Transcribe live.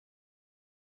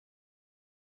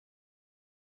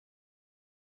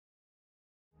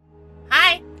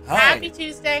Hi. Happy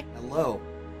Tuesday. Hello.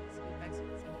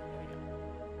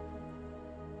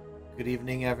 Good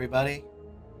evening, everybody.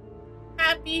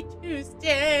 Happy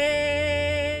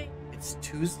Tuesday. It's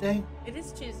Tuesday? It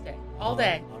is Tuesday. All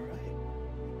day. All right.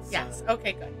 Yes.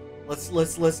 Okay, good. Let's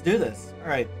do this. All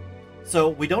right. So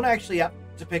we don't actually have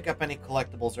to pick up any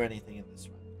collectibles or anything in this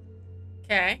run.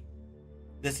 Okay.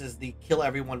 This is the kill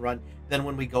everyone run. Then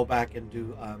when we go back and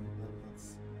do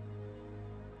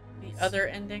The other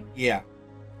ending. yeah,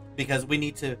 because we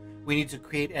need to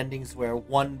create endings where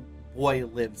one boy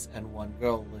lives and one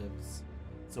girl lives.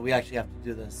 So we actually have to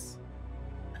do this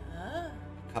a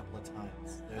couple of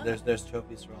times. There's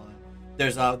trophies for all that.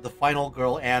 There's the final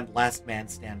girl and last man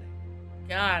standing.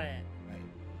 Got it. Right.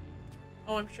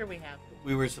 Oh, I'm sure we have.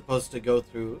 We were supposed to go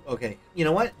through. Okay, you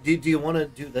know what? Do you want to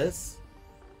do this?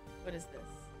 What is this?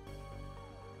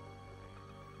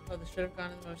 Oh, this should have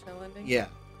gone in the motel ending? Yeah.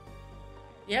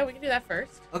 Yeah, we can do that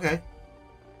first. Okay.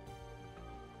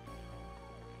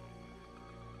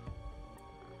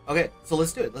 Okay, so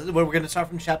let's do it. We're going to start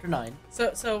from chapter 9.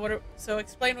 So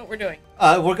explain what we're doing.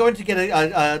 We're going to get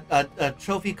a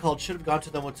trophy called "Should Have Gone to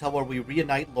the Motel," where we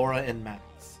reunite Laura and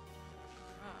Max.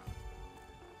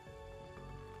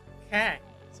 Okay.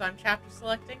 So I'm chapter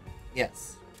selecting.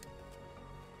 Yes.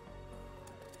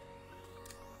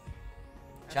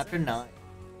 That's Chapter it. 9.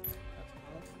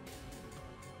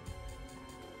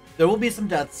 There will be some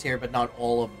deaths here, but not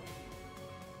all of them.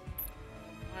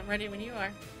 I'm ready when you are.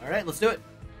 All right, let's do it.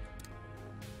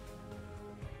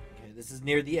 Okay, this is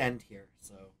near the end here.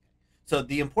 So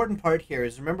the important part here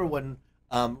is, remember when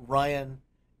Ryan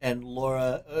and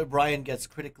Laura, Ryan gets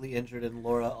critically injured, and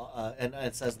Laura and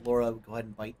it says, "Laura, go ahead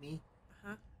and bite me."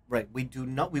 Uh-huh. Right. We do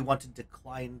not. We want to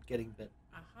decline getting bitten.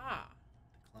 Aha.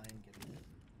 Decline getting bitten.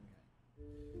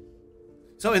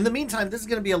 Okay. So in the meantime, this is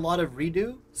going to be a lot of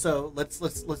redo. So let's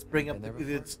bring up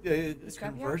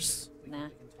converse. Nah.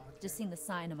 Just seen the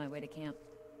sign on my way to camp.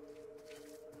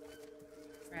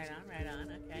 Right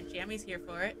on. Okay. Jammy's here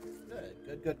for it.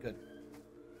 Good.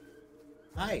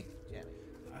 Hi, Jamie.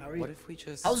 How are you? What if we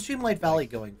just How's Dreamlight Valley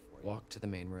going for you? walk to the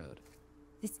main road?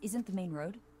 This isn't the main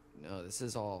road? No, this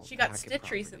is all. She got Packet stitched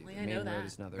property. recently, The I know main that. road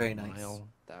is another Very nice. mile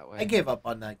that way. I gave up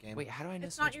on that game. Wait, how do I know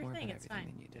It's so not much your more thing, about it's everything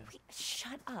fine. than you do? Wait,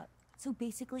 shut up. So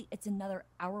basically, it's another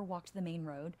hour walk to the main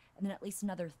road, and then at least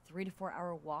another 3 to 4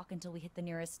 hour walk until we hit the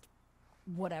nearest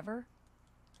whatever.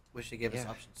 Wish they gave us Yeah.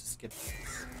 options to skip.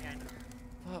 Yeah, I know.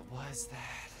 What was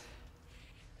that?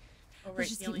 Oh, right.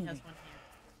 just He only keep has moving. one hand.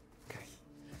 Okay.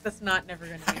 That's not never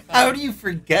going to be fun. How do you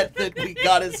forget that we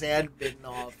got his hand bitten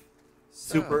off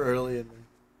super So, early in the...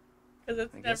 Because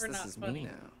it's I guess never this not is funny. me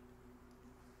now.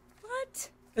 What?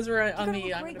 Because we're on gotta the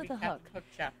look I'm great going to be with a Captain hook. Hook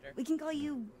chapter. We can call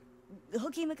you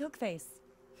Hooky McHookface.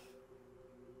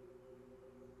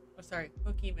 Oh, sorry.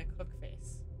 Hooky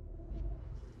McHookface.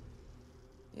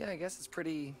 Yeah, I guess it's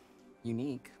pretty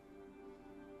unique.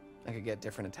 I could get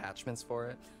different attachments for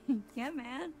it. Yeah,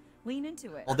 man. Lean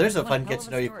into it. Well, there's a What fun hell get of to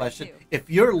a know you story, question. too. If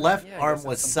your left Yeah, I arm guess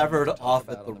was that's something we severed can talk off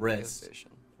about at the on radio wrist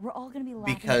station. We're all gonna be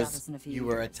laughing about because this in a few you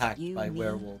were years. attacked You, by me,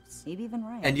 werewolves, Maybe even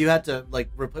Ryan. and you had to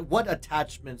what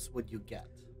attachments would you get?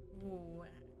 Ooh, what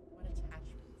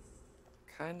attachments?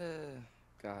 Kinda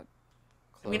got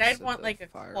close. I mean, I'd at want the like a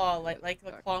fire claw, pit like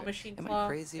the back claw there. machine Am claw. I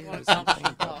crazy I or want a is claw something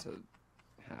machine claw. about to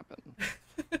happen?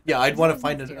 Yeah, I'd want to Sounds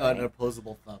find nasty, an right?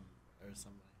 opposable thumb or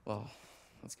something. Well,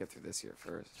 let's get through this year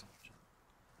first.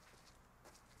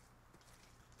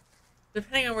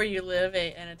 Depending on where you live,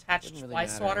 an attached Wouldn't really fly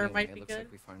matter swatter anyway. might It be looks good.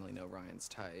 like we finally know Ryan's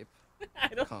type. I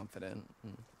don't. Confident,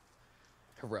 and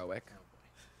heroic,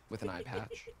 with an eye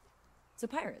patch. So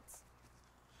pirates.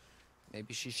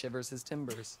 Maybe she shivers his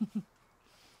timbers.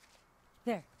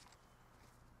 There.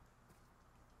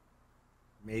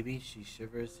 Maybe she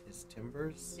shivers his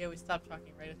timbers. Yeah, we stopped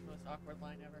talking right at the most awkward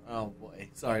line ever. Oh boy,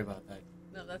 sorry about that.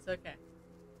 No, that's okay.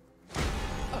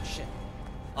 Oh shit.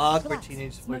 Awkward Relax.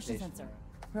 teenage It's motion flirtation. sensor.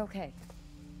 We're okay.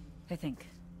 I think.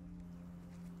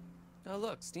 Oh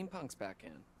look, steampunk's back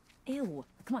in. Ew.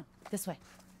 Come on, this way.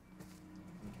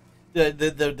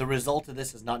 The result of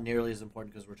this is not nearly as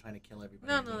important because we're trying to kill everybody.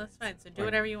 No, anyway, that's fine. So do Right.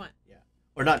 whatever you want. Yeah,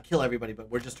 or not kill everybody, but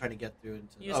we're just trying to get through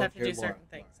into. You just have to here, do Laura, certain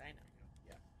things. I know.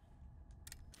 Yeah.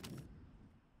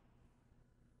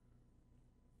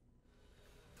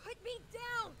 Put me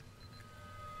down!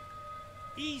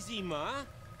 Easy, Ma.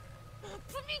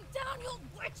 Put me down, you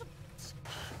witch!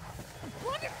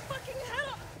 Blow your fucking head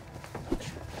up!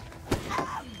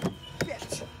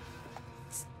 Bitch!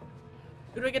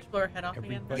 Who do I get to blow her head off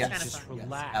again? Everybody That's Yes. kind of just fun. Yes,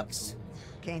 relax. absolutely.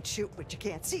 Can't shoot what you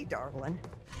can't see, darling.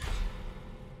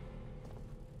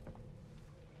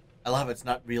 I love it's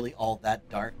not really all that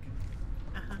dark,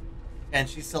 Uh-huh. and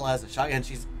she still has a shotgun.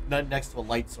 She's next to a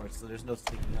light source, so there's no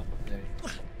sneaking up there.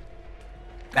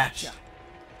 Mash.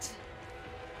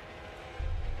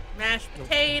 Mashed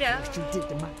potato. What you did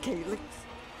to my Calyx?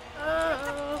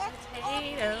 Oh,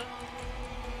 potato.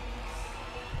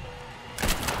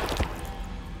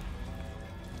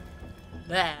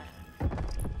 Blah.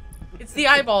 It's the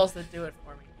eyeballs that do it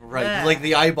for me. Right, Blah. like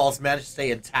the eyeballs managed to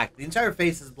stay intact. The entire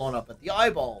face is blown up, but the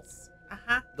eyeballs,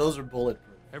 Uh-huh. those are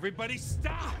bulletproof. Everybody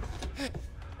stop!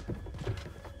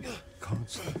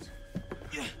 Constant.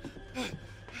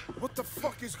 What the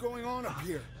fuck is going on up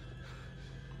here?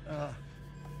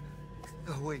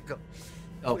 Wake up.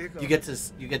 Oh, Wake up. you get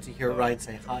to hear Ryan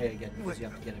say hi again because you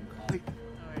have to get him caught.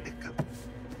 Wake up.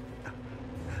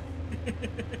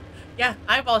 Yeah,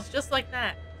 eyeballs just like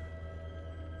that.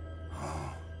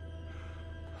 Oh,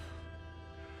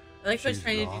 I like how he's She's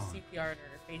trying gone. to do CPR and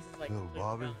her face is like Little completely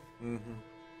Bobby. gone.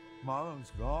 Mm-hmm.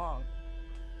 Marlon's gone.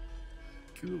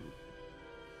 Good.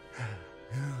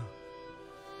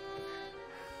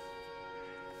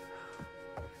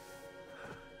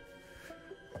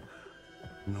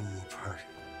 No more party.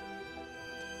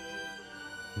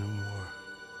 No more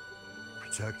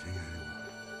protecting anyone.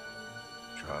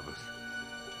 Travis.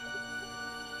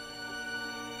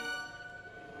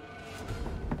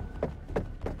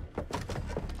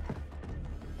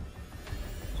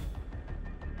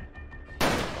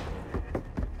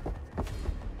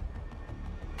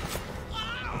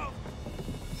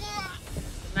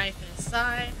 The knife in his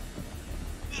side.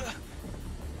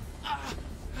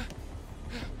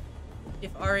 If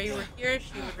Ari were here,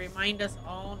 she would remind us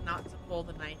all not to pull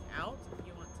the knife out if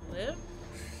you want to live.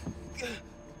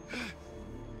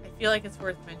 I feel like it's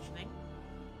worth mentioning.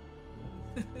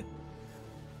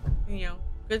 You know,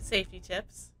 good safety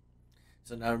tips.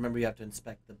 So now remember, you have to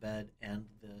inspect the bed and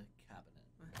the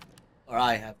cabinet, or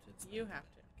I have to. Inspect You have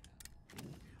to.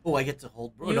 Oh, I get to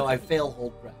hold. Oh, You no, I can- fail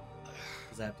hold breath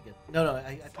because I have to get. No,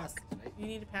 I passed it, right? You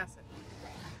need to pass it.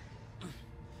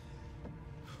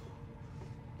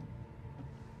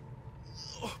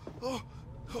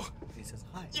 He says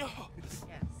hi. Yes.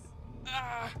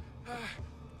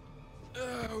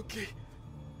 Okay.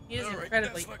 He is All right,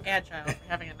 incredibly that's agile for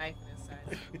having a knife in his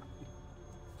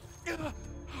side.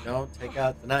 Don't take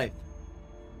out the knife.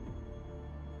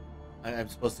 I'm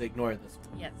supposed to ignore this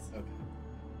one. Yes. Okay.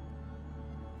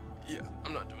 Yeah,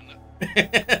 I'm not doing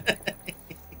that.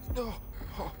 Oh,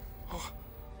 oh, oh.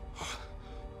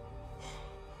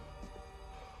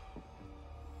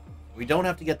 We don't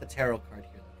have to get the tarot card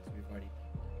here because we've already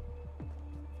done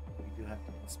that. We do have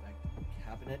to inspect the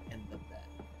cabinet and the bed.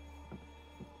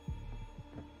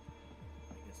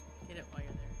 I guess. Get it while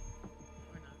you're there.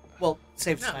 Or not. Well,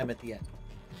 saves No. time at the end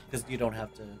because you don't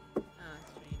have to. That's true.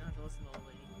 You don't have to listen to old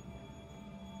lady.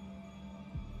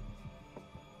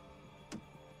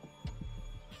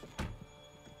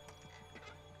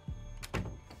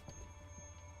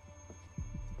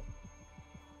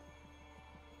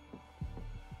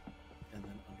 And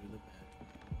then under the bed.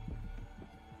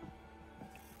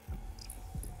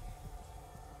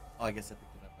 Oh, I guess I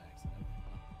picked it up by accident.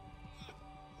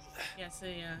 Yeah, so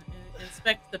yeah,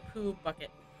 inspect the poo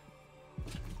bucket.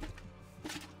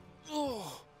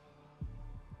 Oh.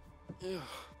 Yeah.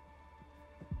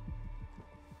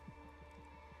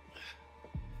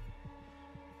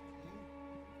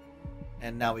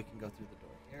 And now we can go through the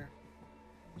door here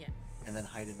Yes. and then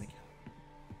hide in the cabinet.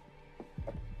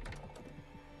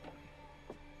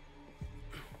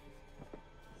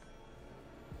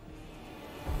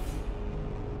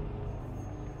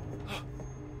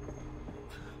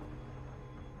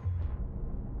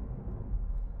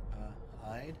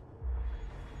 Hide.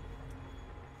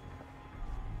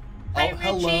 Hi, Oh,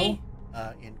 hello. Richie.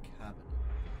 In cabinet.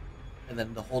 And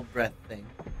then the hold breath thing,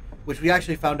 which we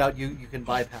actually found out you can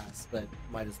bypass, but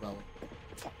might as well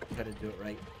try to do it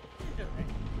right. Do it right.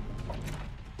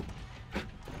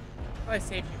 Probably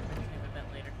save you for the game event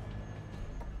later.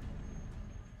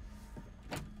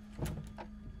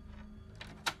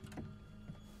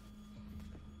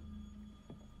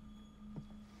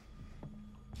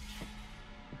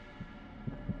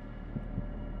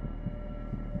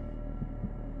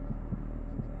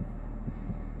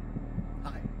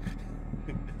 Hi.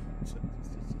 You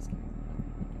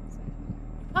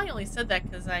probably only said that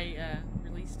because I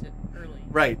released it early.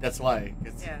 Right, that's why.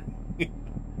 Yeah.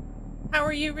 How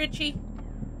are you, Richie?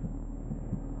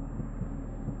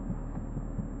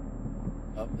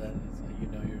 Oh, that is how you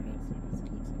know you're not because he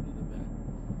looks under the bed.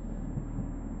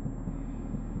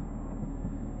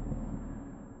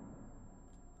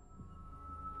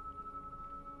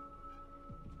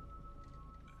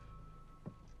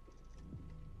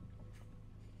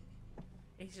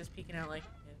 He's just peeking out like,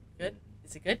 good?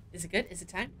 Is it good? Is it good? Is it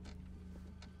time?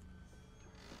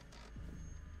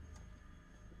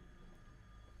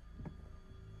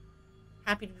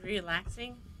 Happy to be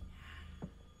relaxing?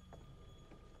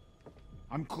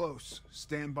 I'm close.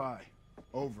 Stand by.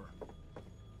 Over.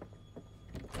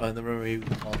 Oh, and then remember he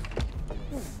calls.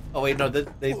 Oh wait, no,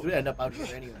 they end up out here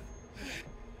anyway.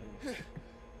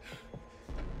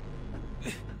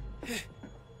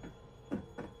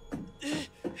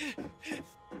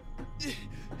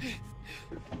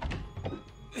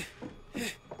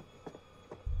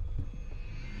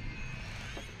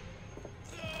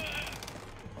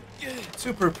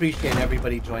 Super appreciate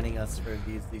everybody joining us for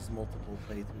these multiple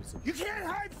playthroughs. You can't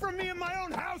hide from me in my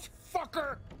own house,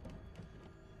 fucker!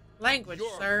 Language,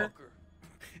 You're sir. a fucker.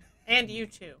 And you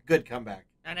too. Good comeback.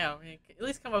 I know. At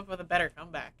least come up with a better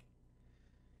comeback.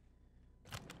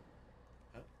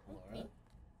 Oh, Laura.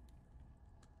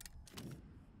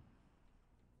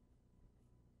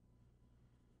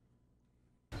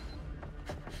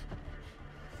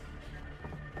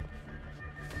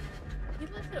 He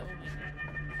left it only.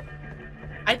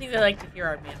 I think they like to hear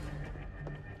our banter.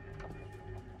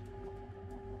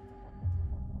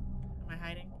 Am I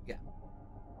hiding? Yeah.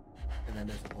 And then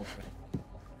there's a whole thread.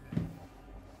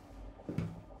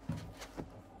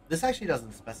 This actually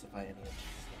doesn't specify any of this.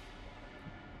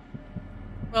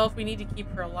 Well, if we need to keep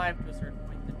her alive to a certain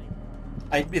point, then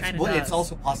maybe. Kinda It's does.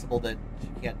 also possible that she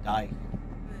can't die here.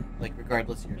 Like,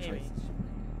 regardless of your Maybe. choices.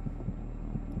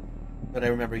 But I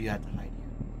remember you had to hide here.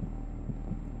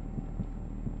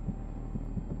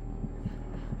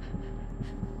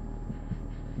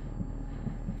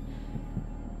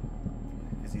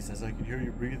 Because he says, I can hear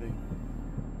you breathing.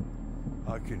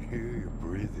 I can hear you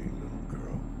breathing, little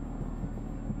girl.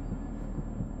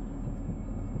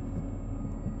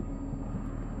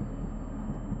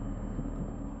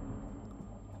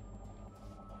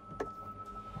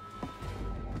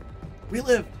 We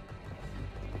lived.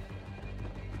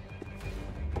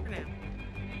 For now.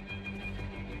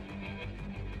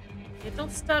 Yeah,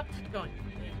 don't stop. Keep going.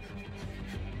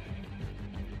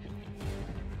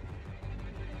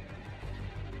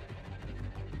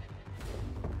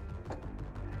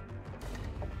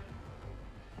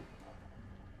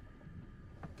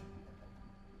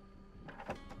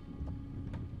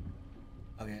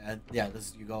 Okay, and yeah,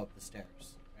 you go up the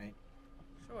stairs, right?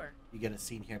 Sure. You get a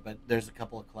scene here, but there's a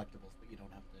couple of collectibles, but you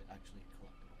don't have to actually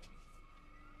collect them.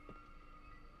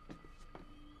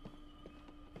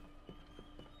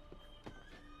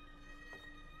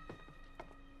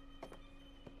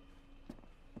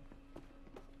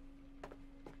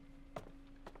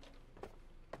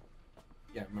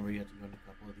 Yeah, remember you had to go in a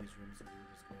couple of these rooms and you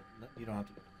just go. No, you don't have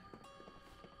to go in there.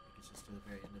 Like it's just to the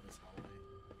very end of this hallway.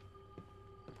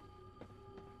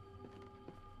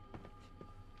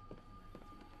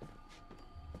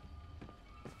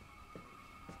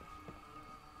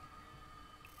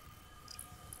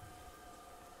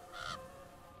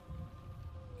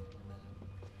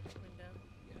 Window.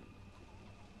 Yeah.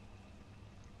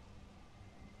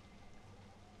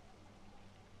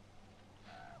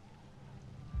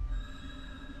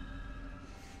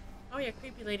 Oh yeah,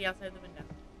 creepy lady outside the window.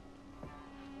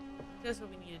 That's what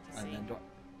we needed to And see. then door.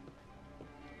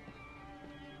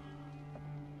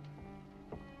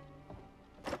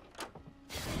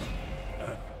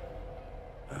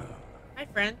 Hi,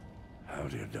 friend.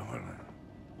 Howdy, darling.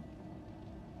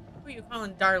 Who are you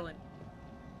calling darling?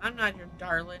 I'm not your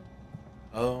darling.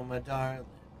 Oh, my darling.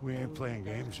 We ain't playing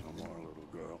games no more, little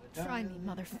girl. Try me,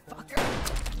 motherfucker.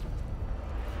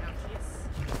 Now she's...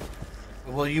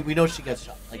 Well, we know she gets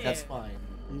shot. Like, that's Yeah. fine.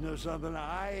 You know something?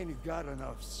 I ain't got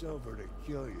enough silver to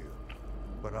kill you,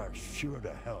 but I sure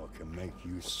to hell can make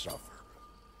you suffer.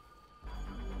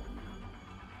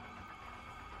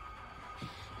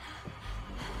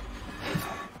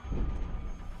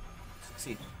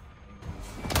 Succeed.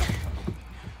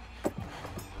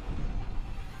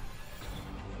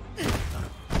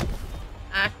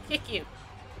 I kick you.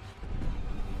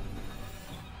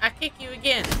 I kick you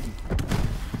again.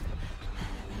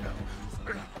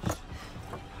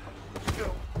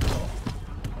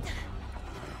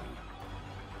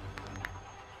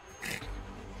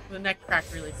 The neck crack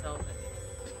really sells it.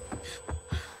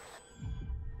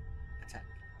 Attack.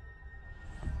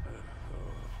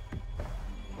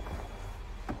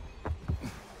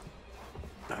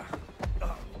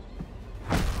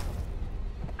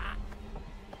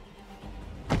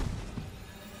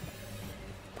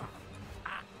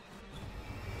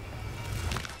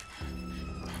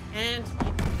 And he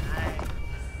dies.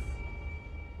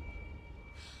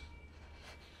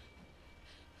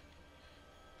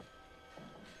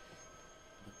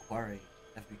 The Quarry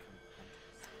have become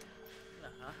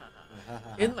hunters. The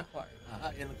In the quarry.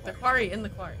 In the The quarry. quarry in the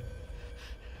quarry.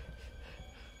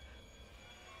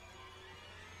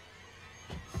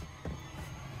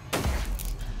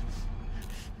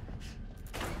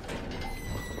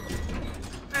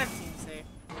 That seems safe.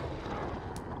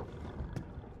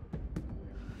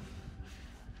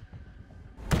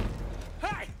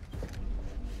 Hey!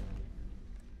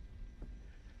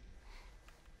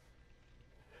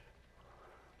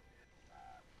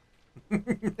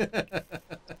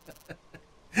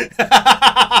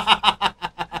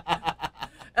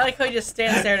 I like how he just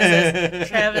stands there and says,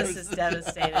 Travis is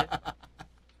devastated.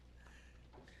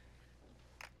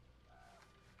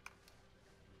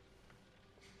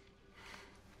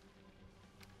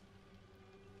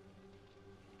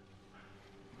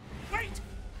 Wait!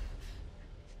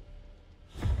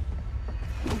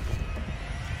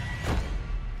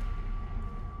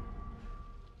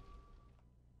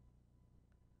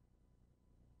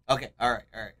 Okay, all right.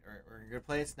 We're in a good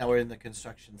place. Now we're in the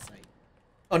construction site.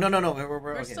 Oh no,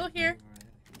 we're okay. still here.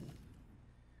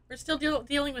 We're still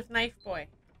dealing with Knife Boy.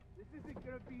 This isn't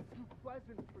gonna be too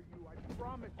pleasant for you. I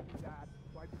promise you that.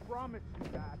 I promise you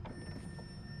that.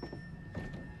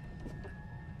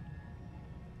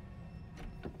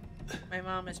 My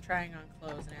mom is trying on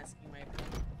clothes and asking my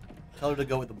opinion. Tell her to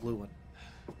go with the blue one.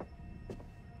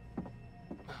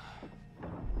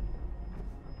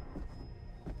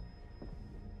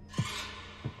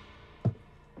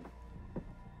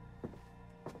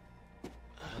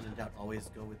 When in doubt, always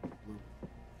go with the blue.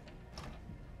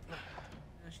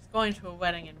 She's going to a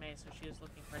wedding in May, so she was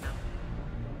looking for another.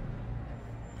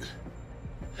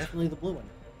 Definitely the blue one.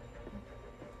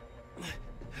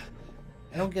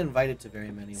 I don't get invited to very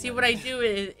many. See, what I weddings. do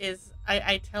is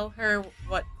I tell her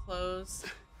what clothes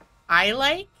I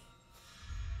like,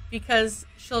 because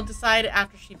she'll decide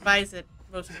after she buys it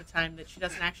most of the time that she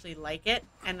doesn't actually like it,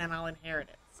 and then I'll inherit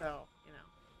it. So, you know,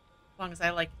 as long as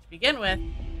I like it to begin with,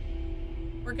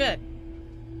 we're good.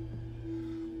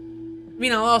 I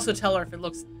mean, I'll also tell her if it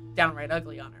looks downright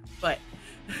ugly on her, but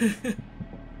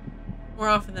more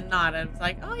often than not, it's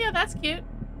like, oh yeah, that's cute.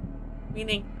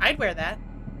 Meaning, I'd wear that.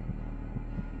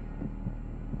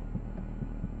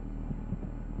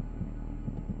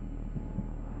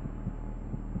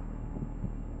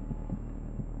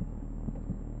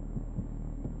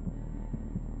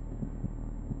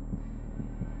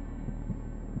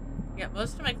 Yeah,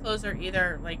 most of my clothes are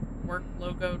either like work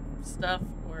logo stuff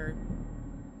or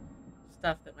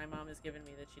stuff that my mom has given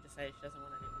me that she decided she doesn't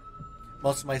want anymore.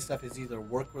 Most of my stuff is either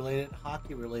work related,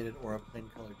 hockey related, or a plain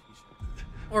colored T-shirt.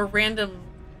 Or random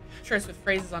shirts with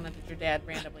phrases on it that your dad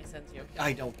randomly sends you.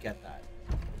 I don't get that.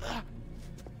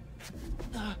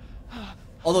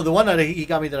 Although the one that he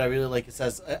got me that I really like, it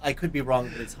says, I could be wrong,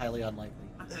 but it's highly unlikely.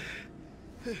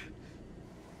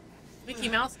 Mickey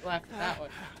Mouse laughed at that one.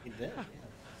 He did, yeah.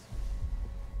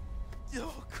 Yo,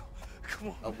 come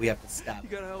on. Oh, we have to stop. You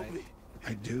gotta help right? me.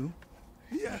 I do?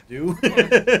 Yeah. Do?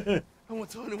 I won't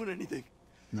tell anyone anything.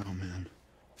 No, man.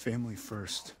 Family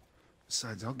first.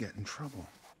 Besides, I'll get in trouble.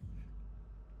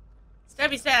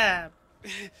 Stabby stab!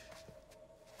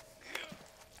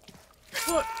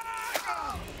 What?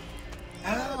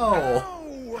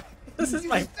 Ow! This is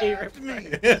my favorite Me.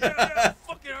 That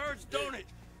fucking hurts, don't it?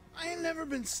 I ain't never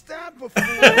been stabbed before.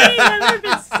 I ain't never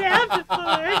been stabbed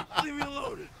before! Leave me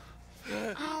alone.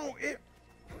 Ow, it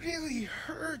really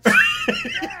hurts.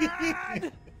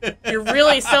 Dad! You're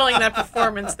really selling that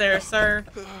performance there, sir.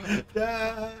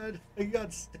 Dad, I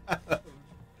got stabbed.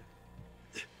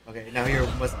 Okay, now here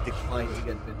must decline to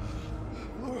get bitten.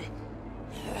 Laura.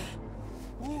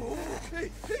 Whoa,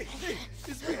 hey,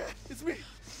 it's me.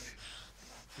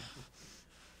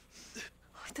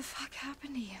 What the fuck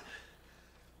happened to you?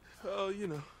 Oh, you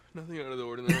know, nothing out of the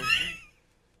ordinary.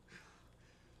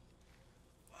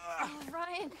 Oh,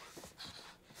 Ryan.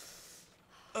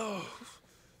 Oh,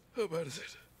 how bad is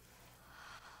it?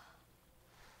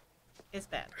 It's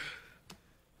bad. I'm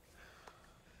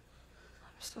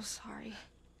so sorry.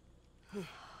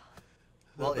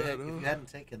 Well, Not bad, if you hadn't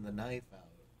taken the knife out.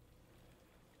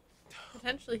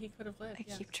 Potentially he could have lived. I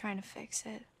yes. keep trying to fix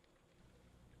it.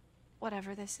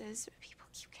 Whatever this is, people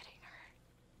keep getting hurt.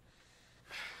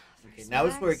 Okay, now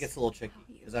is where it Max, gets a little tricky. how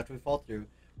you- Because after we fall through,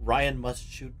 Ryan must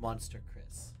shoot Monster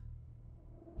Chris.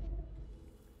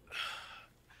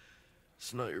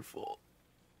 It's not your fault.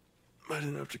 I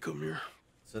didn't have to come here.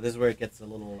 So this is where it gets a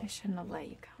little... I shouldn't have let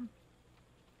you come.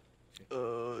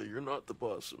 You're not the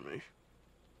boss of me.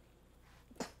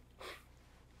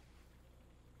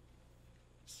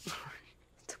 Sorry.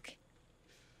 It's okay.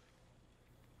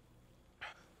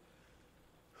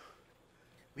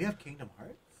 We have Kingdom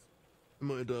Hearts?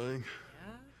 Am I dying?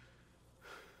 Yeah?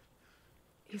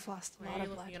 You've lost a Why lot are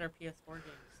you of looking blood. at our PS4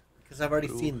 games? Because I've already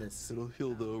seen this. It'll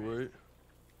heal though, right?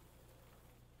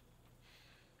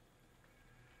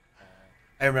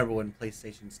 I remember when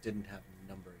PlayStations didn't have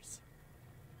numbers.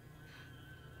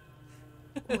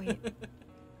 Wait,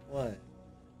 What?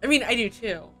 I mean, I do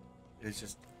too. It was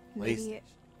just maybe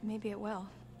PlayStation. it will.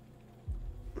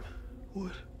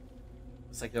 What?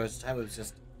 It's like there was a time it was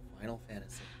just Final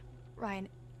Fantasy. Ryan,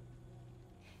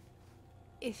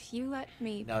 if you let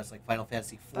me Now it's like Final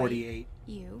Fantasy 48.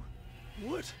 you,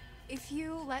 What? if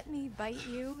you let me bite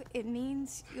you, it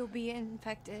means you'll be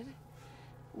infected,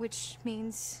 which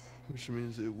means, Which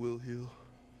means it will heal.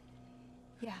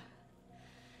 yeah.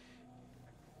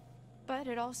 But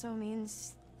it also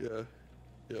means Yeah.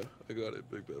 Yeah, I got it,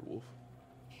 Big Bad Wolf.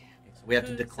 Okay, so we have to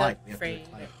Who's decline. We have to afraid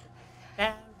decline. of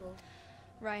bad wolf?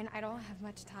 Ryan, I don't have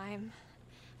much time.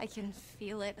 I can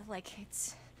feel it like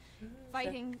it's Who's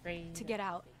fighting afraid to of get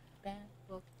out. bad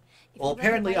wolf? If Well, you let me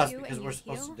apparently bite us, you because and we're you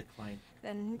supposed heal, to decline.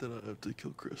 then Then I have to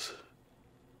kill Chris.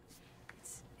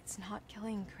 it's not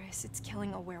killing Chris, it's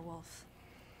killing a werewolf.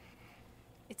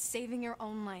 It's saving your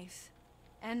own life.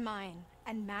 And mine.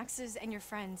 And Max's and your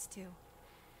friends, too.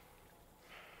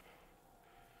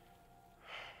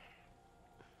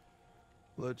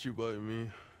 Let you bite me.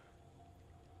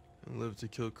 And live to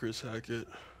kill Chris Hackett.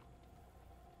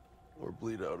 Or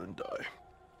bleed out and die.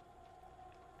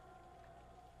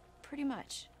 Pretty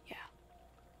much, yeah.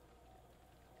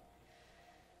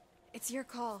 It's your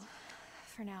call.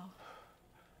 For now.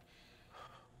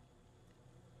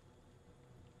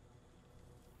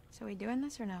 So we doing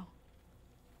this or no?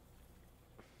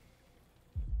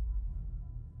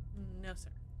 No, sir.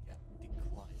 Yeah,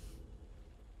 decline.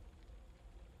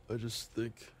 I just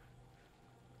think...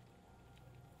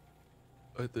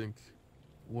 I think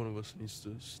one of us needs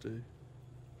to stay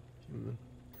human.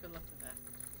 Good luck with that.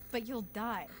 But you'll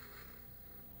die.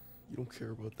 You don't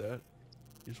care about that.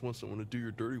 You just want someone to do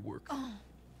your dirty work. Oh.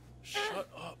 Shut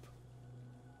up.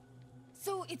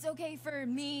 So it's okay for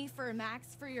me, for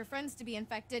Max, for your friends to be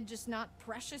infected, just not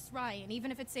precious Ryan,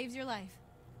 even if it saves your life.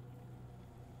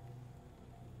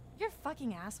 You're a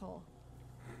fucking asshole.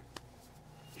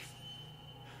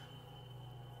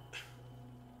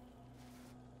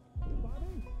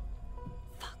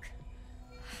 Fuck.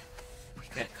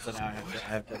 Okay, so now I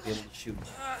have to be able to shoot.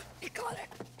 You got it.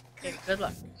 Okay, good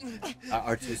luck.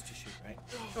 R2 is to shoot, right?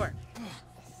 Sure.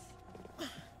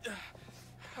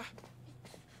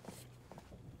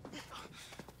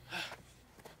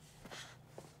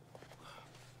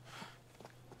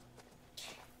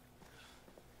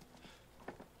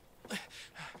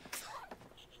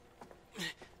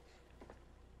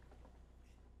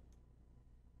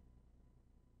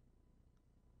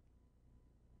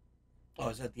 Oh,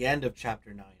 it's at the end of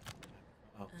chapter 9.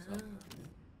 Oh, so.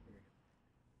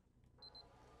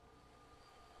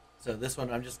 So this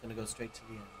one, I'm just going to go straight to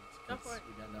the end. Go for it.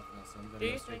 We got nothing else, so I'm going Do to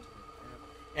go your straight thing.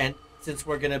 to the end. And since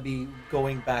we're going to be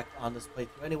going back on this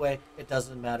playthrough anyway, it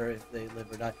doesn't matter if they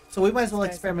live or die. So we might as well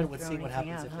Guys experiment haven't with thrown seeing what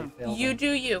anything happens out, if they fail. You them.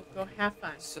 do you. Go have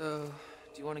fun. So,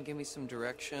 do you want to give me some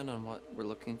direction on what we're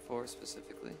looking for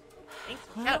specifically? Thanks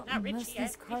for Well, shouting out, most Richie. of I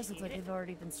these cars look appreciate like it. they've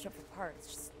already been stripped for parts.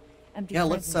 Just empty Yeah,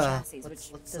 frames let's and chassis,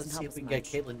 let's which doesn't see help if we us can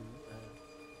get much. Caitlin.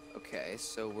 Okay,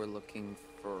 so we're looking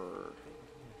for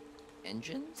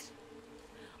engines?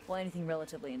 Well, anything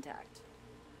relatively intact.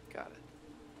 Got it.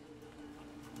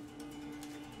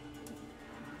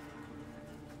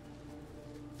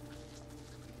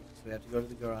 So we have to go to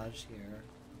the garage here,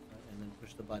 and then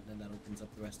push the button, and that opens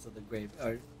up the rest of the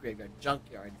graveyard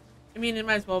junkyard. I mean, it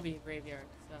might as well be a graveyard,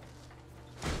 so.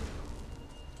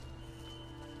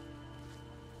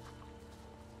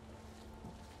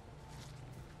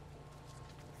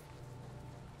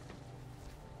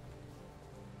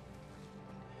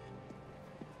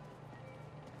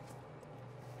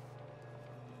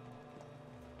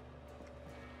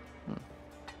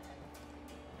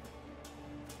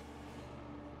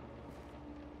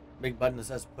 Big button that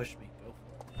says push me. Go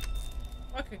for it.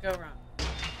 What could go wrong?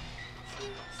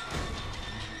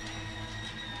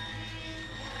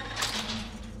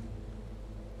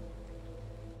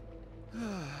 How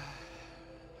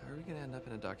are we gonna end up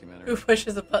in a documentary? Who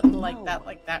pushes a button like that,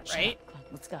 right? Come on,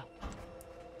 let's go.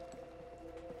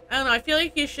 I don't know. I feel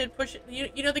like you should push it.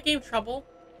 You know the game Trouble?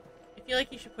 I feel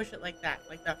like you should push it like that.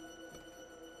 Like that.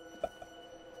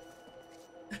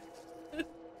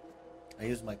 I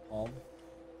use my palm.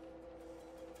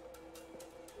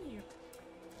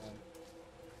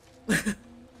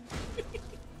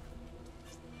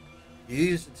 You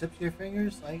use the tips of your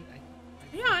fingers?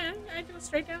 Yeah, I go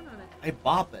straight down on it. I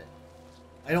bop it.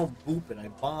 I don't boop it, I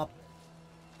bop it.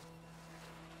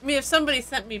 I mean, if somebody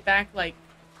sent me back like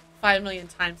 5 million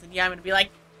times, then yeah, I'm gonna be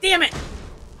like, damn it!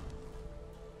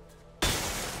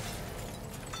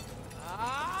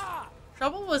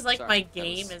 Trouble was like Sorry, my that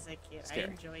game was as a kid. I scary.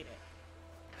 enjoyed it.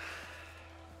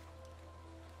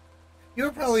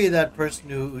 You're probably that person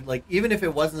who, like, even if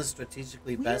it wasn't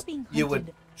strategically We are best, being you would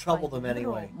hunted trouble by them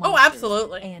literal anyway. Oh, monsters.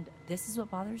 absolutely. And this is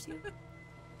what bothers you?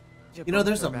 You know,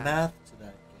 there's a We're back. math to that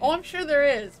game. Oh, I'm sure there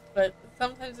is, but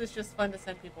sometimes it's just fun to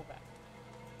send people back.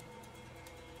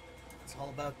 It's all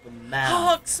about the math.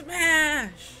 Hulk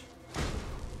smash!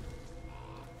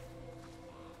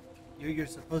 You're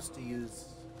supposed to use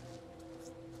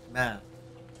math.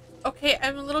 Okay,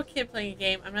 I'm a little kid playing a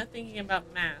game. I'm not thinking about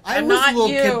math. I I'm was not a little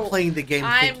you. kid playing the game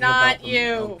I'm thinking not about the-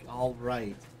 you. Okay, all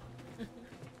right.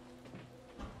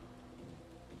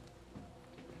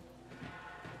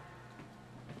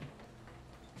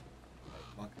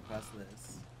 Walk across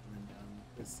this, and then down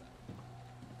this side,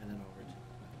 and then over to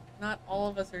the Not all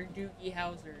of us are Doogie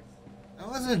Housers. I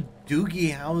wasn't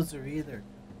Doogie Howser either.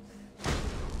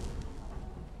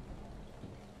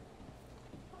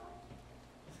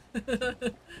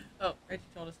 Oh, Reggie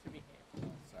told us to behave.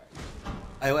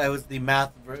 Sorry. I was the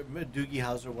math. Doogie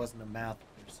Howser wasn't a math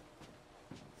person.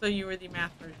 So you were the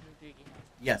math version of Doogie Howser.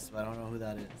 Yes, but I don't know who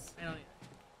that is. I don't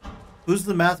either. Who's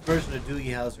the math version of Doogie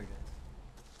Howser, guys?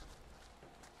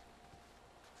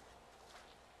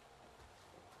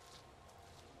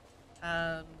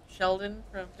 Sheldon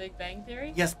from Big Bang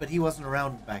Theory? Yes, but he wasn't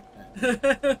around back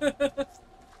then.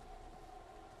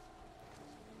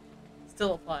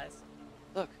 Still applies.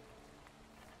 Look.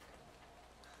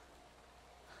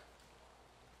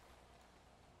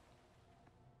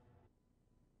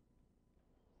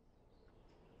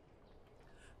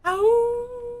 Ow!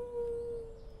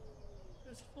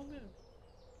 There's a full moon.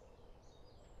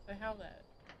 I have that.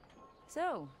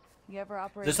 So, you ever Is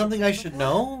operated there something I should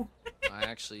know? I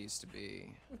actually used to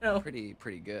be No. pretty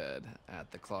good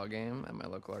at the claw game at my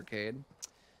local arcade.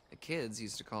 The kids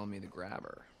used to call me the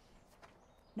grabber.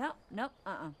 No, nope,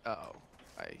 Oh,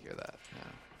 I hear that. Yeah.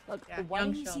 Look, Yeah, why young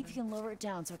don't you see if you Sheldon. can lower it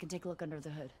down so I can take a look under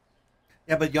the hood?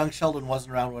 Yeah, but young Sheldon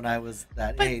wasn't around when I was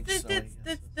that But age. So I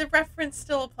guess- the reference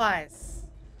still applies.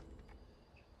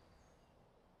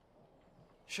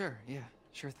 Sure, yeah,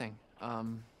 sure thing.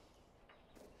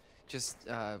 Just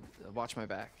watch my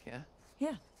back, yeah?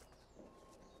 Yeah.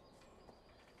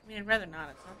 I mean, I'd rather not.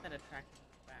 It's not that attractive to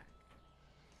the back.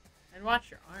 I'd watch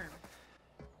your arm.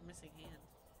 The missing hand.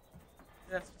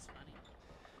 That's just funny.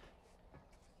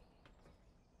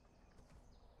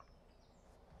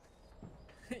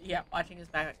 Yeah, watching his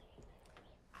back.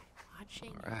 I'm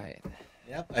watching. All right.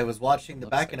 Yep, I was watching the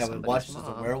Looks back, like and I would somebody's watch as a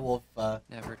mom werewolf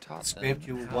Never taught scraped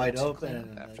them you how wide to open, clean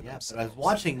and up after yeah, but I was themselves.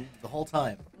 watching the whole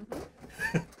time.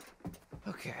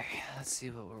 Okay, let's see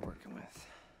what we're working with.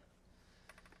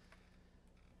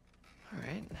 All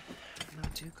right,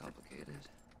 not too complicated.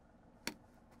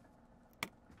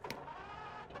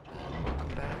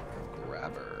 Welcome back,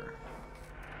 grabber.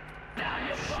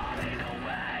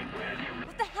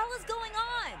 What the hell is going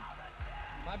on?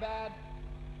 My bad.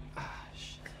 Ah,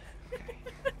 shit. Okay.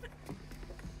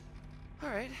 All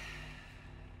right.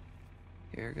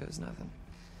 Here goes nothing.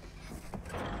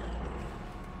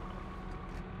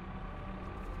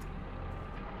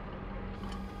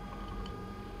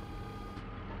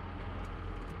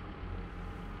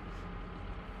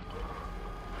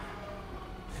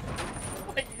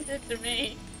 What you did to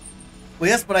me. Well,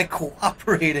 yes, but I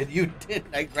cooperated. You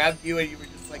didn't. I grabbed you, and you were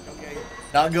just like, okay,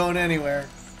 not going anywhere.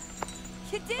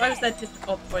 You did Why was it! that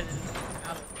difficult for them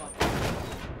out of the box?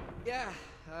 Yeah,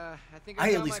 I think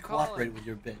I got at least my calling. cooperated with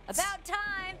your bits. About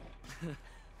time!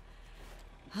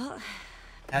 Well, maybe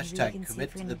we Hashtag can see commit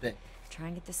if we to the can bit. try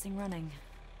and get this thing running.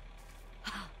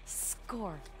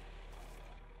 Score.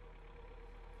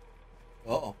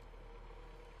 Uh-oh.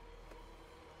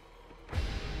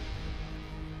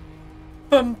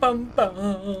 Bum bum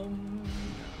bum.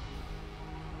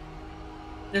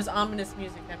 There's ominous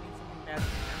music. That means something bad.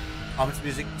 Comics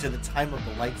music to the time of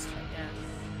the lights turn.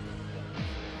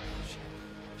 Yes.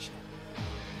 Shit.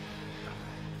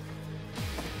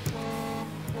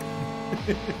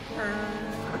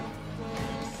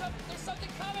 There's something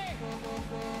coming!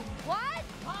 What?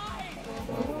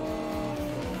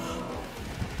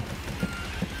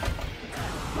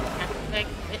 Hashtag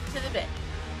commit to the bit.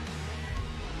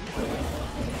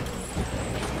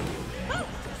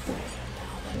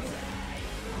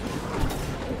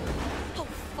 Oh,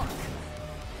 fuck.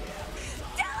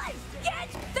 Dylan! Get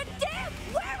the damn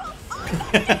werewolf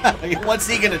off of What's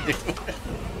he gonna do?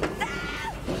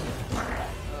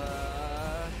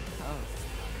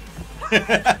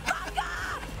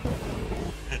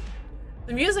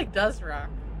 The music does rock.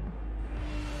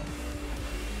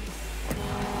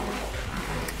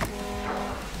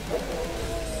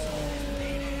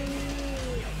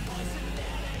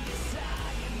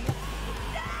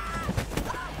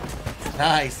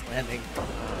 Nice landing.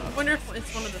 I wonder if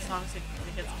it's one of the songs that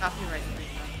gets copyright free.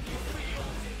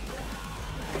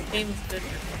 This game's good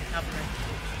for copyright.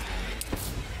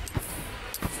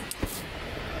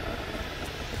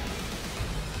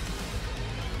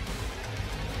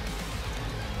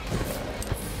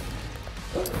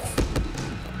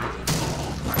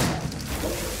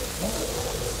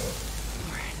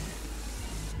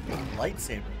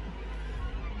 Lightsaber.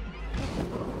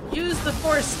 Use the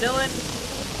force, Dylan.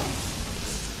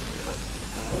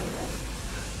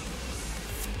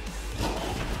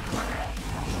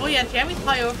 Oh yeah, Jamie's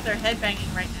probably over there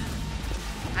headbanging right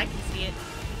now. I can see it.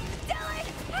 Dylan,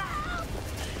 help!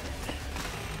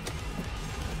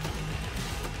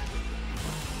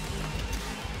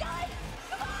 Dylan,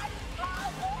 come on!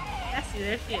 Help, please! Yeah, see,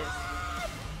 there she is.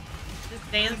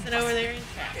 Just dancing over there in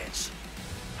chat.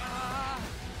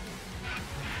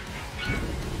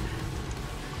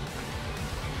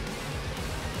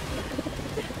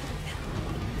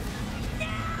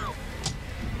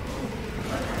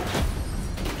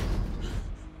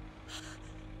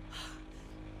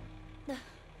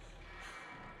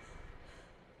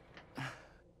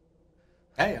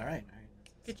 Hey, all right.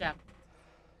 Good job.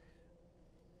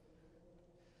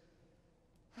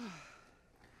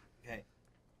 Okay.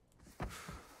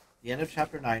 The end of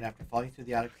chapter 9. After falling through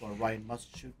the attic floor, Ryan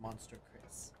must shoot monster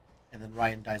Chris, and then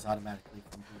Ryan dies automatically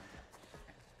from bleeding.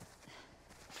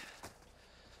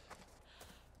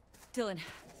 Dylan,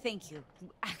 thank you.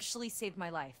 You actually saved my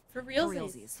life. For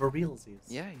realsies. For realsies.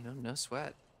 Yeah, no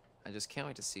sweat. I just can't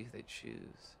wait to see who they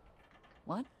choose.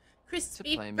 What?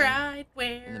 Crispy play me fried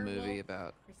werewolf. In the movie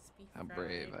about Crispy how fried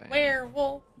brave I am.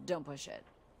 Werewolf. Don't push it.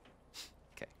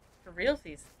 Okay. For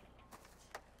realsies.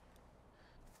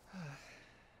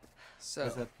 So,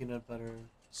 Is that peanut butter?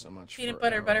 so much Peanut for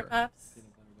butter our butter pops. Peanut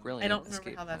butter. brilliant I don't remember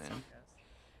escape how that plan. song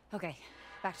goes. Okay,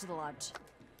 back to the lodge.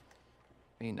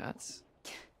 Are you nuts?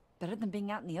 Better than being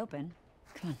out in the open.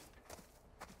 Come on.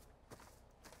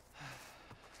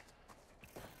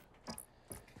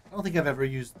 I don't think I've ever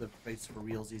used the phrase for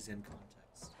realsies in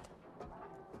context.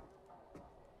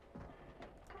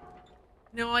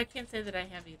 No, I can't say that I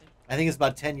have either. I think it's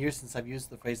about 10 years since I've used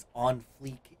the phrase on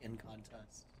fleek in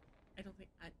contest. I don't think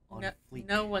On no, fleek.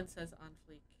 no one says on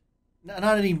fleek. No,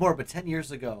 not anymore, but 10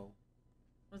 years ago.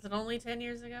 Was it only 10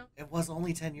 years ago? It was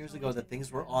only 10 years Only ago 10 that things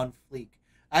years were ago. on fleek.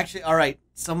 Actually, all right,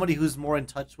 somebody who's more in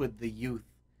touch with the youth.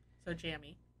 So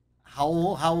jammy. How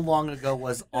long ago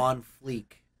was on fleek?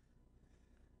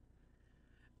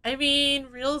 I mean,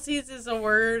 realsies is a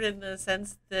word in the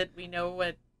sense that we know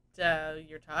what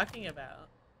you're talking about.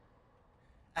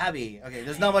 Abby. Okay,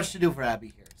 there's not much to do for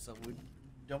Abby here, so we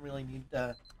don't really need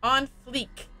On fleek.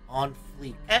 on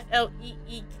fleek.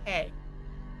 F-L-E-E-K.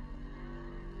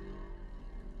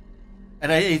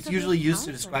 And it's So usually they used to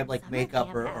sound describe like like makeup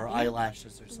summer or camp, Abby.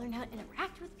 eyelashes or You'll learn something. how to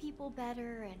interact with people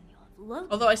better, and you'll have loads.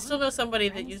 Although of I still fun. know somebody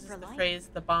that Friends uses for the life. phrase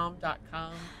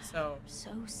thebomb.com, so I'm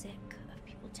so sick of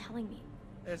people telling me.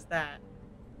 there's that.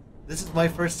 This is my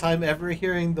first time ever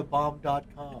hearing the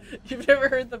bomb.com. You've never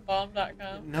heard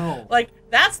thebomb.com? No. Like,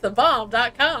 that's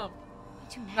thebomb.com. Me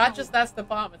too now. Not just that's the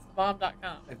bomb, it's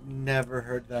thebomb.com. I've never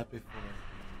heard that before.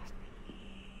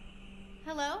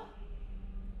 Hello?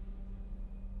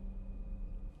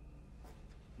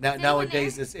 Now Is anyone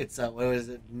nowadays it's what is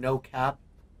it? No cap.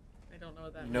 I don't know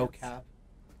what that No means. cap.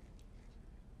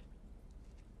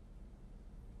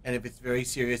 And if it's very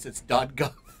serious, it's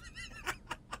 .gov.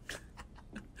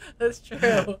 That's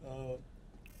true.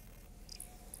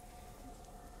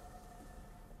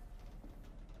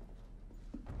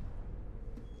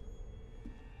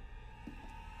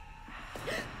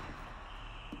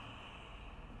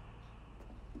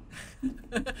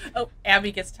 Oh,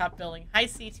 Abby gets top billing. Hi,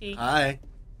 CT. Hi.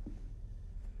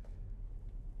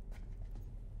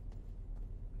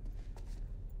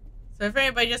 So for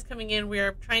anybody just coming in, we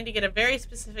are trying to get a very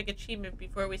specific achievement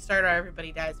before we start our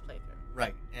Everybody Dies playthrough.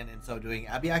 Right, and in so doing,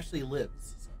 Abby actually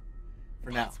lives. So,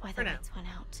 for now. That's why For the now. lights went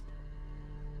out.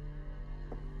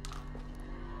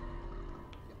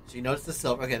 So you notice the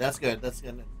silver. Okay, that's good. That's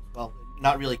good. Well,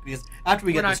 not really, because after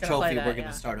we We're get not this gonna play trophy, that, we're going to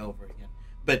yeah. start over again.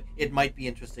 But it might be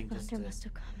interesting just Thunder to. must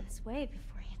have come this way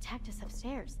before he attacked us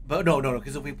upstairs. But no,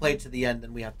 because if we play it to the end,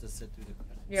 then we have to sit through the credits.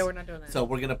 Yeah, we're not doing that. So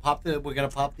we're gonna pop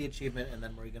the achievement, and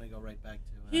then we're gonna go right back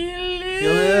to. He lives.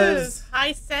 lives.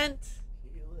 High scent.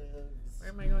 He lives. Where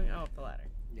am I going? Oh, up the ladder.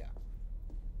 Yeah.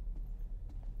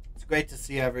 It's great to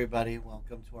see everybody.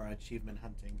 Welcome to our achievement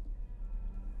hunting.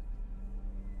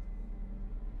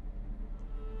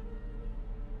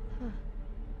 Huh.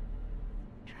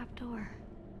 Trapdoor.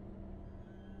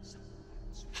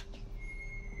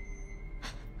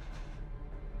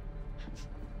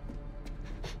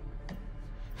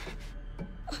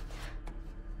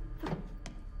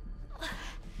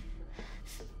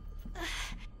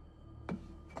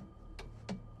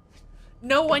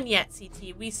 No one yet,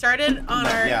 CT. We started on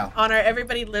our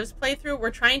Everybody Lives playthrough. We're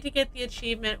trying to get the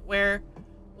achievement where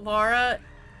Laura...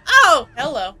 Oh!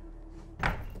 Hello.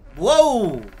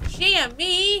 Whoa!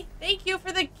 GME, thank you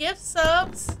for the gift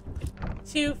subs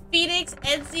to Phoenix,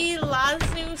 Edzy,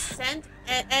 Lazu, Scent,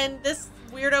 and this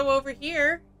weirdo over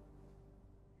here.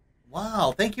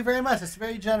 Wow, thank you very much. That's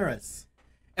very generous.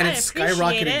 And it's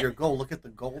skyrocketed your goal. Look at the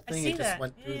goal thing. It just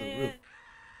went through the roof.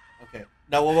 Okay.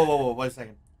 No, whoa. Wait a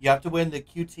second. You have to win the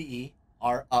QTE,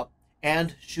 R up,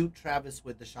 and shoot Travis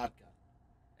with the shotgun.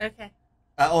 Okay.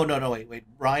 Oh, no, wait.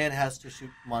 Ryan has to shoot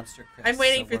Monster Chris. I'm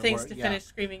waiting for things to finish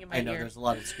screaming in my ear. I know, there's a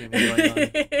lot of screaming going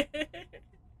on.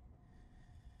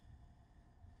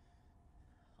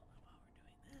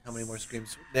 How many more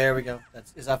screams? There we go.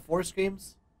 Is that 4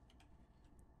 screams?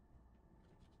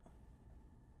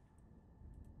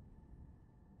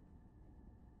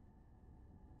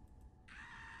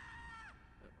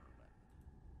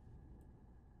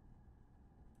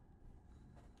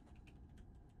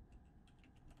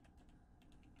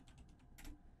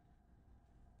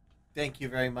 Thank you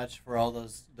very much for all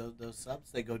those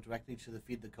subs. They go directly to the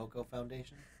Feed the Coco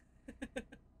Foundation.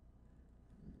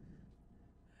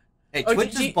 Hey,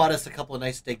 Twitch just bought us a couple of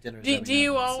nice steak dinners. Do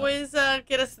you always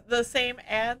get us the same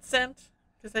ad sent?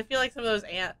 Because I feel like some of those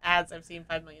ads I've seen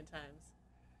 5 million times.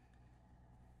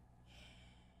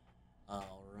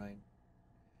 All right.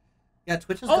 Yeah,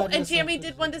 Twitch has and GME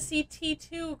did one to CT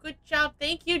too. Good job.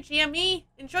 Thank you, GME.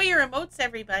 Enjoy your emotes,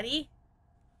 everybody.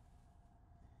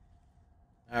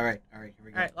 All right, here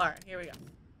we go. All right, Laura, here we go.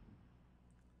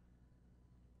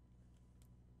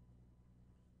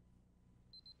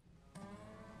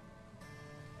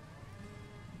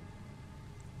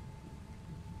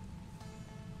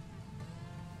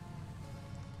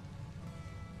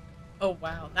 Oh,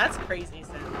 wow. That's crazy,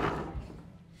 Sam.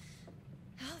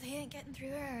 Oh, they ain't getting through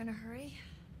there in a hurry.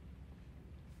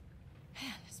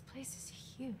 Man, this place is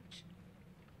huge.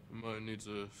 I might need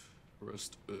to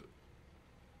rest a bit.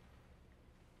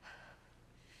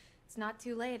 It's not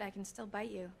too late. I can still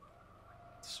bite you.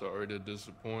 Sorry to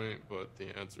disappoint, but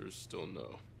the answer is still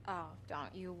no. Oh,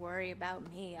 don't you worry about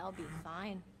me. I'll be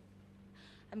fine.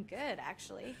 I'm good,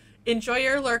 actually. Enjoy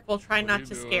your lurk. We'll try not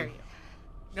to scare you.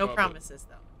 No promises,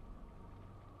 though.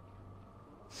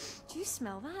 Do you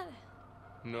smell that?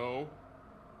 No.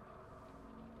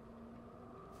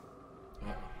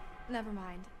 Never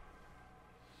mind.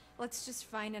 Let's just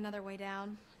find another way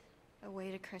down. A way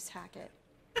to Chris Hackett.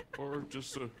 Or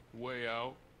just a way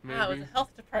out, maybe. Wow, the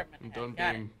health department. I'm done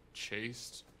being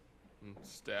chased and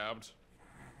stabbed.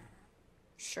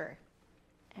 Sure.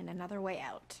 And another way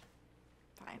out.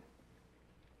 Fine.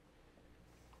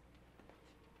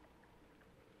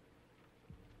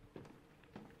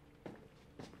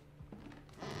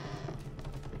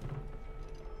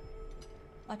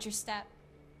 Watch your step.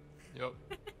 Yep.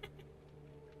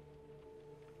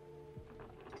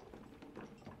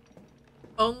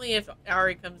 Only if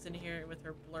Ari comes in here with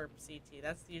her blurb CT.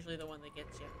 That's usually the one that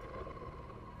gets you.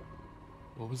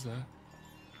 What was that?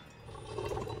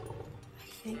 I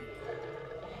think...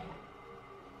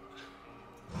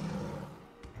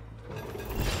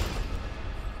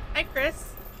 Hi,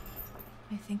 Chris.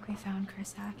 I think we found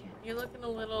Chris Hackett. You're looking a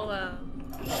little,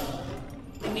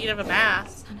 in need of a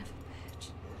bath. Son of a bitch.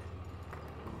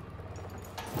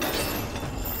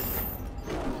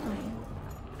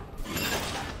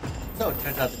 So it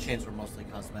turns out the chains were mostly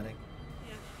cosmetic.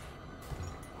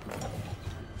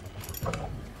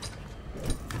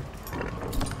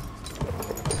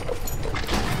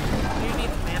 You need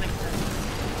some manicure.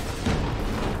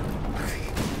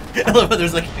 I love how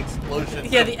there's like an explosion.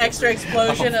 Yeah, the extra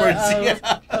explosion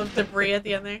of debris at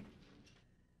the end there.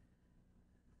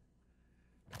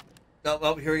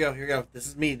 Oh, here we go. This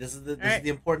is me. This is the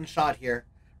important shot here.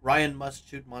 Ryan must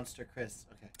shoot Monster Chris.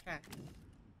 Okay.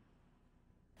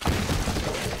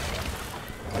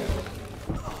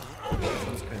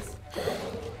 Chris.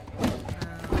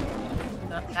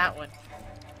 That one.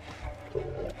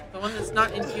 The one that's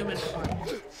not in human form.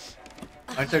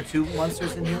 Aren't there 2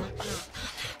 monsters in here?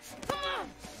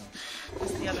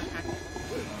 What's the other hacker?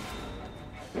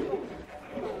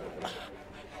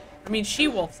 I mean, she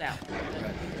wolfs out.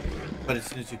 But as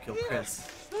soon as you kill Chris,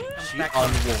 she back.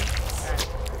 unwolves.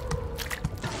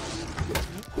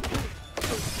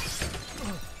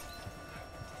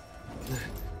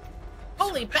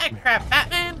 Holy backcrap,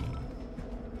 Batman!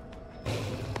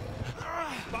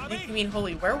 I think you mean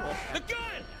holy werewolf. The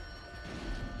gun!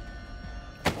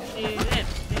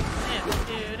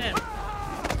 Shoot him.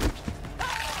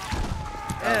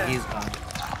 Oh, he's gone.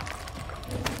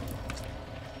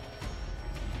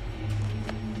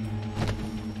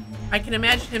 I can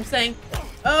imagine him saying,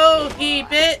 Oh, he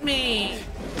bit me.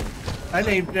 I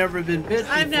ain't never been bit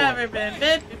before. I've never been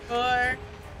bit before.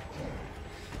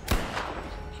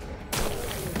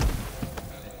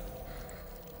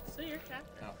 So your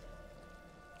chapter. Oh.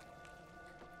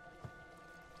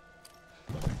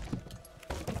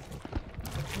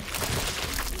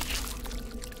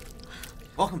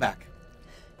 Welcome back.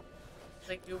 It's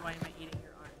like, you, why am I eating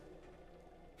your arm?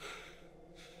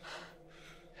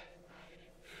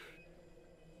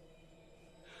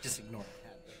 Just ignore the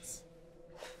habits.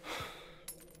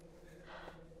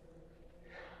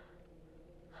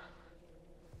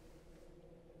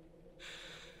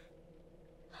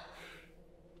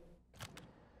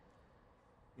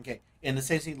 Okay, in the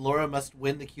same scene, Laura must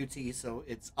win the QT, so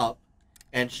it's up,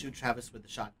 and shoot Travis with the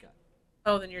shotgun.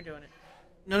 Oh, then you're doing it.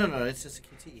 No, it's just a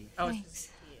QTE. Oh, Thanks. it's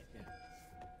just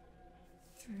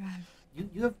yeah.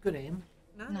 For You have good aim.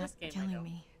 Not in not this game, I killing don't.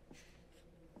 me.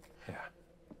 Yeah.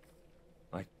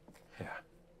 Yeah.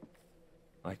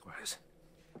 Likewise.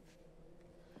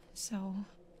 So,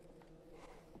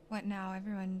 what now?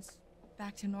 Everyone's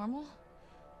back to normal?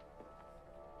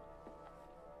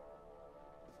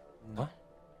 No?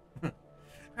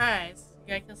 Surprise!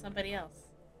 You gotta kill somebody else.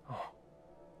 Oh.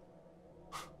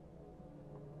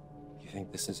 You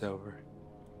think this is over?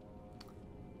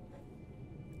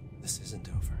 This isn't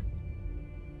over.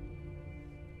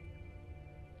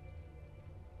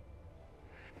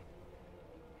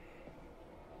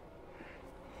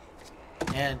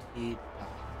 And he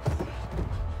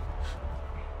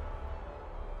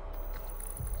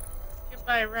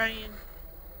Goodbye, Ryan.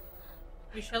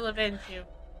 We shall avenge you.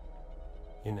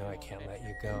 You know I can't let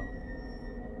you go.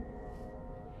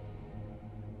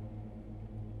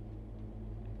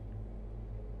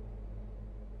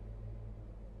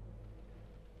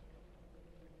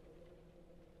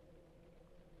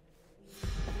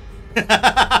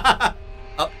 Up.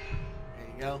 There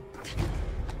you go.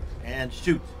 And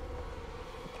shoot.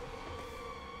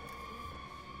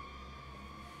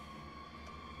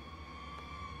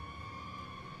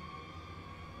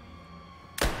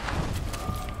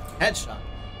 Headshot.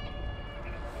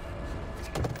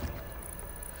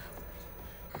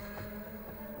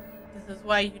 This is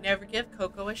why you never give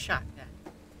Coco a shotgun.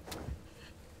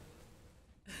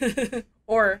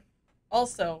 Or,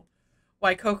 also,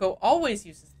 why Coco always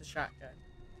uses the shotgun.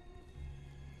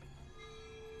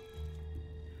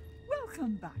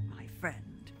 Welcome back, my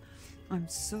friend. I'm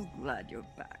so glad you're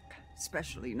back,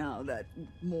 especially now that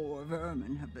more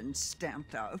vermin have been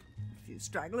stamped out. A few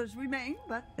stragglers remain,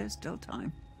 but there's still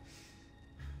time.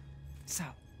 So,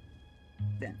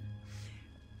 then,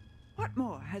 what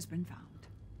more has been found?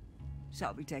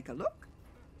 Shall we take a look?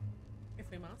 If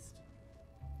we must.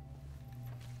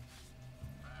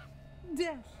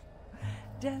 Death.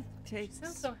 Death takes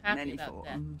sounds so happy many about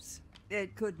death. forms.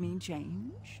 It could mean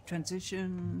change,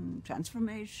 transition,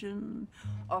 transformation,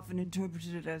 often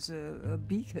interpreted as a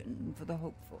beacon for the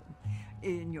hopeful.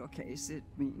 In your case, it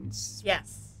means...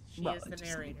 Yes, she well, is the it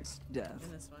just narrator means death.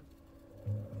 in this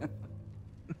one.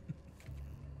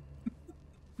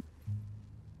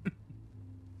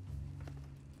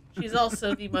 She's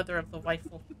also the mother of the white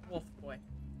wolf boy.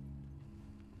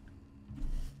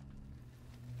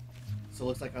 So it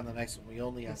looks like on the next one, we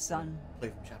only have The sun. to play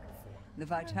from chapter 4. The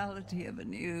vitality of a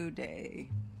new day.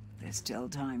 There's still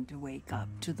time to wake up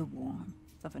to the warmth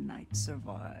of a night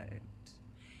survived.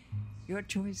 Your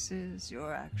choices,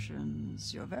 your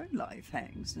actions, your very life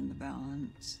hangs in the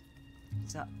balance.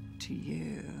 It's up to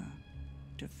you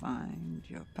to find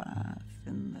your path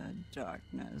in the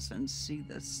darkness and see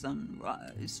the sun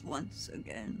rise once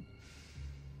again.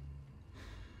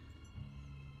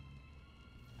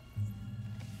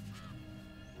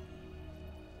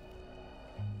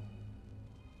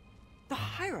 The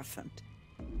Hierophant.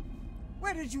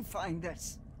 Where did you find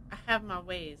this? I have my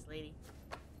ways, lady.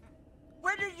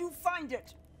 Where did you find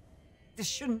it? This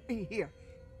shouldn't be here.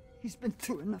 He's been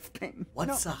through enough pain.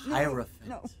 What's No, a no, Hierophant?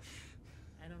 No.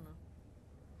 I don't know.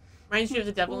 Reminds you of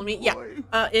the devil in me? Oh, Yeah.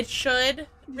 boy. It should,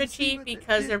 see Richie, what they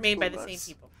because did they're made by to the same us?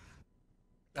 people.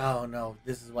 Oh no,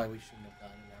 this is why we shouldn't have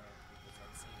gotten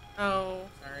that. Oh,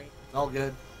 sorry. It's all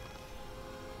good.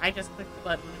 I just clicked the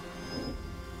button when it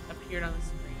appeared on the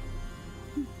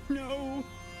screen. No.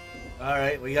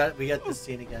 Alright, we got this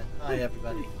scene again. Hi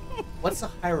everybody. What's a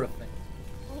Hierophant?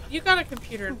 You got a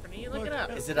computer in front of you. Look it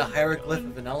up. Is it a hieroglyph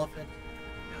of an elephant?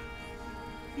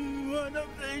 What have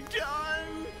they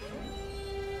done?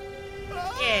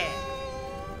 Yeah.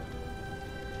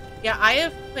 Yeah, I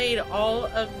have played all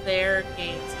of their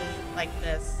games like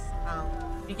this,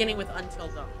 beginning with Until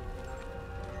Dawn,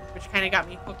 which kind of got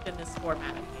me hooked in this format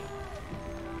of game.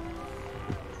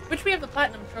 Which we have the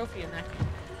platinum trophy in that game.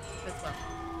 This level.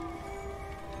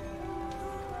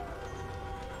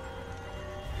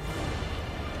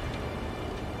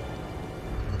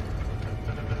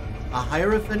 A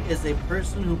hierophant is a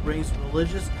person who brings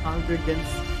religious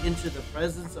congregants into the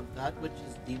presence of that which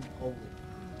is deemed holy.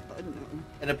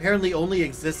 And apparently only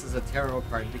exists as a tarot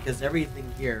card because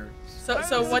everything here.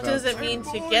 So what does it mean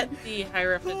to get the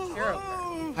Hierophant tarot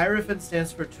card? Hierophant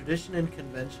stands for tradition and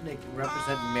convention. It can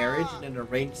represent marriage in an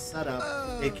arranged setup.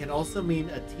 It can also mean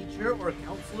a teacher or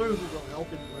counselor who will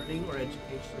help in learning or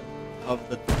education of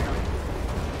the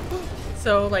tarot.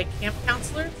 So like camp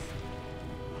counselors?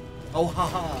 Oh,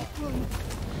 haha.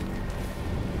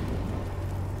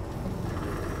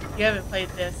 You haven't played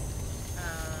this,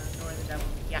 nor the Devil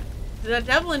in Me. Yeah. The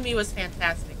Devil in Me was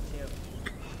fantastic, too.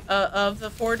 Of the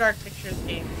 4 Dark Pictures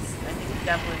games, I think the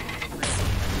Devil in Me was my favorite.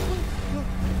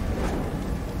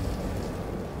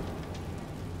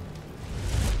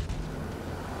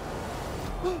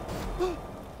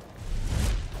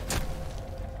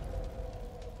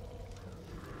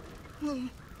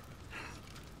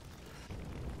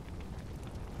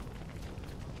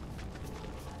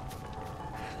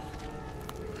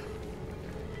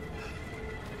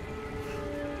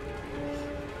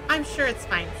 I'm sure it's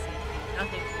fine, Steve.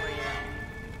 Nothing to worry about.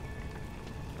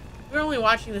 We're only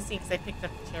watching the scene because I picked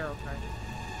up the tarot card.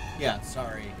 Yeah,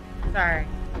 sorry. Sorry.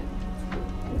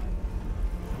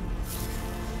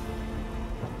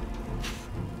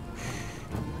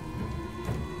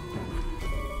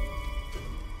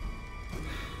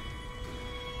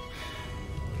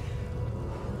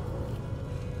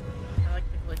 I like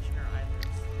the glitch in her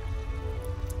eyelids.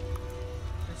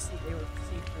 They were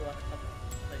see-through on a couple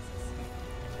of places.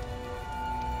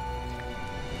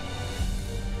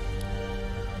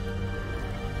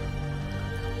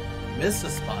 Missed a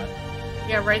spot.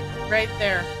 Yeah, right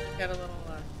there. Got a little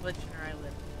glitch in her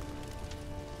eyelid.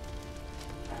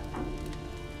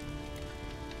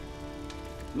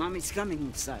 Mommy's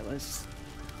coming, Silas.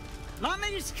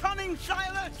 Mommy's coming,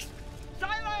 Silas!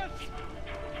 Silas!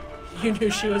 You knew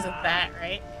she wasn't that,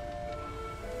 right?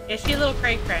 Yeah, she's a little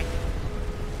cray-cray.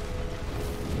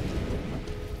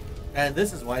 And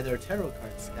this is why there are tarot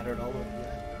cards scattered all over the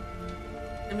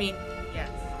island. I mean, yes.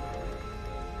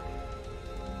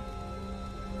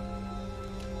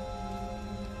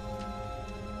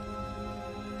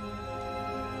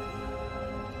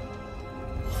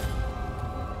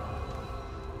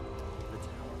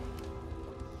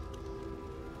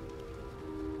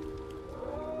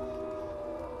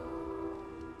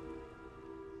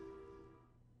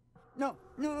 No,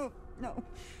 no, no.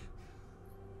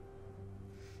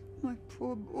 My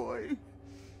poor boy.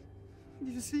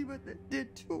 You see what they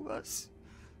did to us?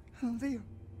 How they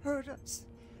hurt us.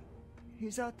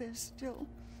 He's out there still,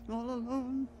 all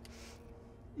alone.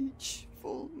 Each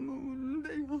full moon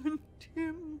they hunt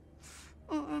him,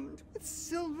 armed with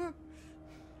silver,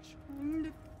 trying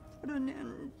to put an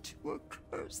end to a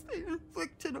curse they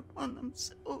inflicted upon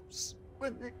themselves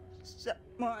when they set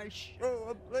my show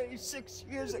ablaze 6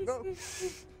 years ago.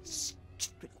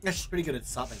 Stupid. Yeah, she's pretty good at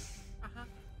sobbing.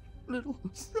 Little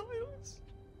Silas.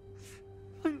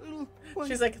 My little boy.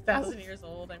 She's like 1,000 years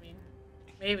old. I mean,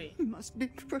 maybe. You must be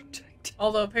protected.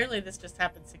 Although apparently this just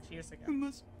happened 6 years ago. You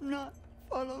must not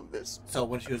follow this. So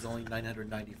when she was only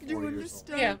 994 Do you years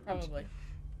understand? old. Yeah, probably.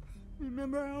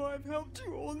 Remember how I've helped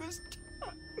you all this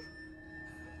time.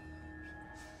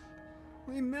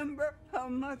 Remember how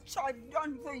much I've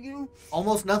done for you.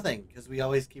 Almost nothing, because we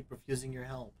always keep refusing your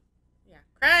help. Yeah.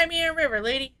 Cry me a river,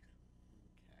 lady.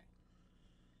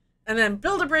 And then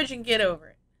build a bridge and get over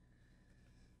it.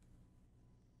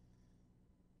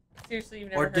 Seriously, you've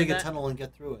never Or heard dig that? a tunnel and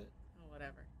get through it. Oh,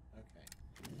 whatever. Okay.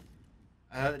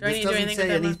 Do I need This to do doesn't anything say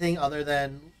with Emma? anything other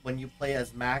than when you play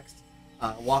as Max,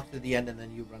 walk to the end and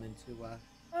then you run into Laura.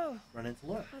 On my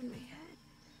head.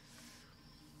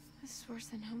 This is worse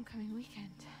than homecoming weekend.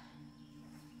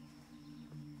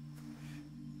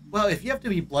 Well, if you have to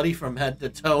be bloody from head to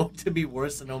toe to be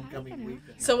worse than homecoming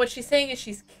weekend. So what she's saying is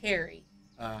she's Carrie.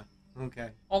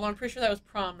 Okay. Although I'm pretty sure that was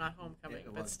prom, not homecoming,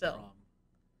 It but was still. prom.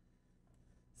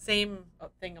 Same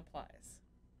thing applies.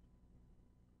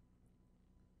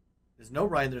 There's no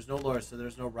Ryan, there's no Laura, so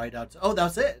there's no right out. Oh,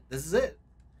 that's it. This is it.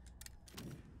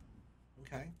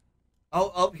 Okay.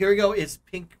 Oh, here we go. It's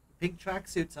pink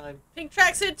tracksuit time. Pink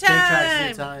tracksuit time!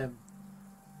 Pink tracksuit time.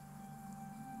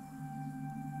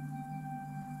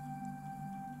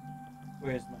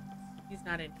 Where is Max? He's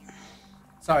not in here.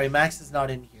 Sorry, Max is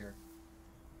not in here.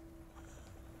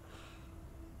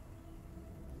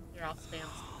 You're all spam.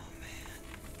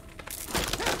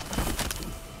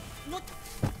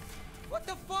 What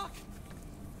the fuck?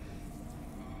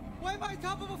 Why am I on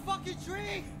top of a fucking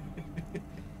tree?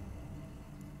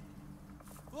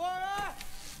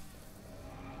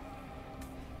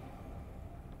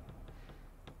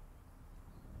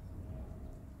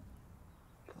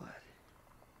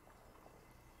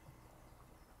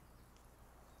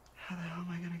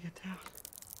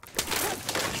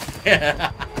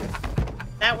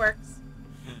 That works.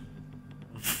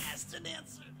 Master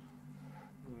Dancer.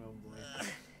 Oh boy.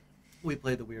 We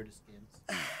play the weirdest games.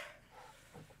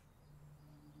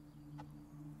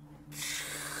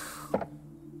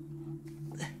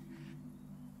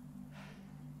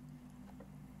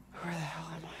 Where the hell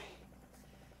am I?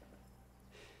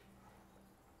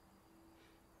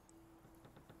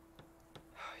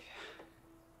 Oh,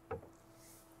 yeah.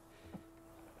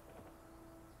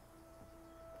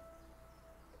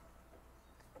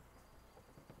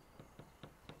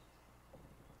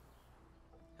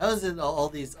 How is it all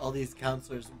these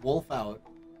counselors wolf out,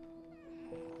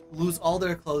 lose all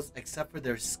their clothes except for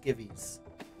their skivvies?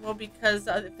 Well, because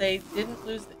if they didn't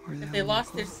lose, if they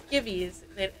lost their skivvies,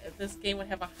 this game would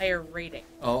have a higher rating.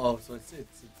 Oh, so it's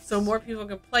so more people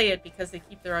can play it because they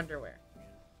keep their underwear.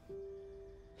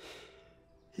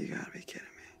 You gotta be kidding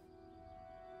me.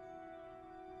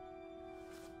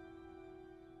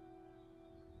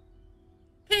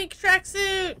 Pink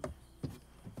tracksuit.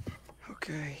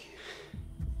 Okay.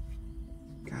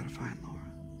 Gotta find Laura.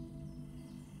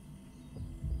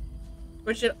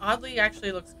 Which it oddly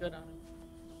actually looks good on him.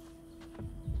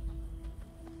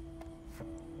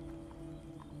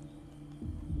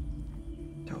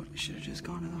 Totally should have just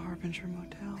gone to the Harbinger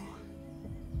Motel.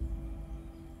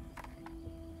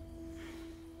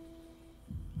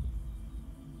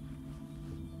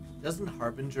 Doesn't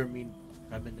Harbinger mean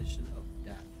premonition of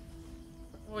death?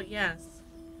 Well, yes.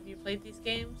 Have you played these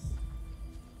games?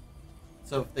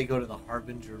 So if they go to the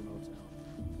Harbinger Motel.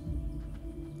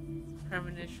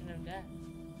 Premonition of death.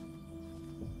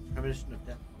 Premonition of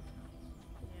death.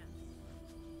 Yes.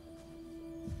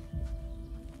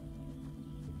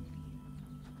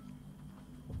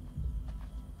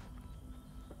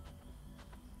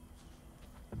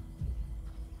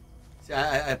 See,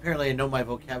 I apparently know my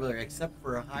vocabulary except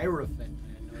for a Hierophant. I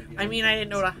had no idea. I mean, I didn't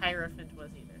know what a Hierophant was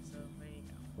either, so there you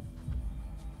go.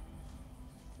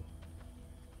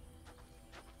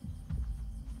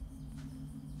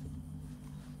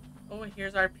 Oh,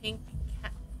 here's our pink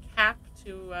cap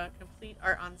to complete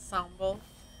our ensemble.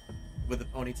 With a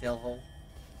ponytail hole.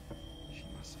 She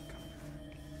must have come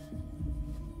back.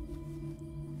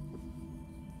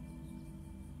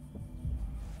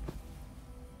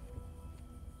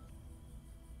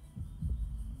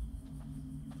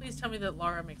 Please tell me that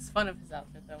Laura makes fun of his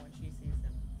outfit, though, when she sees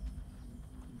him.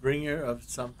 Bringer of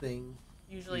something.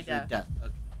 Usually death.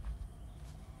 Okay.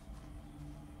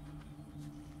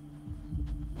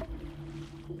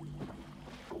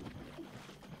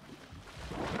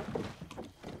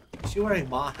 Is she wearing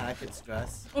Ma Hackett's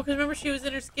dress? Well, because remember she was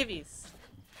in her skivvies.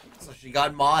 So she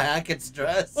got Ma Hackett's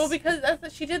dress? Well, because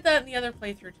she did that in the other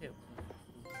playthrough, too.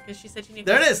 Because she said she needed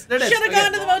There it is! There it is! Should have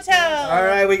gone to the motel!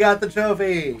 Alright, we got the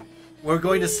trophy! We're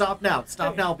going to stop now.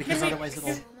 Stop now, because otherwise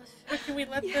it'll... Can we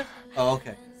let them... Oh,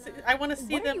 okay. I want to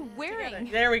see What are them you wearing?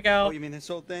 together. There we go. Oh, you mean this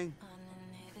old thing?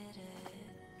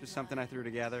 Just something I threw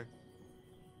together.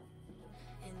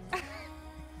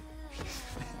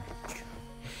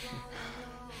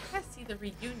 I see the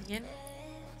reunion.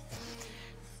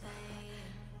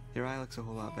 Your eye looks a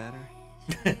whole lot better.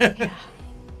 Yeah.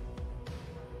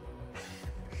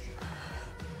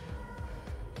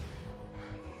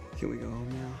 Can we go home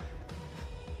now?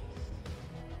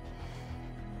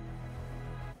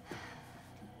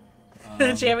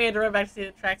 Jamie had to run back to see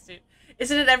the tracksuit.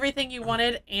 Isn't it everything you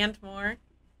wanted and more?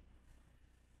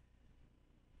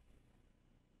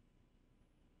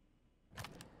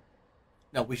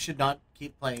 No, we should not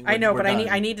keep playing. I know, we're but done.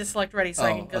 I need to select ready so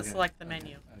I can go okay. select the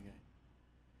menu. Okay.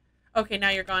 Okay, now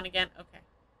you're gone again. Okay.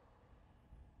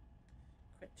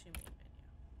 Quit to main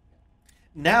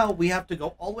menu. Now we have to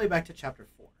go all the way back to chapter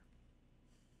 4.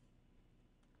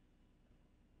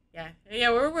 Yeah.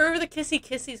 Where were the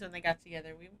kissies when they got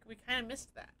together? We kind of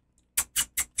missed that.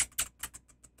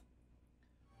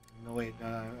 No, wait.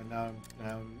 Now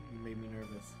you made me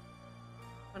nervous.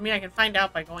 I mean, I can find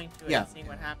out by going to it Yeah. and seeing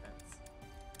what happens.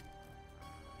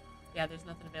 Yeah, there's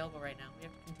nothing available right now. We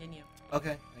have to continue.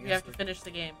 Okay. We have to finish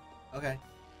the game. Okay.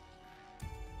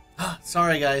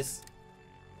 Sorry, guys.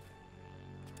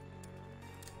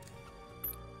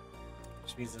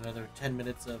 Which means another 10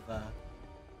 minutes of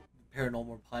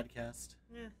paranormal podcast.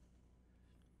 Yeah.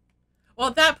 Well,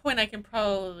 at that point, I can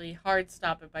probably hard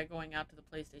stop it by going out to the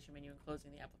PlayStation menu and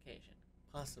closing the application.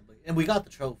 Possibly. And we got the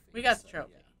trophy. We got the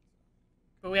trophy. Yeah.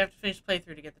 But we have to finish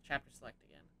playthrough to get the chapter select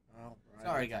again. All right.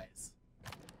 Sorry, guys.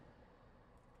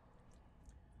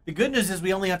 The good news is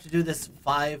we only have to do this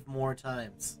 5 more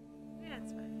times. Yeah,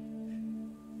 it's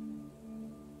fine.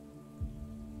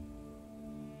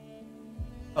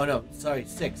 Oh, no. Sorry,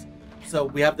 6. So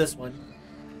we have this one.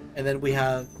 And then we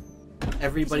have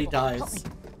everybody dies.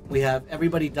 We have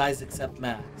everybody dies except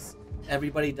Max.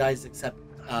 Everybody dies except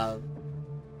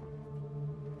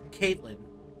Caitlin.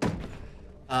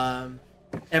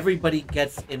 Everybody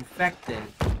gets infected.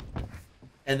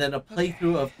 And then a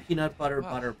playthrough of Peanut Butter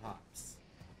Butter Pops.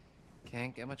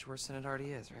 Can't get much worse than it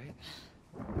already is, right?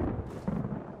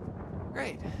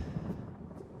 Great.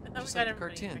 Just like the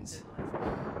cartoons.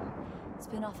 It's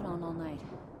been off and on all night.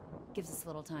 Gives us a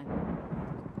little time.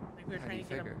 Like we were trying to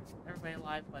get everybody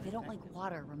alive, but they don't like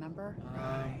water, remember?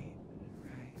 Right.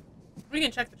 We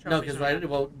can check the trophies. No,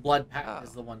 because Blood Pact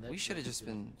is the one that we should have just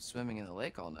been swimming in the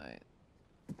lake all night.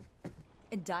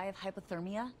 And die of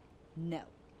hypothermia? No.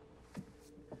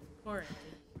 Alright,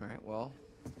 well,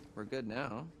 we're good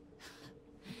now.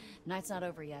 Night's not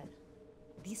over yet.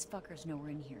 These fuckers know we're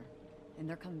in here, and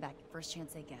they're coming back first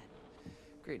chance they get.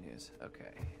 Great news.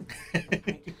 Okay.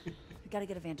 Right. We gotta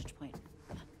get a vantage point.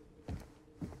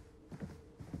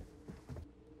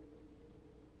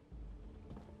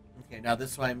 Okay, now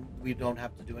this time we don't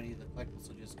have to do any of the collectibles,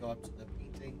 so just go up to the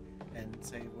painting and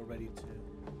say we're ready to.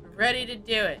 We're ready to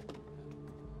do it.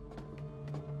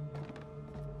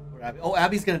 Abby. Oh,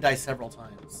 Abby's gonna die several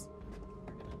times.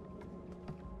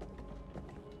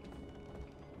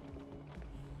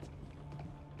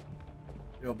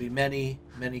 There will be many,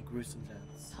 many gruesome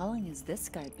deaths. How long has this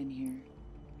guy been here?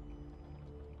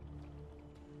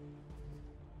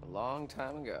 A long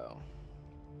time ago.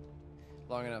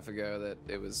 Long enough ago that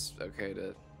it was okay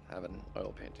to have an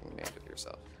oil painting made of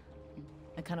yourself.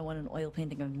 I kind of want an oil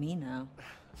painting of me now.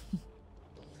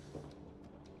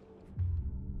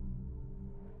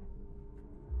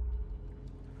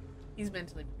 He's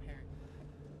mentally preparing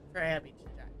for Abby to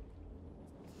die.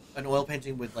 An oil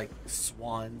painting with like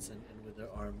swans and with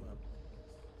their arm up.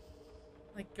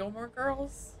 Like Gilmore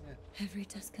Girls? Yeah. Every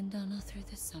dusk and dawn all through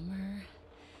the summer.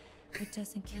 It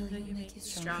doesn't kill you, make you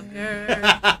stronger.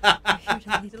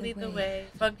 To lead the way.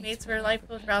 Bug mates where life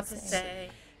goes proud to stay.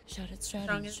 Shout it strong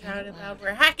and shout it loud.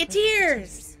 We're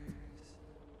Hacketeers!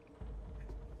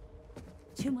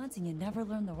 2 months and you never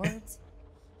learn the words?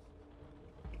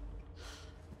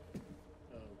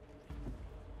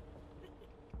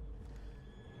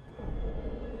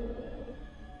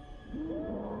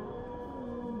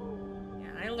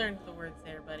 I learned the words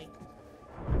there, buddy.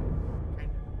 Kind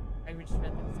of. I just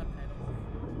read the subtitles.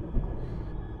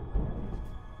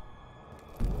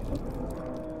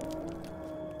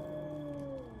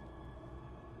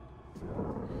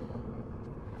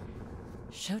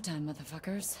 Showtime,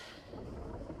 motherfuckers.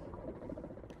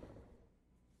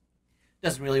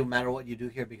 Doesn't really matter what you do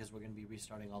here because we're going to be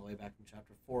restarting all the way back from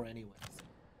chapter 4 anyways.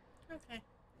 Okay.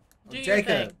 Oh,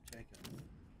 Jacob.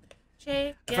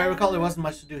 If I recall, there wasn't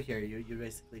much to do here. You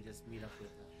basically just meet up with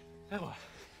Emma.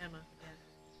 Yeah.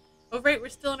 Oh, right, we're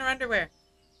still in our underwear.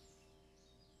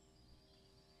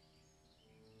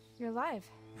 You're alive.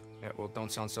 Yeah, well,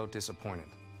 don't sound so disappointed.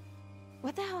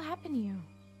 What the hell happened to you?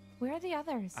 Where are the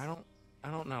others? I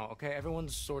don't know, okay?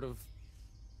 Everyone's sort of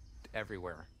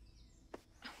everywhere.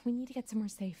 We need to get somewhere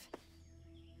safe.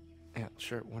 Yeah,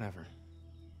 sure, whatever.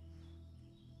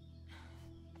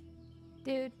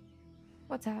 Dude,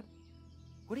 what's up?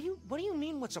 What do you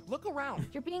mean what's up? Look around.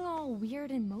 You're being all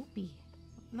weird and mopey.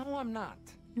 No, I'm not.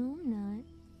 No, I'm not.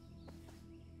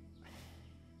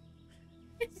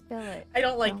 Spill it. I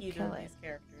don't like either of these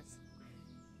characters.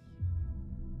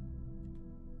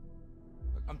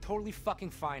 I'm totally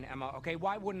fucking fine, Emma, okay?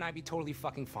 Why wouldn't I be totally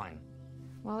fucking fine?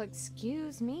 Well,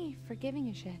 excuse me for giving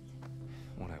a shit.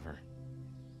 Whatever.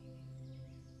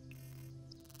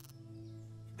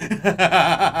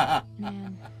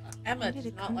 Man, Emma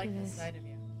does not like this side of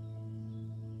you.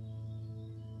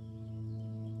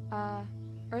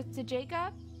 Earth to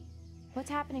Jacob? What's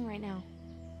happening right now?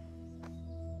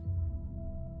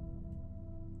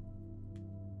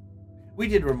 We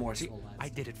did remorseful lives. I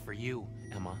did it for you,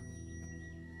 Emma.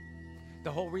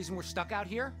 The whole reason we're stuck out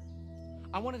here?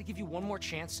 I wanted to give you one more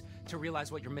chance to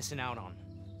realize what you're missing out on.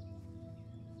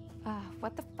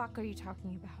 What the fuck are you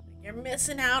talking about? You're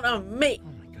missing out on me.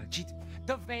 Oh my god, gee,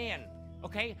 the van,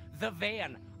 okay? The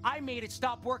van. I made it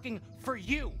stop working for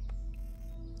you.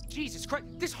 Jesus Christ,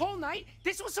 this whole night,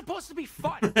 this was supposed to be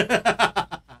fun.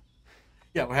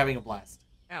 Yeah, we're having a blast.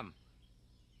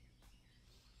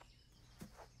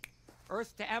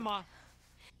 Earth to Emma.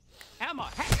 Emma,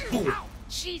 hey, ow,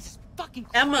 Jesus fucking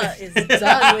Christ. Emma is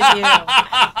done with you.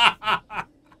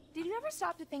 Did you ever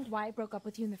stop to think why I broke up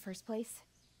with you in the first place?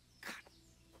 God.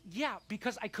 Yeah,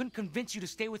 because I couldn't convince you to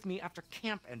stay with me after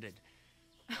camp ended.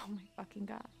 Oh my fucking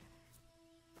god.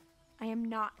 I am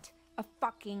not a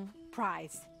fucking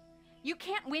prize. You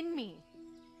can't win me.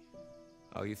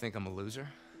 Oh, you think I'm a loser?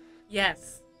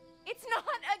 Yes. It's not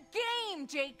a game,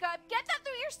 Jacob. Get that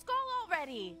through your skull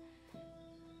already.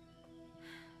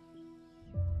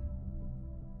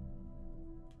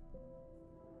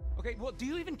 Okay, well, do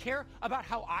you even care about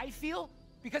how I feel?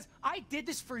 Because I did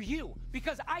this for you.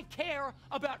 Because I care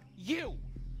about you.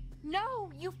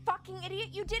 No, you fucking idiot.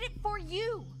 You did it for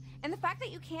you. And the fact that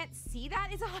you can't see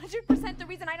that is 100% the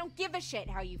reason I don't give a shit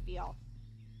how you feel.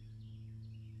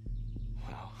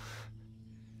 Wow.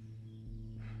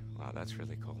 Wow, that's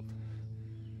really cold.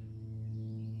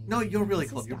 No, you're really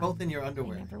This cold. is You're done. both in your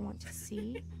underwear. I never want to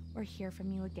see or hear from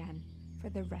you again for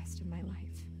the rest of my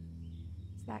life.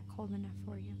 Is that cold enough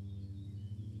for you?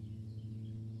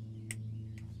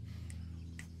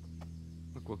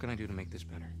 Look, what can I do to make this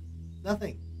better?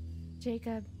 Nothing.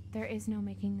 Jacob, there is no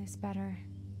making this better.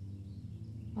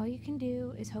 All you can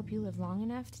do is hope you live long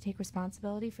enough to take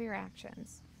responsibility for your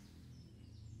actions.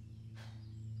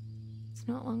 It's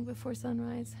not long before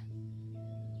sunrise.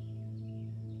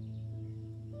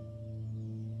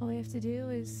 All we have to do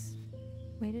is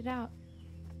wait it out.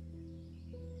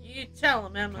 You tell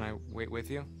him, Emma. Can I wait with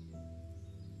you?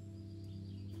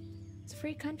 It's a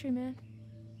free country, man.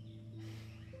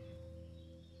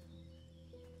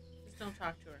 Just don't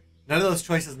talk to her. None of those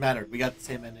choices mattered. We got the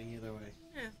same ending either way.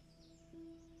 Yeah.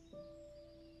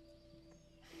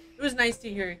 It was nice to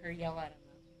hear her yell at him,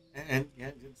 though. And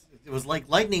yeah, it was like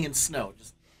lightning and snow.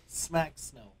 Just smack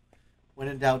snow. When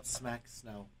in doubt, smack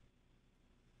snow.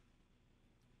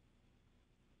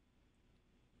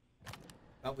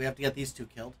 Oh, we have to get these two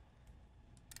killed.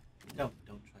 Don't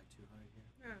try too hard here.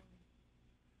 No.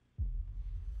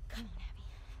 Come on, Abby.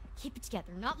 Keep it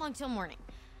together. Not long till morning.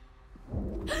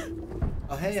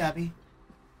 Oh, hey, Abby.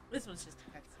 This one's just a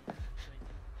cutscene.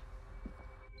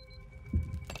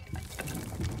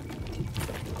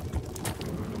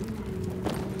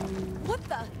 What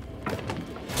the?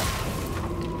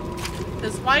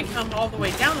 Because why come all the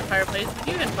way down the fireplace when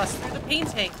you can bust through the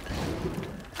painting?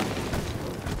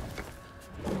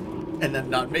 And then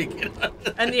not make it.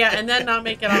 And yeah, and then not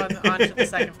make it onto the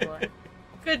second floor.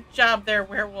 Good job there,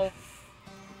 werewolf.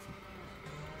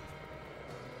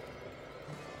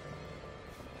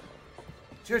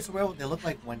 Cheers to werewolf. They look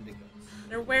like Wendigos.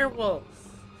 They're werewolves.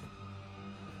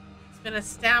 It's been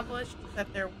established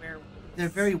that they're werewolves. They're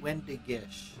very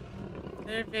Wendigish.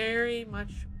 They're very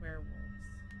much werewolves.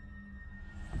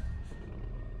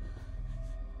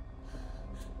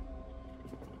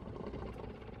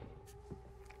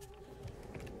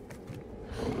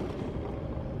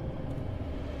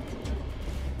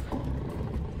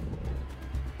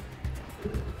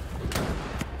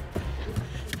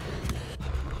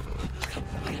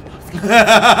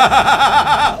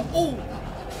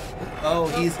 Oh,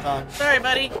 he's gone. Sorry,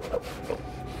 buddy.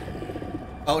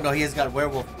 Oh no, he has got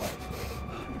werewolf blood.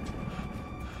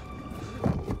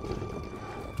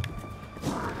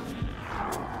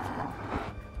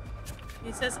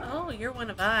 He says, "Oh, you're one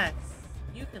of us.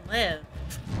 You can live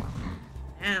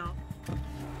now.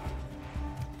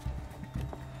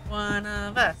 One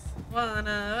of us. One of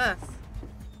us."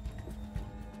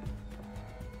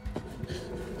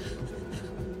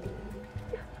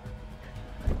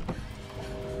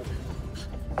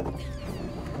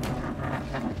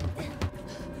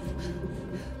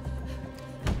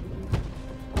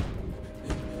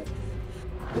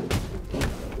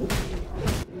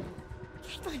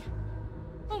 Caitlin!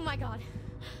 Oh my god.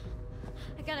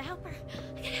 I gotta help her.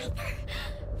 I gotta help her.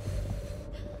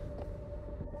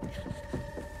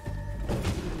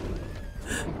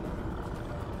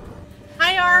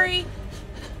 Hi, Ari.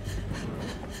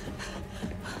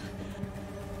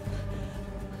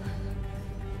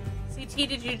 CT,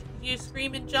 did you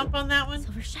scream and jump on that one?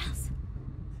 Silver shells.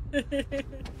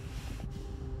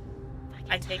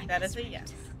 I take that as a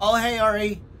yes. Oh, hey,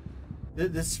 Ari.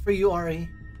 This is for you, Ari.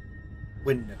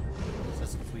 Window. This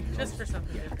is for you. Just for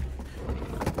something different.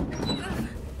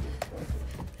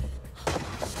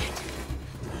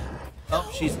 Oh,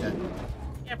 she's dead.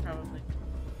 Yeah, probably.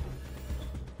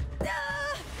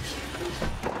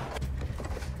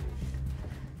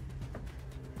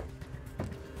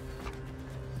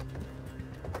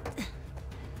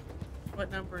 What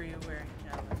number are you wearing,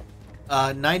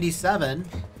 Calvin? 97.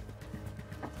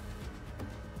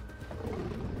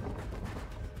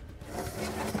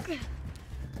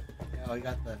 Oh, you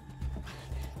got the...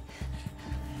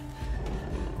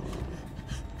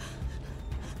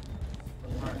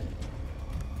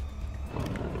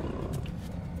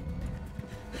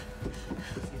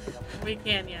 We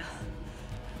can, yes.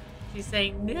 She's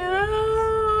saying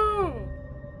no.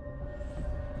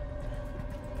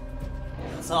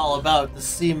 It's all about the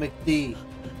C McD.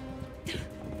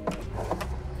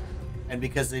 And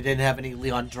because they didn't have any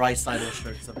Leon Draisaitl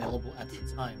shirts available at the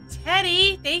time.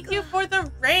 Teddy, thank you for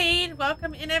the raid.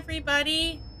 Welcome in,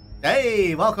 everybody.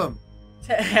 Hey, welcome.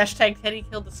 Hashtag Teddy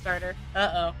killed the starter.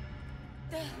 Uh-oh.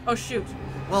 Oh, shoot.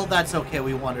 Well, that's okay.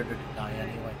 We wanted her to die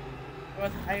anyway. I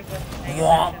wasn't paying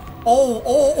Womp. attention.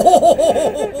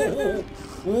 Oh.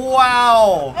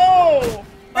 Wow. Oh!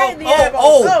 Right in the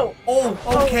eyeball.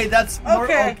 Okay, that's more.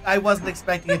 Okay. I wasn't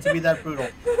expecting it to be that brutal.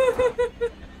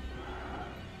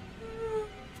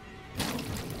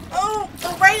 Oh,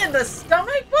 right in the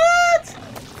stomach? What?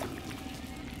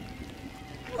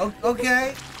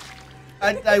 Okay.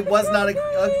 I was not.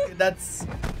 That's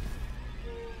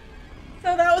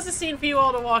So that was a scene for you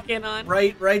all to walk in on.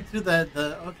 right through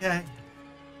the. Okay.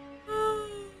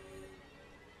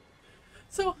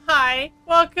 So hi,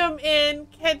 welcome in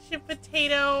Ketchup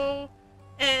Potato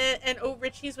and Oh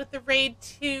Richie's with the raid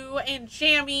 2 and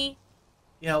Jammy.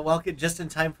 Yeah, welcome just in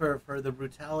time for the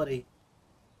brutality.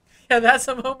 Yeah, that's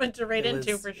a moment to raid It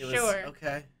into was- for it was- sure.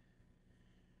 Okay.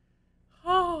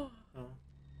 Oh.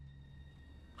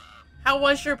 How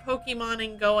was your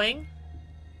Pokemoning going?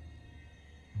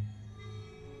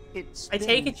 I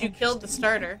take it you killed the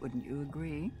starter. Wouldn't you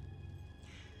agree?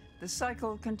 The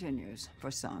cycle continues,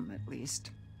 for some at least.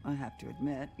 I have to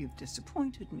admit, you've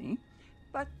disappointed me,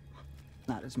 but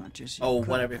not as much as you Oh, could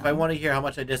whatever. If have. I want to hear how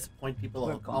much I disappoint people,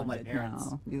 We're I'll call my bonded parents.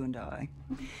 now, you and I.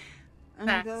 And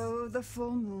Facts. though the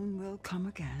full moon will come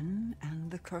again,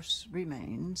 and the curse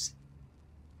remains,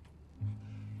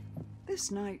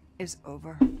 this night is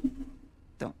over.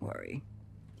 Don't worry.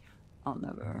 I'll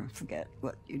never forget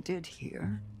what you did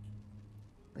here.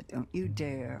 But don't you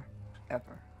dare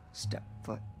ever step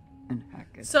foot in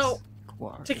Hackett's So,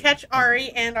 Quarry. to catch Ari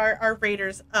and our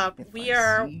raiders up, If we I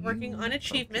are see working you on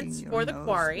achievements poking for your the nose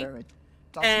quarry. where it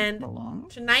doesn't And belong,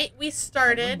 tonight we I will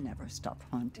started never stop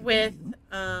hunting with you.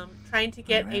 trying to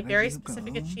get a Wherever very you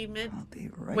specific go, achievement I'll be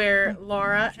right where behind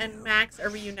Laura you. and Max are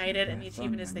reunited, and the Breath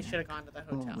achievement on is they your should have gone to the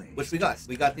hotel. Always Which we got.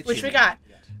 We got the Which we achievement. got.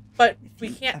 But If we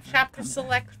you can't ever chapter come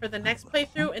select back, for the I next will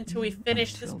playthrough haunt until we you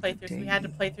finish this until the playthrough, so we day had to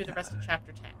you play through the rest of die.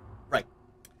 chapter 10. Right.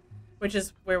 Which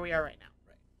is where we are right now.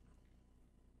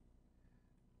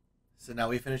 So now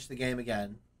we finish the game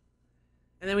again.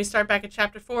 And then we start back at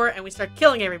chapter 4 and we start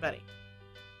killing everybody.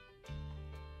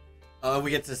 We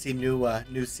get to see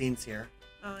new scenes here.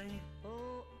 Oh, yeah.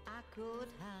 Oh, I could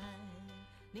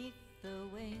hide 'neath the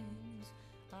wings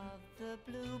of the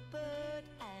bluebird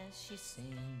as she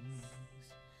sings.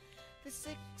 The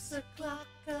 6 o'clock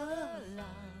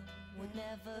alarm would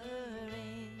never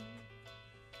ring,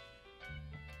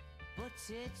 but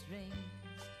it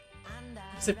rings, and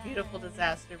I It's a beautiful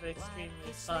disaster, but extremely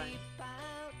fun.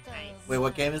 Nice. Wait,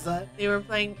 what game is that? They were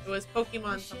playing, it was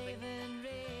Pokemon something.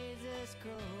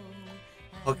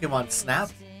 Pokemon Snap?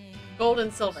 Gold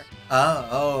and Silver.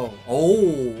 Oh,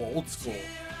 old school.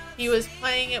 He was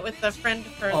playing it with a friend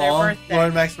for their Oh, birthday. Laura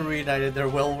and Max were reunited. Their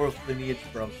werewolf lineage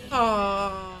broken.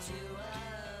 Oh.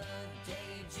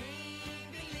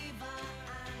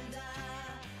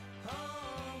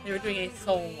 They were doing a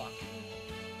soul walk.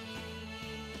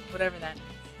 Whatever that means.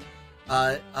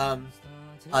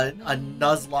 A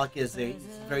Nuzlocke is a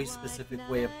very specific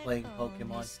way of playing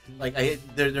Pokemon. Like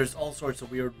there's all sorts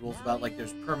of weird rules about, like,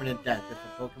 there's permanent death if a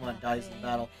Pokemon dies in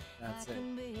battle. That's it.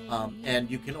 And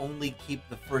you can only keep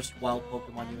the first wild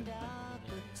Pokemon you encounter.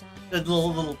 There's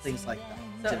little things like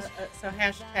that. So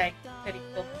hashtag Teddy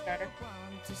killed the starter.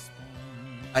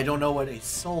 I don't know what a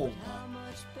soul walk.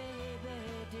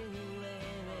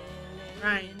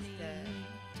 Ryan's dead.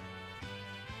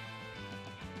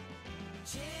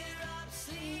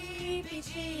 Sleepy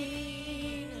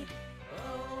teen.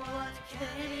 Oh, what can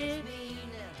it mean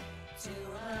to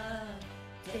a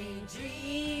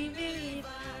daydream believer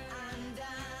and a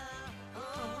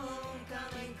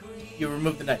homecoming queen? You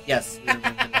removed the knife. Yes. You removed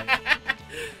the knife.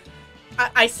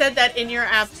 I said that in your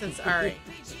absence, Ari.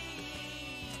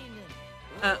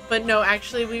 But no,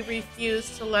 actually, we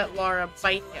refused to let Laura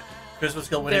bite him. Christmas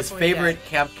Kill, when his Therefore, he favorite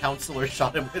camp counselor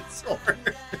shot him with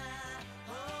sword.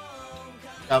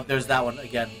 There's that one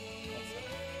again.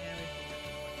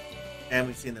 And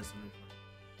we've seen this one before.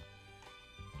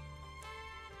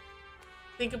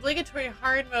 Think obligatory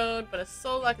hard mode, but a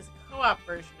Solok is a co-op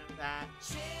version of that.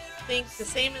 Think the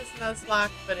same as Nuzlocke,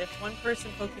 but if one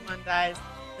person Pokemon dies,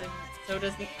 then so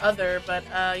does the other, but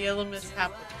yellow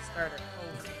mishap with the starter.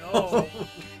 Oh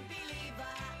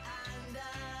no.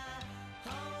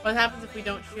 What happens if we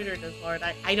don't shoot her, does Lord?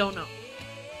 I don't know.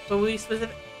 But we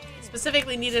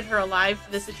specifically needed her alive for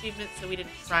this achievement, so we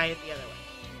didn't try it the other way.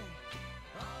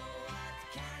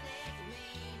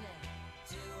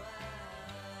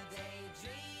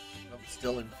 I'm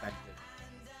still infected.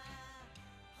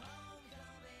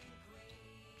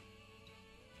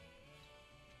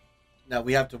 Now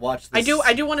we have to watch this.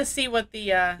 I do want to see what the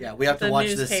yeah, we have to watch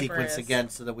this newspaper sequence is. again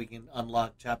so that we can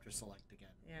unlock chapter select again.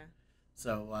 Yeah.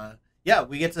 So yeah,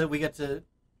 we get to.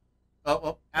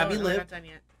 Oh, Abby no, we're lived. not done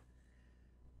yet.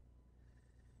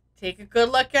 Take a good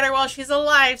look at her while she's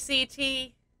alive,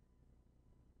 CT.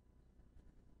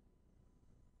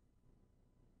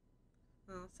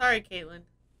 Oh, sorry, Caitlin.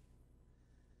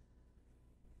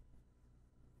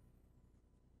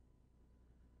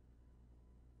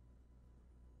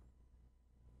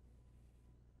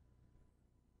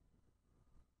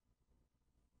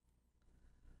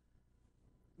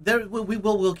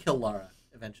 We'll kill Lara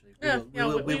eventually.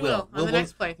 We will on the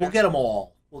next playthrough. We'll get them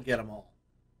all. We'll get them all.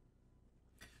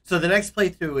 So the next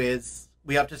playthrough is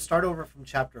we have to start over from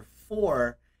chapter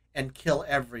 4 and kill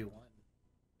everyone,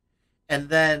 and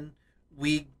then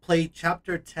we play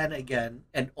chapter 10 again,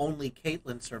 and only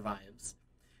Caitlin survives.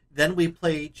 Then we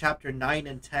play chapter 9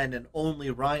 and 10, and only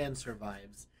Ryan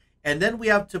survives. And then we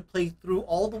have to play through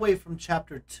all the way from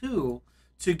chapter 2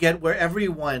 to get where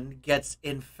everyone gets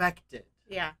infected.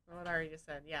 Yeah, what I already just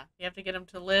said. Yeah, you have to get them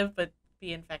to live but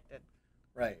be infected.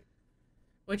 Right.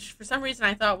 Which, for some reason,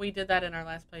 I thought we did that in our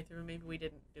last playthrough. Maybe we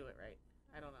didn't do it right.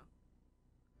 I don't know.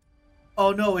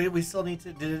 Oh, no, we still need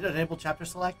to... Did it enable chapter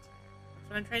select? That's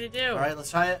what I'm trying to do. All right,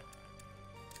 let's try it.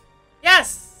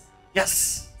 Yes!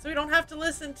 Yes! So we don't have to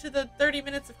listen to the 30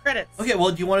 minutes of credits. Okay,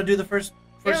 well, do you want to do the first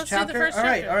let's chapter? do the first all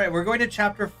right, chapter. all right. We're going to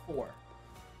chapter 4.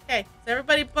 Okay, so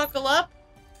everybody buckle up.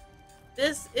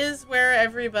 This is where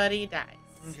everybody dies.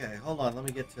 Okay, hold on. Let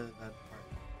me get to that part.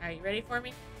 Are you ready for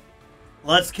me?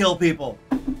 Let's kill people.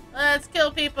 Let's kill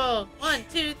people. 1,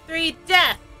 2, 3,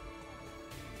 death!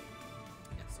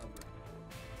 Yes, over.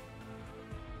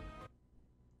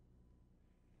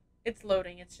 It's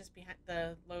loading. It's just behind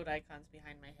the load icon's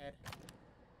behind my head.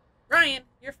 Ryan,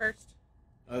 you're first.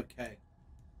 Okay.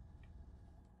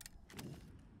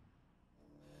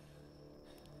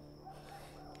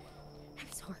 That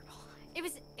was horrible. It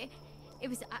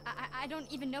was. I don't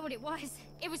even know what it was.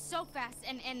 It was so fast,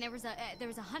 and there was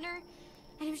a hunter,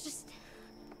 and it was just.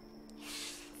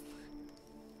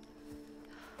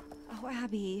 Oh,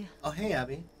 Abby. Oh, hey,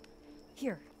 Abby.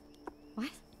 Here. What?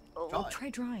 Oh, try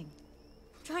drawing.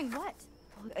 Drawing what?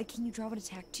 Well, can you draw what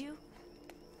attacked you?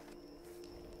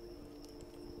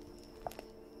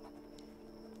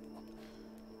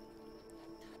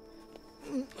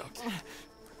 Okay.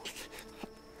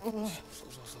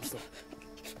 Stop.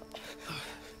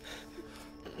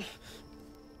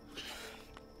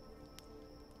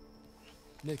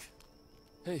 Nick,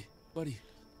 hey, buddy.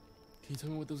 Can you tell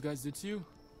me what those guys did to you?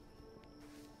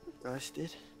 Rush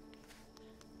did?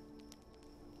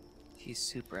 He's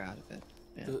super out of it.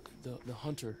 Yeah. The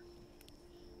hunter.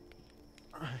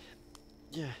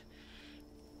 Yeah.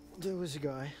 There was a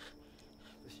guy.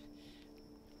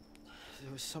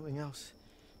 There was something else.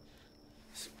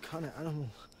 Some kind of animal.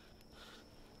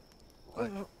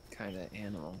 What kind of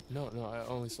animal? No, I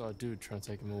only saw a dude trying to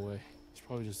take him away. He's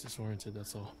probably just disoriented,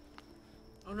 that's all.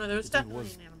 Oh no, there was The dude definitely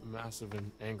was an animal. massive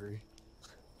and angry.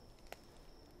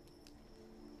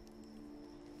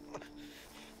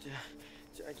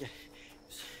 Is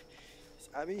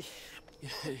Abby? Yeah,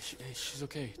 hey, she's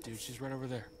okay, dude. She's right over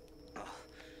there.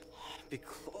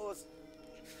 Because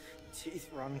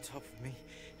teeth were on top of me.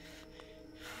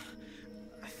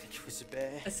 I think it was a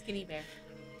bear. A skinny bear.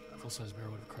 A full-size bear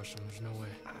would have crushed him. There's no way.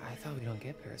 I thought we don't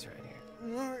get bears around here.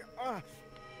 No,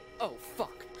 Oh,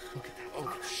 fuck. Look at that.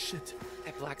 Oh, shit.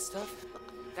 That black stuff?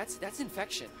 That's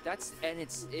infection. It's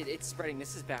spreading.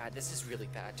 This is bad. This is really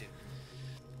bad, dude.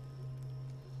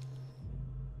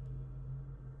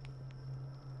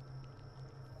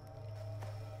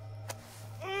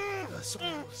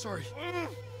 Sorry.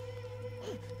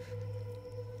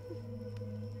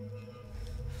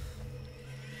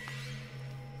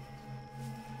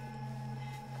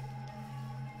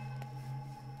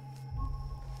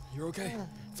 You're okay.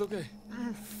 It's okay.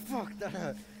 Fuck, that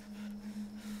hurt.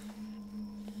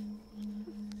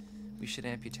 We should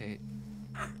amputate.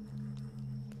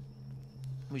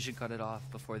 We should cut it off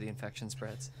before the infection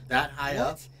spreads. That high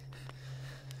up?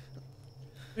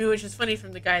 Which is funny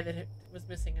from the guy that was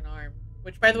missing an arm.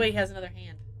 Which, by the way, he has another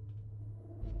hand.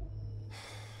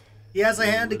 He has a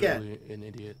hand Literally again. An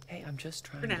idiot. Hey, I'm just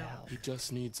trying For to now. help. He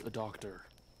just needs a doctor.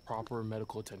 Proper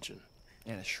medical attention.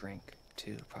 And a shrink,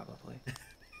 too, probably.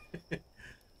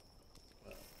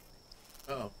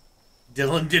 Uh-oh.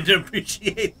 Dylan didn't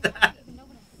appreciate that.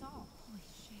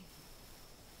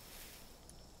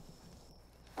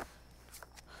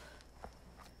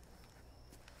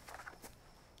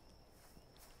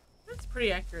 That's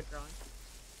pretty accurate drawing.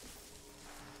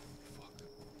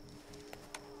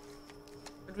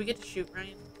 Did we get to shoot Ryan?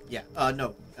 Yeah.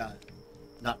 No.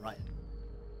 Not Ryan.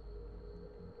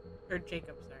 Or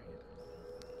Jacob, sorry.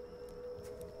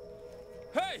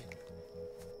 Hey!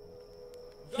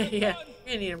 Yeah, you're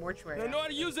gonna need a mortuary. I know how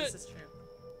to use it. This is true.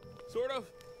 Sort of.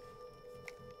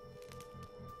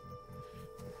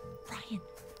 Ryan,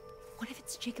 what if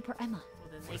it's Jacob or Emma? Well,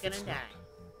 then they're gonna die.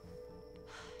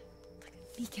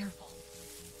 Be careful.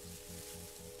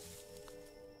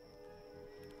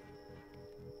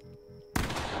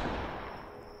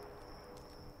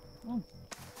 Well,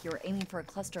 if you were aiming for a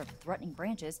cluster of threatening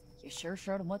branches, you sure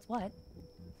showed them what's what.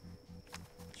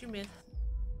 Did you miss?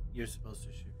 You're supposed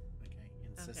to shoot. Okay,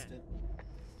 insistent.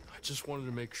 I just wanted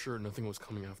to make sure nothing was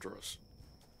coming after us.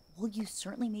 Well, you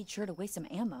certainly made sure to waste some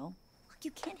ammo. Look,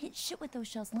 you can't hit shit with those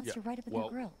shells unless you're right up in their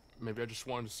grill. Maybe I just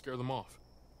wanted to scare them off.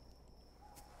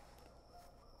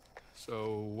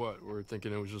 So what? We're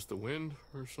thinking it was just the wind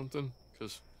or something?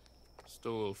 Because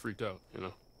still a little freaked out, you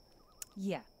know?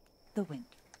 Yeah, the wind.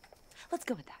 Let's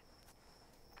go with that.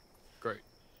 Great.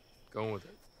 Going with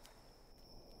it.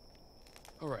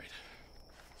 All right.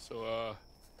 So,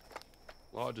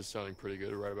 lodge is sounding pretty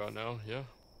good right about now, yeah?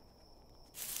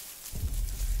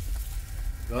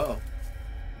 Go.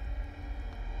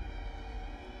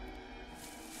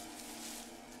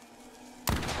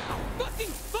 Fucking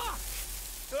fuck!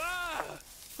 Ah!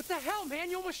 What the hell, man?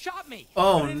 You almost shot me.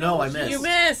 Oh no, I missed. You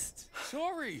missed.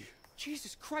 Sorry.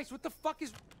 Jesus Christ! What the fuck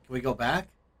is? Can we go back?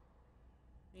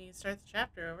 You can start the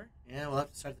chapter over. Yeah, we'll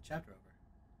have to start the chapter over.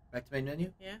 Back to main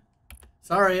menu? Yeah.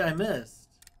 Sorry, I missed.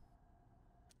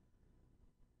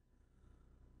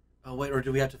 Oh, wait, or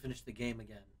do we have to finish the game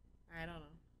again? I don't know.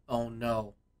 Oh,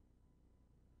 no.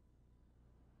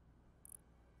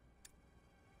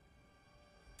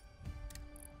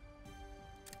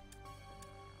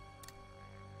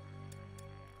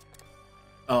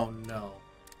 Oh, no.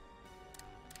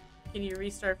 Can you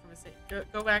restart from a save?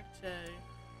 Go back to...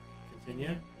 Continue?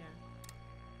 Yeah.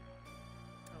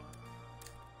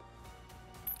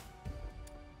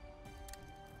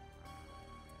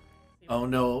 Oh,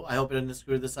 no. I hope I didn't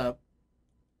screw this up.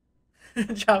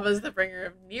 Java's the bringer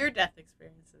of near-death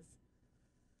experiences.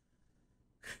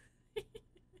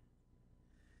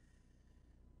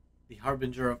 The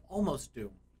harbinger of almost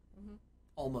doom. Mm-hmm.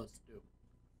 Almost doom.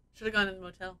 Should have gone in the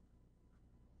motel.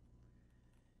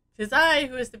 'Tis I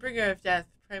who is the bringer of death,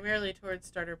 primarily towards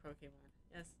starter Pokemon.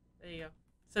 Yes, there you go.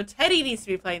 So Teddy needs to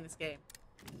be playing this game.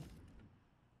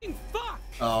 Fuck!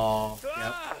 Oh,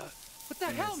 yep. What the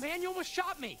hell, man? You almost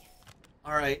shot me.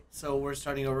 Alright, so we're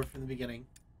starting over from the beginning.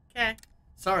 Okay.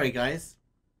 Sorry, guys.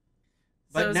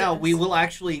 But So now we will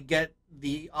actually get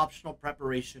the optional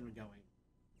preparation going.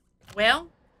 Well,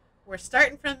 we're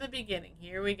starting from the beginning.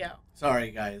 Here we go.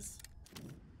 Sorry, guys.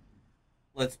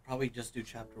 Let's probably just do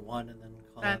chapter 1 and then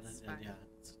call it. Fine. Yeah,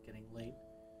 it's getting late.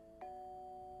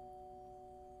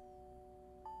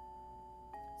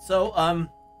 So, I'm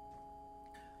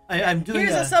doing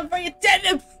Here's a sub for you,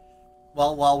 Teddy!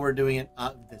 While we're doing it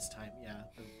this time, yeah.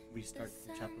 Restart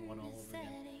chapter 1 all over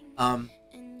again.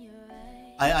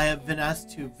 I have been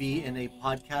asked to be in a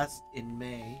podcast in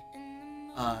May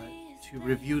to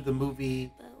review the movie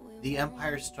The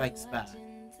Empire Strikes Back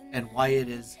and why it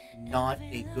is not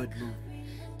a good movie.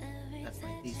 That's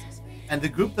my thesis. And the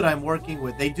group that I'm working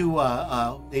with, they do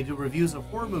reviews of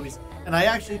horror movies, and I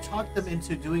actually talked them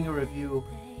into doing a review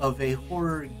of a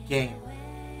horror game.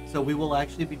 So we will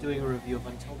actually be doing a review of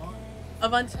Until Dawn.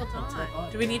 Of Until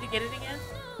Dawn. Do we need to get it again?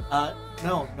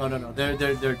 No. They're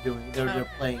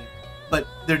playing it, but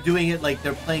they're doing it like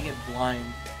they're playing it blind,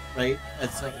 right?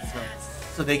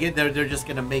 So they're just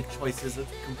gonna make choices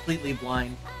completely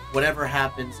blind. Whatever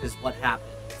happens is what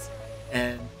happens,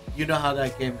 and you know how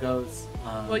that game goes.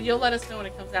 Well, you'll let us know when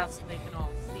it comes out so they can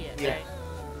all see it, yeah. right?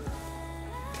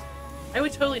 I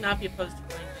would totally not be opposed to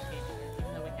playing the game,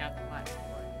 even though we have the live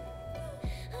before.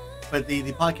 But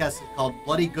the podcast is called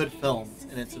Bloody Good Films,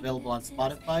 and it's available on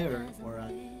Spotify or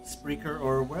Spreaker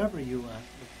or wherever you look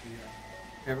for your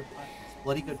favorite podcasts.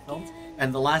 Bloody Good Films.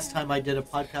 And the last time I did a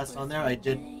podcast on there,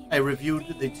 I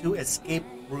reviewed the 2 escape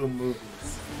room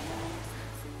movies.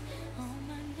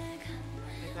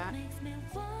 Like that?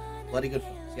 Bloody Good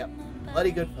Films. Yep.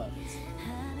 Bloody Good Films.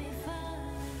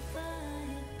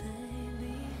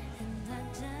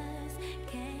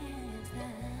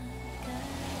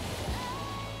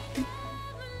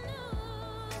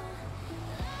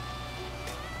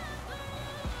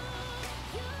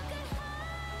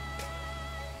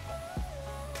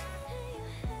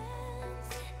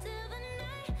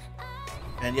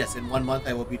 And yes, in 1 month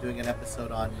I will be doing an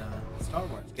episode on Star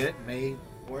Wars. Get it? May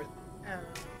 4th?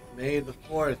 May the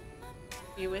 4th.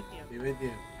 Be with you. Be with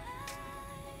you.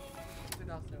 But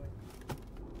also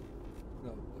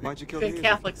Why'd you kill Good me?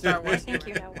 Catholic Star Wars. I think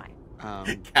you know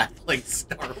why. Catholic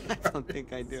Star Wars. I don't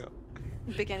think I do.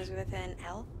 It begins with an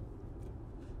L.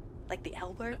 Like the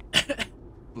L word.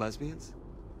 Lesbians?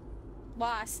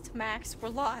 Lost, Max. We're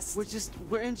lost.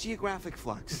 We're in geographic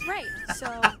flux. Right,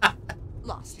 so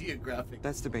lost. Geographic.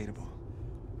 That's debatable.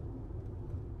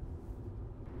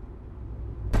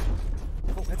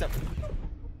 Oh, heads up.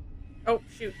 Oh,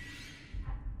 shoot.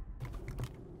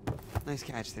 Nice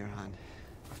catch there, hon.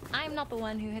 I'm not the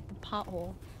one who hit the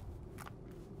pothole.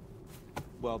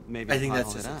 Well, maybe I think that's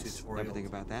pothole just hit a us. tutorial. Ever think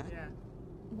about that? Yeah.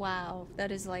 Wow,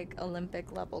 that is like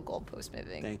Olympic level goalpost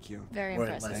moving. Thank you. Very Or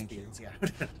impressive. lesbians, yeah.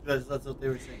 that's what they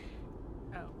were saying.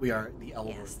 Oh. We are the L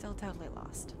Yeah, word. still totally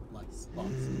lost. Lost.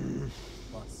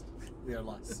 We are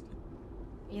lost.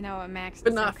 You know what, Max? But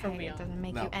It's not okay. from It beyond. doesn't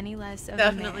make No. you any less of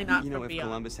Definitely a man. not You know, from if beyond.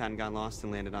 Columbus hadn't gotten lost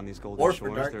and landed on these golden Or for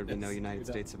shores, there would be no darkness. United You're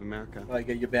done. States of America. Well, I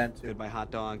get you banned too. Goodbye hot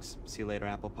dogs. See you later,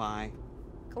 apple pie.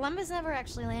 Columbus never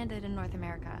actually landed in North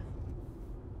America.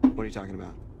 What are you talking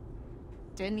about?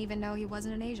 Didn't even know he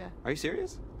wasn't in Asia. Are you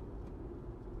serious?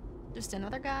 Just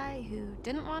another guy who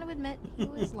didn't want to admit he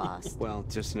was lost. Well,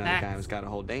 just another Facts. guy who's got a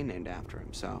whole day named after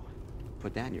him, so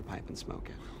put that in your pipe and smoke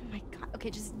it. Oh my god. Okay,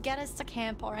 just get us to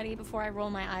camp already before I roll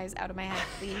my eyes out of my head,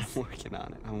 please. I'm working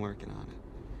on it. I'm working on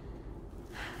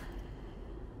it.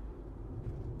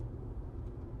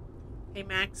 Hey,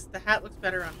 Max, the hat looks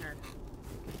better on her.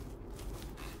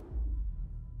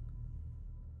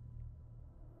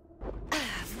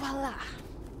 Voila.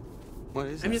 What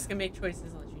is I'm it? just going to make choices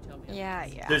and let you tell me. Yeah,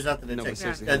 yeah. There's nothing to No, take. but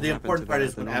seriously, The what happened important to part the-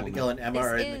 is when the normal Abigail and Emma This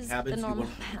are in is the cabins. the You normal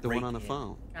want map. The one on the break in.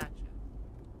 phone. Gotcha.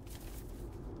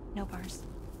 No bars.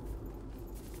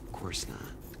 Of course not.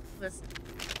 Listen,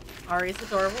 Ari's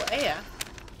adorable AF.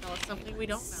 Tell us something we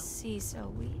don't know. See,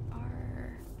 so we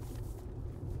are...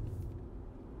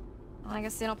 Well, I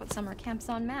guess they don't put summer camps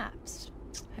on maps.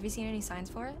 Have you seen any signs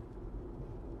for it?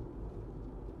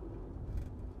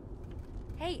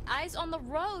 Hey, eyes on the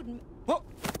road! Whoa!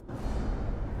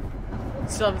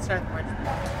 Still haven't started the march.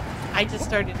 I just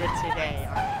started it today.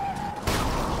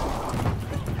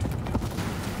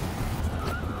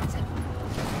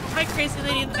 Hi, crazy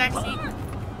lady in the back seat.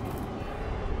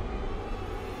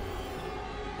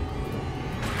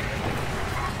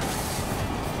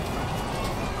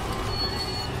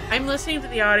 I'm listening to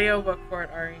the audiobook for it,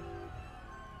 Ari.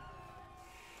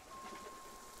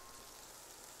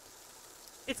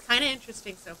 It's kind of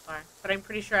interesting so far, but I'm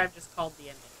pretty sure I've just called the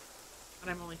ending. And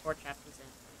I'm only 4 chapters in.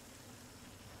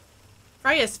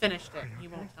 Freya's finished it. He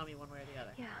won't tell me one way or the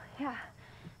other. Yeah.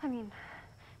 I mean,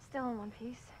 still in one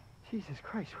piece. Jesus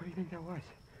Christ, what do you think that was?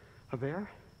 A bear?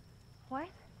 What?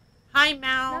 Hi,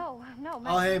 Mal. No,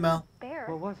 Oh, hey, Mel. Bear.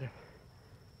 What was it?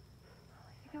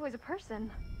 I think it was a person.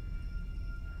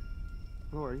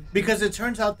 Laura, you Because it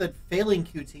turns out that failing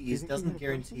QTEs think he doesn't hit a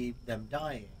guarantee them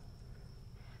dying.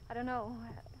 I don't know.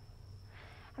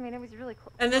 I mean, it was really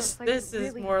close. And this like, is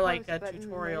really more like close, a but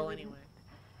tutorial maybe- anyway.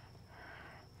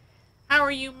 How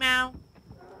are you, Mal?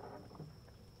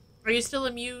 Are you still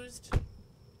amused?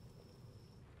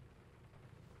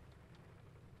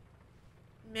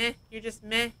 Meh. You're just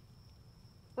meh.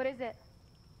 What is it?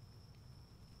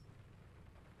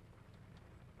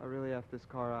 I really effed this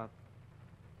car up.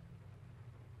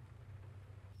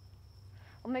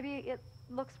 Well, maybe it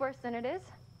looks worse than it is.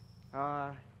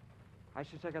 I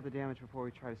should check out the damage before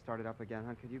we try to start it up again,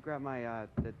 huh? Could you grab my,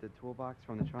 the toolbox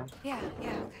from the trunk? Yeah, okay.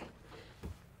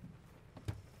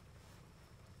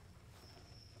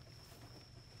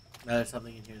 Now, there's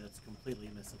something in here that's completely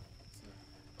missing,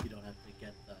 so you don't have to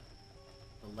get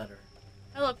the letter.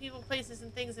 Hello, people, places,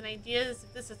 and things and ideas.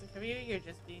 If this isn't for you, you're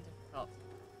just being difficult.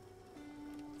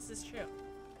 This is true.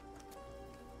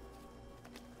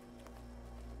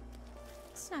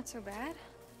 It's not so bad.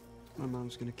 My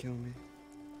mom's gonna kill me.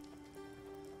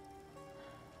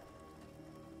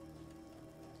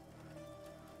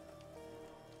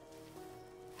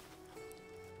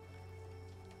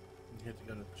 You have to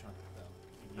go to the trunk, though.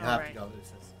 You Oh, have right. to go. It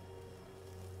says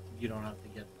you don't have to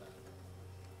get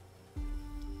that.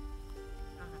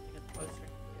 I'll have to get the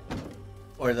poster.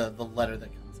 Or the letter that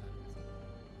comes out.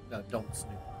 No, don't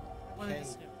snoop. One of Okay. the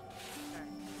Snoop. Sorry.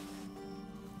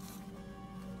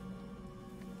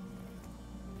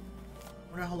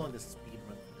 I wonder how long the speed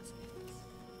run for this game is.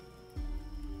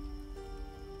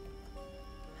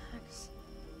 Max,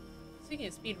 Speaking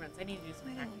of speedruns, I need to do some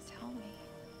why didn't you practice. tell me?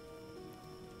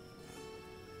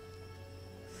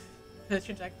 This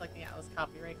should act like the Atlas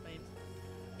copyright claims.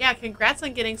 Yeah, congrats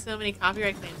on getting so many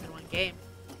copyright claims in one game.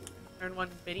 Or in one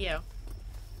video.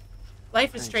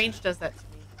 Life is Thanks. Strange does that to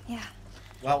me. Yeah.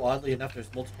 Wow, oddly enough,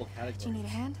 there's multiple categories. Do you need a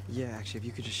hand? Yeah, actually, if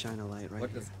you could just shine a light right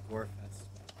What here. does Gorefest?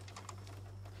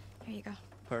 Here you go.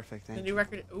 Perfect, The thank new you.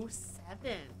 record,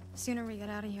 07. Sooner we get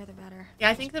out of here, the better. Yeah,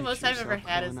 I think the Picture most I've ever yourself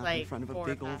had is curling up like in front of a 4 or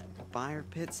big old 5. fire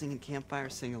pit singing campfire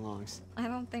sing-alongs. I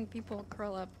don't think people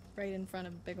curl up right in front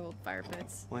of big old fire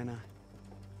pits. Why not?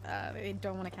 They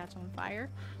don't want to catch on fire.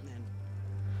 Then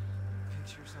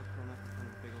picture yourself curling up in front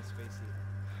of a big old space heater.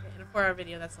 Yeah, in a 4-hour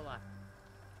video, that's a lot.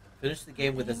 Finish the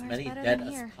game with as Anywhere's many better dead than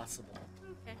as here. possible.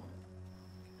 Okay.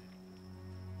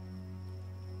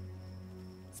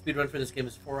 Speedrun for this game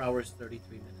is 4 hours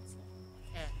 33 minutes long.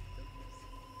 Yeah.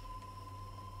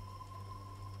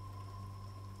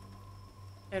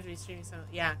 You have to be streaming some,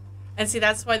 yeah. And see,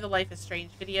 that's why the Life is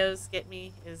Strange videos get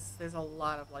me, is there's a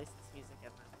lot of licensed music in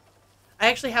them. I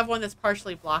actually have one that's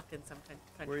partially blocked in some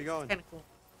countries. Where are you going? It's kind of cool.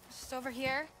 Just over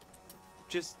here.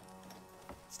 Just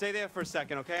stay there for a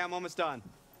second, okay? I'm almost done.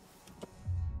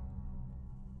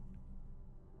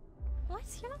 What?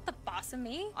 You're not the boss of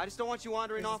me. I just don't want you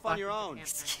wandering This is off on your blocked in own.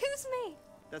 Japan. Excuse me.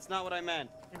 That's not what I meant.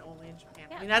 And only in Japan.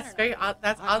 Yeah, I mean, that's very odd.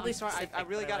 That's oddly I'm sorry. specific. I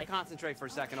really but got to like it. concentrate for a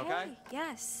second, okay?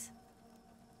 Yes.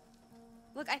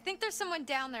 Look, I think there's someone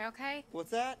down there, okay?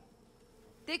 What's that?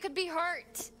 They could be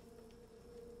hurt.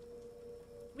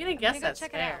 I mean, I guess go that's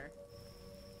check it out. fair.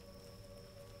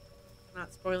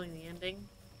 Not spoiling the ending.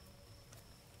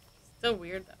 Still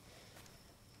weird, though.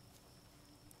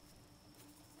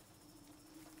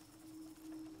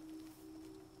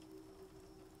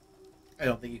 I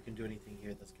don't think you can do anything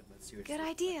here that's going to seriously. Good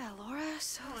idea, Laura.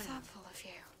 So thoughtful of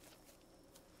you.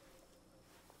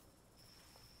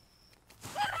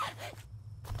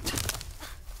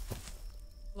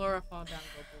 Laura, fall down,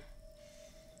 go boop.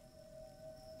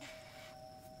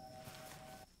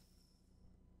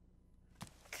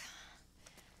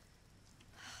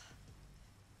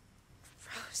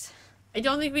 Rose. I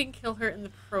don't think we can kill her in the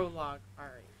prologue,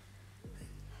 Ari.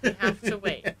 We have to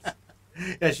wait.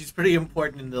 Yeah, she's pretty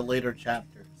important in the later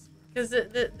chapters. Because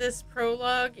this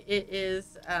prologue, it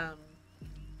is... A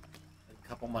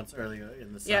couple months earlier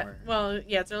in the yeah, summer. well,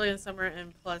 yeah, it's early in the summer,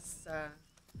 and plus,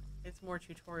 it's more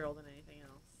tutorial than anything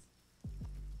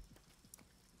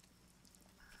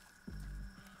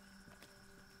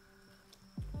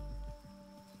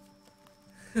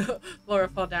else. Laura,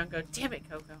 fall down, go, damn it,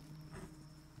 Coco.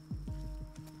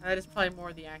 That is probably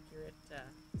more the accurate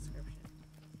description.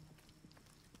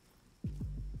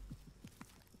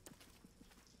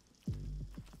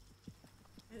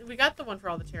 We got the one for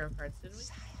all the tarot cards, didn't we?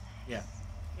 Yeah.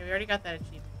 Yeah, we already got that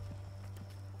achievement.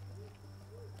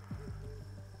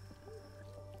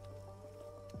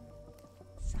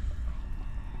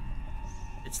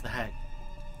 It's the hag.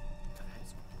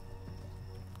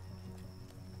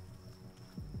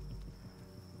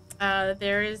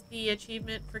 There is the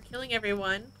achievement for killing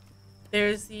everyone.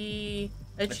 There's the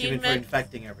achievement for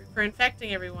infecting everyone. For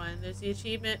infecting everyone. There's the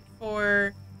achievement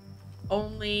for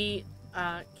only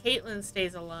Caitlin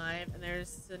stays alive, and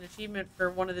there's an achievement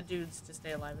for one of the dudes to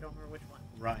stay alive. I don't remember which one.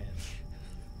 Ryan.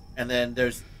 And then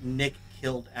there's Nick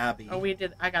killed Abby. Oh, we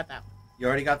did. I got that one. You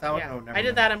already got that one? Yeah. Oh, never I did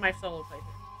mind. that in my solo playthrough.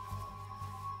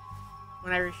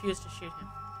 When I refused to shoot him.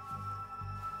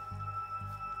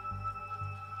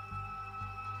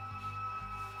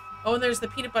 Oh, and there's the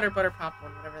peanut butter pop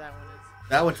one, whatever that one is.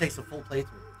 That one takes a full playthrough.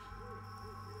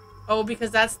 Oh,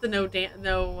 because that's the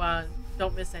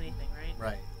don't miss anything, right?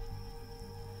 Right.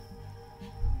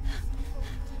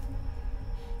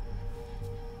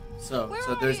 So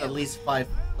there's at least 5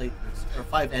 playthroughs or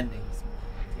 5 endings.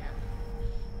 Yeah.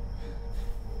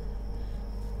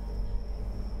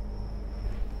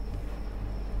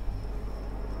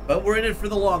 But we're in it for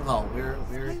the long haul.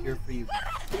 We're here for you.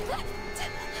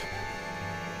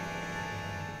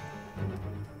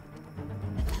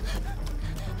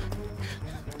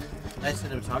 Nice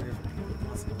cinematography.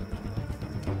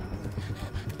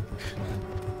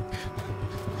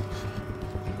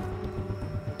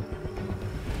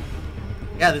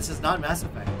 Yeah, this is not Mass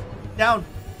Effect. Down.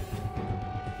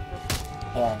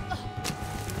 Ball.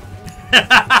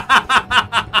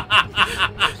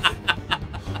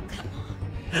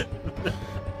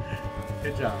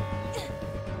 Good job.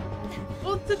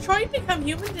 Well, Detroit Become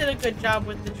Human did a good job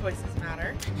with The Choices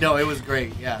Matter. No, it was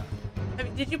great. Yeah.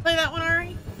 Did you play that one,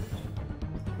 Ari?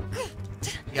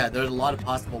 Yeah, there's a lot of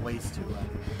possible ways to.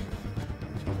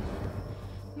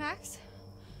 Max?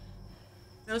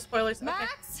 No spoilers.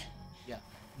 Max? Okay. Yeah.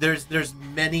 There's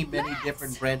many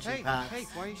different branching paths. Hey,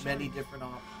 why are you many shouting? different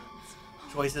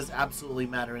options. Choices absolutely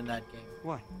matter in that game.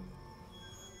 What?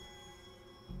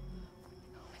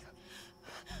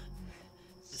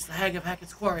 It's the Hag of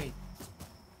Hackett's Quarry.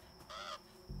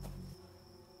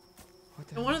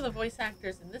 And one of the voice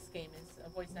actors in this game is a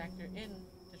voice actor in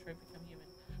Detroit Become Human.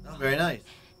 Oh, very nice.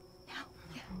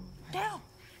 Now.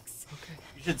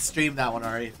 You You should stream that one,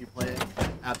 Ari, if you play it.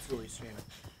 Absolutely stream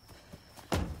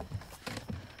it.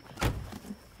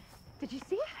 Did you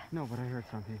see it? No, but I heard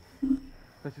something.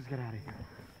 Let's just get out of here.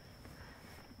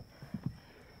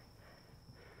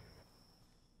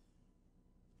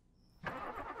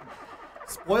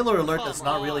 Spoiler alert, that's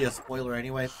not really a spoiler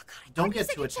anyway. Don't get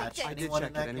too attached to I did anyone check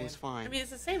in that it and game. it was fine. I mean, it's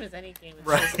the same as any game.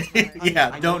 Right.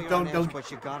 Yeah, don't.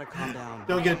 But you gotta calm down.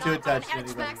 Don't get too attached to Ouch,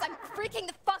 anybody. Max, I'm freaking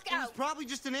the fuck It was out. probably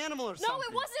just an animal or something. No,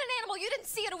 it wasn't an animal. You didn't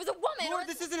see it. It was a woman. Lord,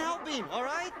 this isn't helping, all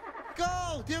right?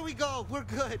 Go! There we go. We're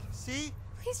good. See?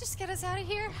 Please just get us out of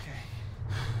here.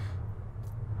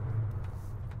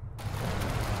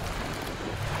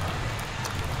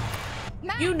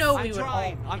 Max! You know we I'm would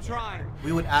trying. all. I'm trying.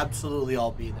 We would absolutely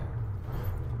all be there.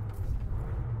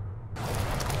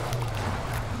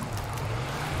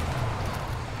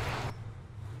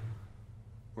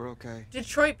 We're okay.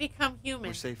 Detroit Become Human.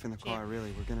 We're safe in the car,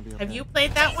 really. We're gonna be okay. Have you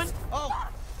played that one? Oh,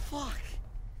 fuck.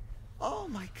 Oh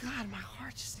my god, my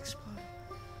heart just exploded.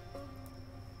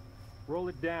 Roll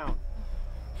it down.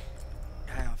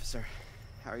 Hi, officer.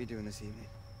 How are you doing this evening?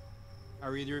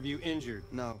 Are either of you injured?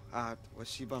 No, well,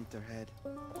 she bumped her head.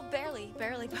 Well, barely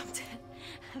bumped it.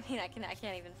 I mean, I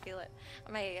can't even feel it.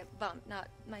 My bump, not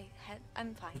my head.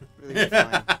 I'm fine. Really, we're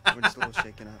fine. We're just a little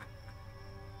shaken up.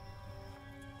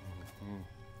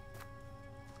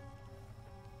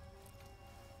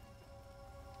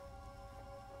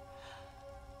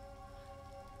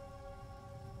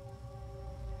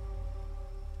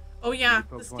 Oh yeah, You the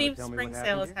folks wanna Steam tell me Spring what Sale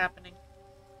happened is here? happening.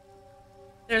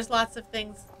 There's lots of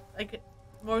things. Like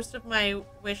most of my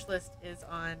wish list is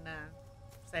on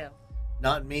sale.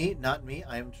 Not me.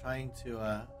 I'm trying to.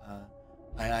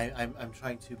 I'm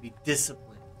trying to be disciplined.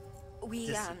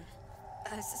 We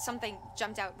something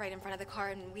jumped out right in front of the car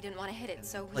and we didn't want to hit it,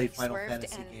 so Play we Final swerved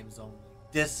Fantasy and games only.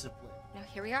 Discipline. now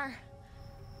here we are.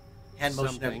 Hand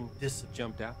motion. Something Discipline.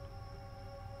 jumped out.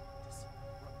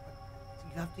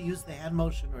 You have to use the hand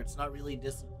motion, or it's not really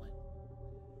discipline.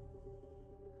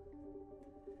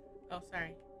 Oh,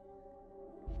 sorry.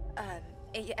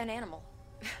 An animal.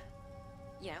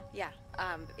 You know, yeah.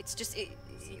 It's just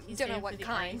He's don't know going what for the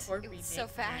kind. I4 It was remake. so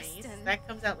fast Nice. and That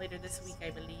comes out later this week, I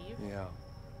believe. Yeah.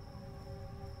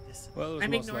 Well, it was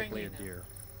I'm most ignoring likely a you now. deer.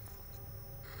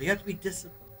 You have to be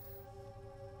disciplined.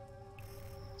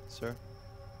 Sir?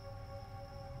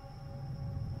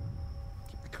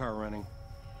 Keep the car running.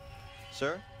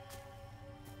 Sir?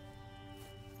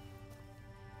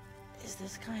 Is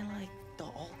this kind of like the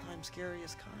all-time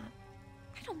scariest cop?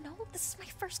 I don't know. This is my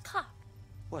first cop.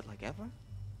 What, like ever?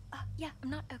 Yeah, I'm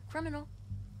not a criminal.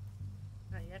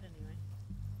 Not yet, anyway.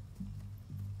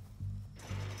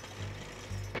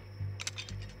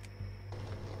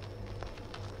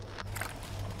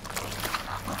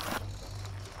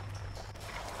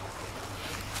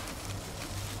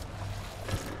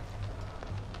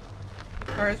 The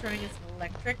car is running its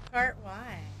electric cart?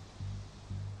 Why?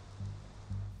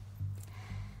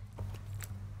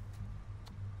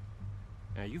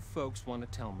 Now, you folks want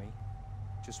to tell me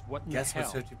just what in Guess the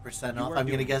hell what's 50% you off? are I'm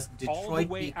gonna doing guess all the Detroit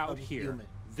way out Become here Human.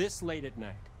 this late at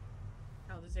night.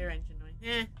 Oh, there's air engine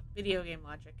noise. Video game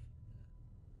logic.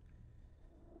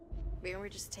 We were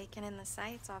just taking in the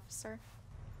sights, officer.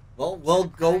 Well,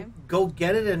 go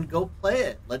get it and go play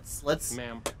it. Let's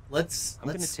Ma'am, let's I'm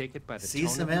going to take it by the see tone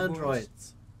some of your androids.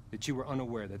 voice that you were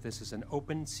unaware that this is an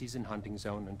open season hunting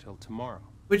zone until tomorrow.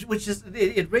 Which is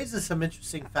it raises some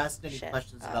interesting, fascinating Shit.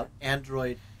 questions about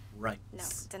android rights.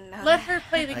 No, didn't know. Let her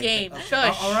play the I- game. okay.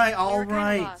 Shush. All right, We all were kinda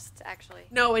right. lost, actually.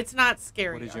 No, it's not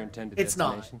scary. What is your intended It's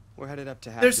not. destination? We're headed up to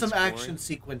There's Hackett's some Quarry. action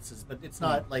sequences, but it's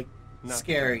not like Not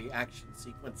scary action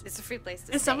sequences. It's a free place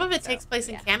to And some stay, of it so, takes place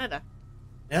in yeah. Canada.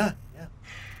 Yeah.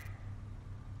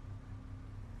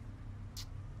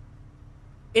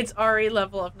 It's RE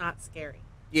level of not scary.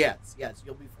 Yes,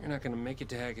 you'll be You're not going to make it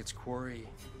to Hackett's Quarry.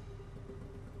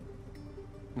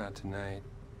 Not tonight.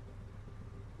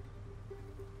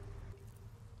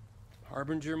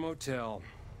 Harbinger Motel.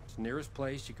 It's the nearest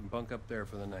place. You can bunk up there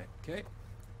for the night, okay?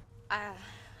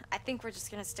 I think we're just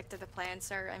gonna stick to the plan,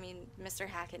 sir. I mean, Mr.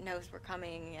 Hackett knows we're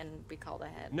coming, and we called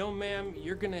ahead. No, ma'am.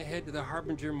 You're going to head to the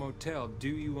Harbinger Motel. Do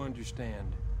you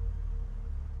understand?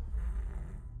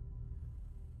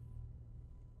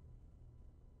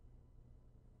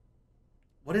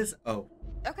 What is O?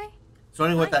 Okay. So I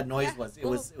don't know what Fine, that noise yeah, was. It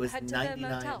we'll was head to the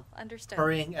 99 motel. Understood.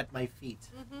 purring at my feet.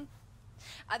 Mm-hmm.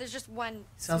 There's just one.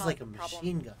 Sounds small like a problem.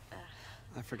 machine gun.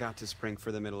 I forgot to spring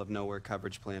for the middle of nowhere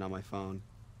coverage plan on my phone.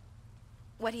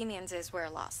 What he means is we're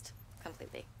lost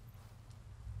completely.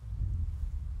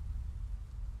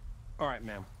 All right,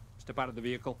 ma'am. Step out of the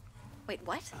vehicle. Wait,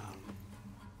 what?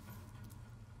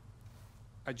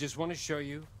 I just want to show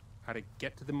you how to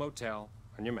get to the motel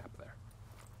on your map there.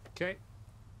 Okay?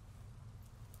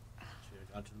 Should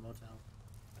have gone to the motel.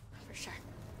 For sure.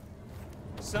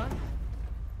 Son,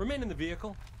 remain in the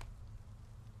vehicle.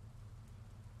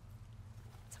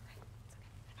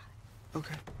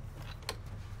 Okay.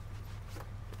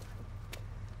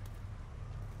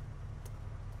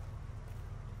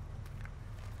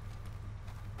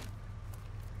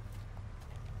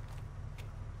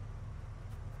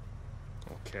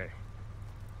 Okay.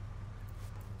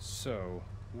 So,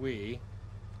 we...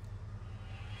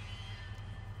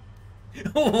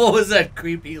 What was that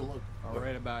creepy look? All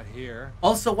right about here.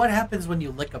 Also, what happens when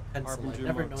you lick a pencil? I've Harbinger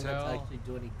never known that to Motel. actually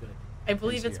do any good. I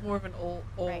believe it's here. more of an old.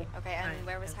 Right, okay, and kind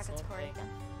where was pencil Hackett's Quarry thing. again?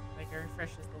 Like it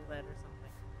refreshes the lead or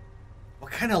something.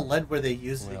 What kind of lead were they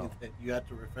using Well, that you had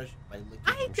to refresh it by licking?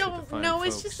 I I'm sure the don't fine know.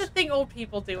 It's just a folks thing old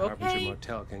people do. at Harbinger Okay.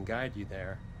 Motel can guide you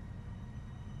there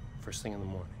first thing in the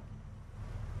morning.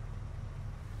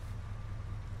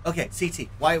 Okay, CT.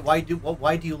 Why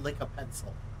do you lick a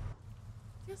pencil?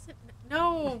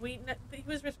 No, he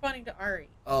was responding to Ari.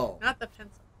 Oh. Not the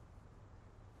pencil.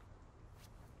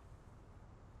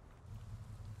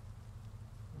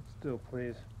 Still,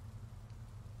 please.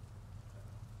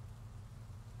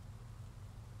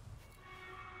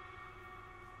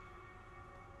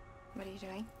 What are you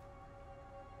doing?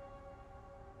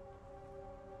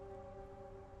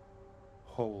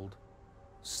 Hold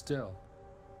still.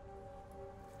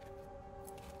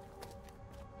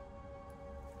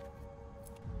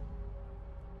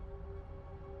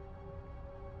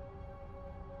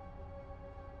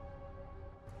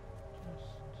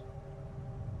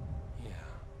 Yeah.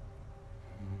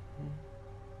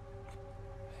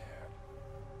 There.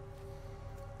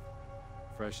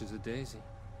 Fresh as a daisy.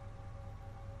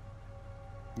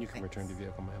 You can return to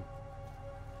vehicle, ma'am.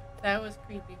 That was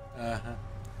creepy. Uh-huh.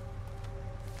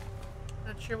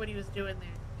 Not sure what he was doing there.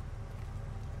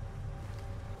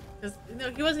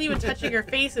 Because he wasn't even touching her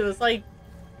face. It was like,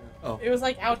 it was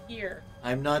like out here.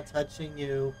 I'm not touching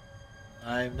you.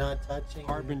 I'm not touching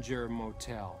Harbinger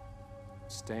Motel.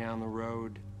 Stay on the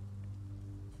road.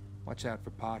 Watch out for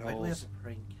potholes. Why do we have a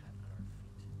praying cat on our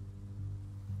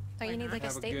feet? Don't you need like a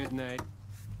Have a statement? good night.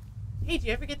 Hey, do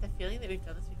you ever get the feeling that we've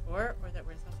done this before, or that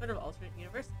we're in some sort of alternate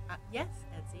universe? Yes,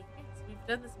 Etsy. Yes, we've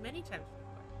done this many times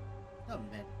before.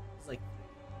 Not many. It's like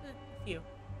A few.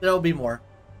 there'll be more.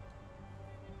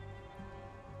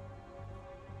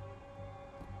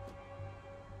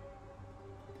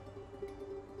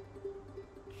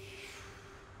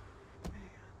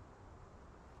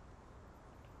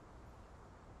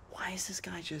 Why is this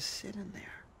guy just sitting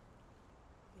there?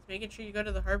 He's making sure you go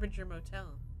to the Harbinger Motel.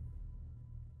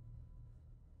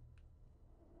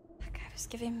 That guy was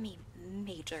giving me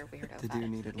major weirdo The vibes. dude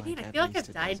needed like Dude, I at feel like least I've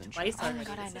a died dozen twice shots. Oh my already.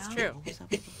 God, I This is know.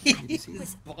 true.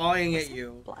 He's bawling at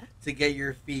you to get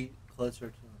your feet closer to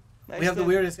him. Nice we have the to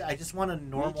weirdest guy. I just want a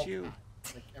normal meet you.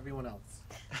 cat, like everyone else.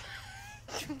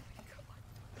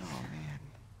 Oh man.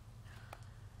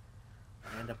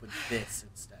 I end up with this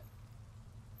instead.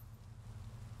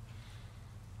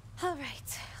 All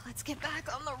right, let's get back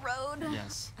on the road.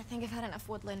 Yes. I think I've had enough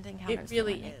woodland encounters. for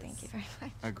really one night. is. Thank you very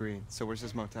much. Agreed. So where's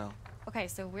this motel? Okay,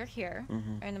 so we're here,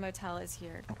 Mhm. and the motel is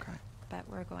here. Okay. But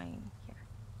we're going here.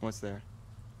 What's there?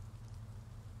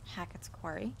 Hackett's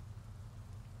Quarry.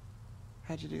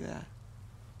 How'd you do that?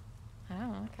 I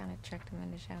don't know, kind of tricked him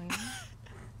into showing me.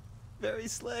 Very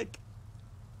slick.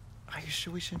 Are you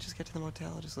sure we shouldn't just get to the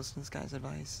motel and just listen to this guy's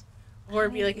advice? Or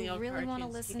be like in you the old really want to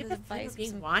cartoons. listen You to get the the advice of video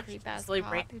some game watch, creep just ass slowly cop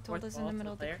break who the told fourth us in the wall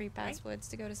middle of the there, creep ass right? woods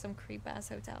to go to some creep ass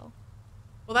hotel.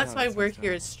 Well, that's No, why that we're sounds here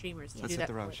terrible. as streamers. To Let's do hit that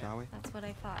the road, for shall we? That's what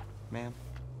I thought. Ma'am?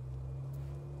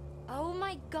 Oh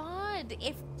my god!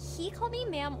 If he called me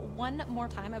ma'am one more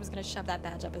time, I was gonna shove that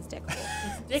badge up his dick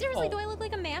hole. dick Seriously, hole. do I look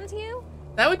like a ma'am to you?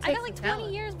 That would I take got like some 20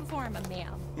 talent. years before I'm a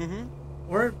ma'am.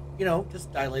 Mm-hmm. Or, you know, just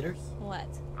dilators. What?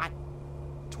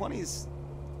 20s.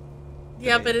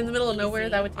 Yeah, but in the middle of nowhere,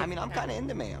 that would take I mean, some I'm kind of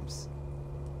talent. into ma'ams.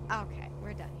 Okay,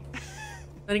 we're done here.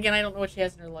 Then again, I don't know what she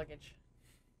has in her luggage.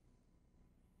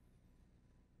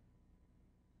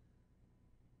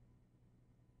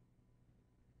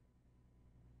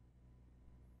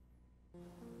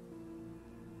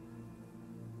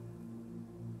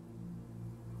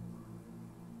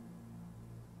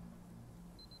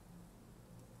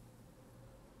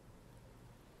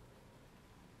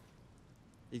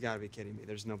 You gotta be kidding me.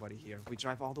 There's nobody here. We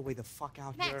drive all the way the fuck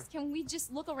out Max, here. can we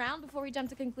just look around before we jump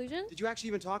to conclusions? Did you actually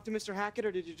even talk to Mr. Hackett,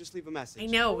 or did you just leave a message? I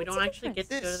know, we What's don't the actually get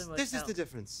to go to the motel. This is the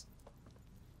difference.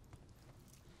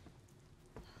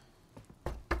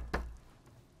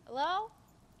 Hello?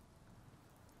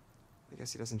 I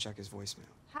guess he doesn't check his voicemail.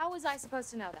 How was I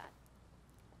supposed to know that?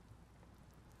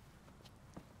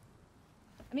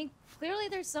 Clearly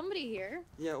there's somebody here.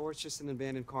 Yeah, or it's just an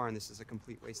abandoned car and this is a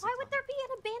complete waste Why of time. would there be an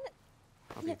abandoned...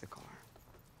 I'll take the car.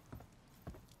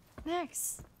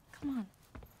 Max, come on.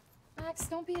 Max,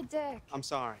 don't be a dick. I'm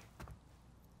sorry.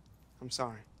 I'm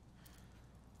sorry.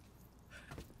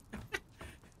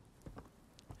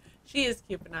 She is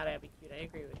cute, but not Abby cute. I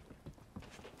agree with you.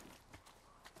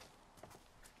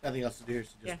 Nothing else to do here, so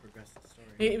just Yeah. progress the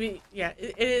story. Yeah,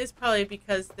 it is probably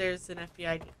because there's an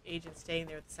FBI agent staying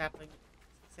there with the sapling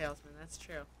salesman. That's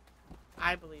true.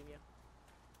 I believe you.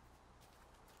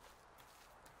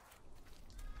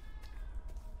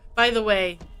 By the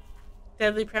way,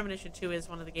 Deadly Premonition 2 is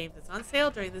one of the games that's on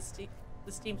sale during the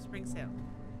Steam Spring Sale.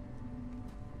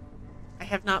 I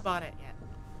have not bought it yet.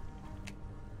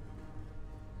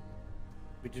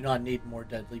 We do not need more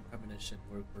Deadly Premonition.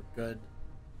 We're good.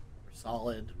 We're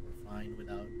solid. We're fine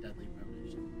without Deadly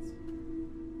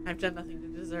Premonitions. I've done nothing to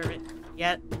deserve it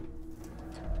yet.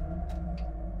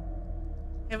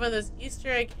 I have one of those Easter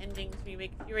egg endings where you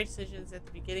make a few right decisions at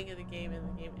the beginning of the game and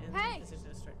the game ends Hey! with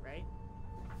decision is right?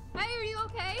 Hey, are you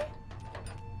okay?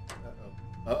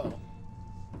 Uh-oh. Uh-oh.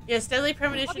 Yes, Deadly I'll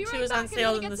Premonition be 2 right is back. on I'm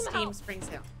sale gonna in the get some Steam help. Spring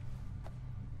Sale.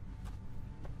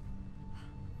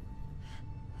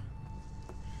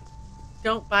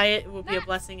 Don't buy it. It will be a Max!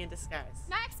 blessing in disguise.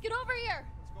 Max, get over here.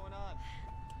 What's going on?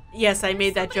 Yes, I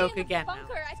made that Somebody joke in the again now.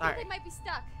 bunker. I Sorry. think they might be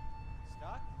stuck.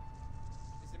 Stuck?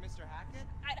 Is it Mr. Hackett?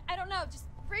 I don't know. Just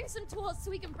bring some tools so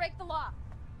we can break the lock.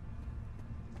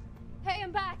 Hey,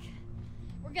 I'm back.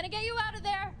 We're gonna get you out of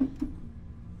there.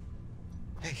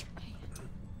 Hey.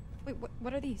 Wait,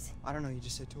 what are these? I don't know, you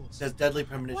just said tools. Does Deadly Why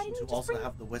Premonition didn't 2 you just also bring-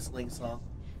 have the whistling song?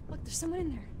 Look, there's someone in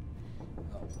there.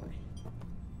 Oh boy.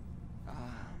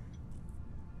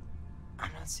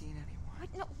 I'm not seeing anyone.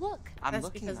 What? No, look. I'm That's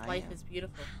looking, because I life am. is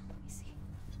beautiful. Let me see.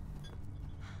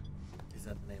 Is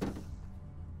that the name of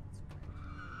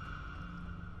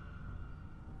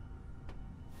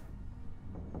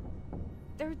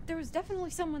it? There was definitely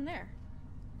someone there.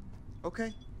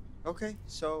 Okay. Okay,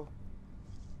 so...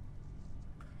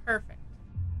 Perfect.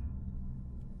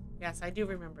 Yes, I do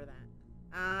remember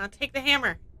that. Take the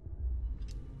hammer.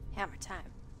 Hammer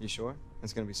time. You sure?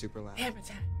 It's gonna be super loud. Hammer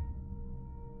time.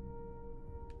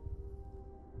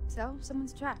 So,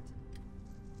 someone's trapped.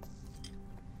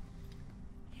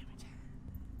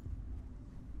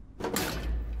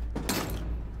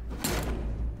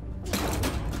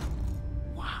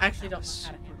 Wow, I actually that don't was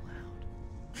know how to super hammer.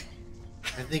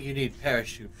 loud. I think you need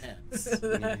parachute pants.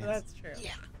 That's true.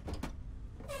 Yeah.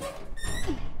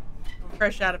 I'm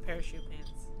fresh out of parachute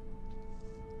pants.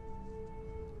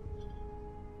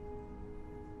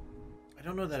 I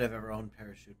don't know that I've ever owned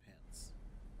parachute pants.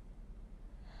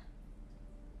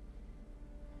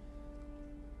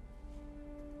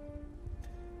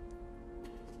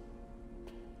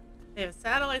 They have a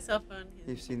satellite cell phone.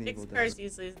 He You've seen the fixed Evil cars Dead.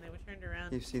 easily, and they were turned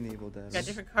around. You've seen the Evil Dead. Got a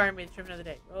different car and made a trip another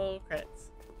day. Roll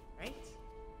credits. Right?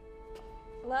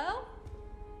 Hello?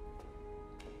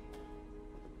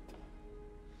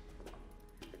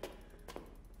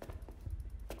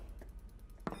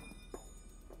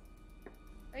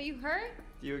 Are you hurt?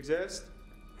 Do you exist?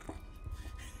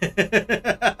 I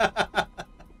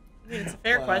mean, it's a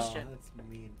fair Wow, question. That's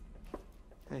mean.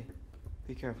 Hey,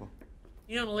 be careful.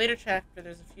 You know, in a later chapter,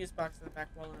 there's a fuse box in the back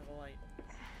wall under the light.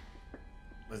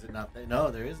 Was it not there?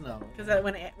 No, there is no. Because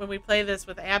when we play this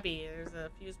with Abby, there's a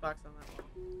fuse box on that wall.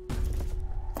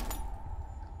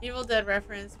 Evil Dead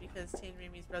reference because Tim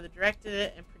Raimi's brother directed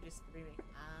it and produced the remake.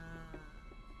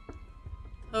 Ah.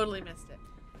 Totally missed it.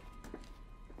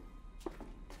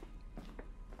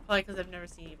 Probably because I've never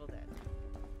seen Evil Dead.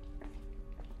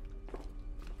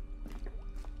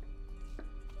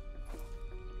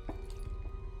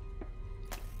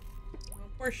 Oh,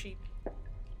 poor sheep.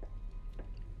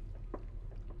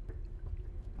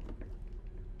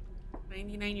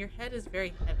 Your head is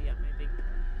very heavy on my big toe.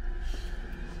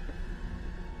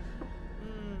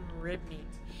 Rib meat.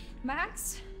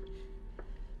 Max?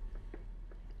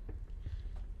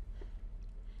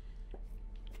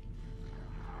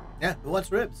 Yeah, who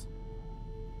wants ribs?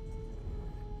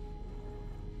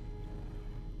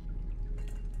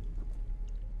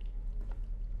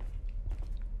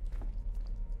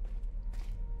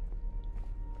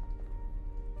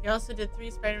 He also did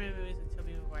 3 Spider-Man movies with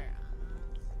Tobey Maguire.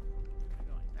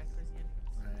 Going back towards the entrance.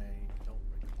 I don't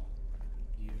recall.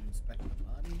 I think you inspect the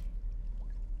body.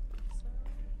 So...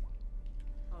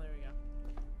 Oh, there we go.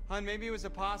 Hun, maybe it was a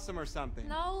possum or something.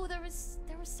 No, there was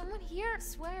someone here, I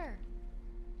swear.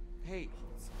 Hey,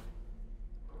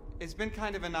 it's been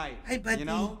kind of a night. Hey, buddy. You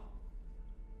know?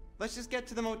 Let's just get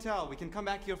to the motel. We can come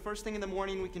back here first thing in the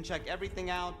morning. We can check everything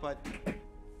out, but...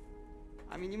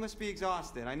 I mean, you must be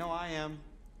exhausted. I know I am.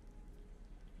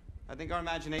 I think our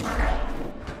imagination...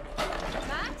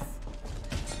 Max?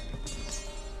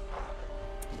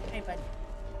 Hey, bud.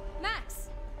 Max!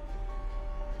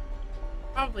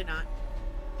 Probably not.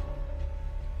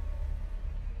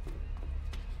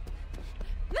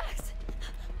 Max!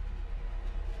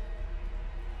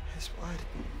 His blood.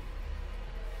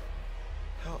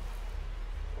 Help.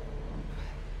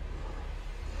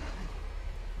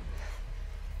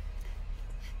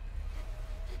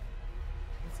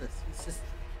 What's this? It's just.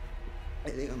 I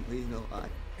think I'm bleeding a lot.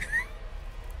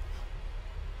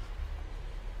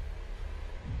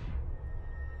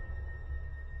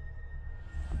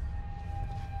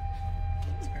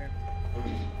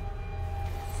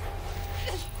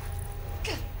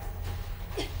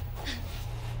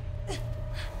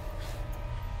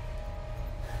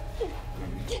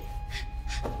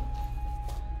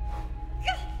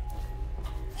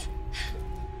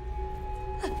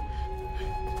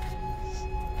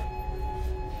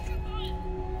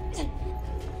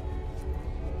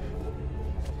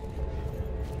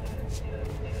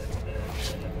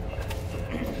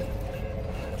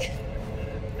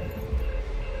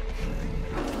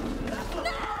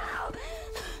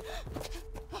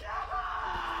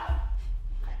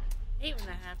 I hate when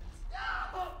that happens.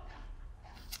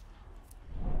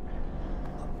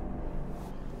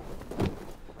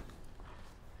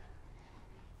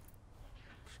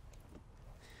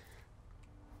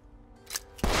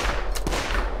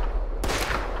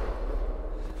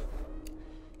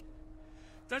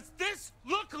 Does this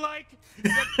look like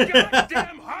the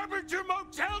goddamn Harbinger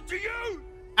Motel to you?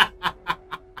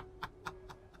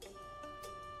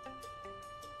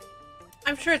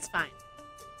 I'm sure it's fine.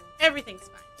 Everything's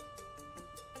fine.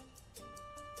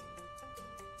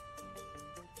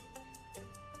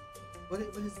 What is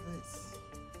this?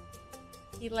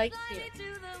 He likes you.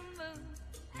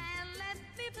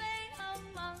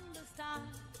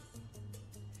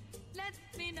 Let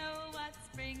me know what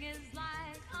spring is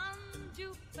like on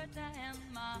Jupiter and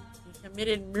Mars. He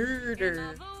committed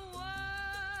murder.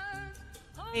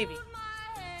 Maybe.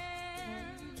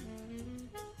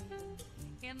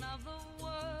 In other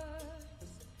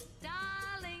words,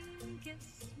 darling,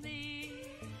 kiss me.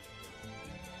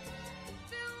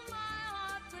 Fill my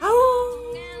heart with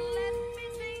song and let me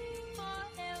sing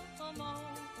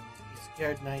forevermore. You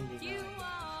scared 99. You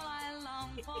all I long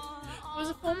for. It was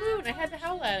a full moon. I had to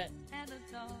howl at it. And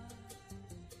adore.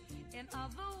 In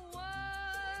other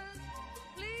words,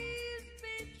 please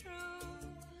be true.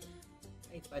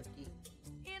 Hey, buddy.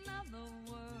 In other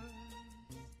words,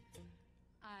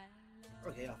 I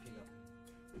love Okay, off you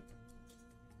go.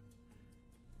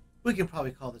 We can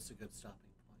probably call this a good stopping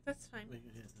point. That's fine.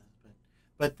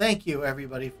 But thank you,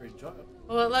 everybody, for joining.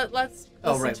 Well, let's listen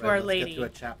to Our Let's Lady. Get to a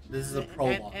chapter. This is a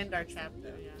prologue. End our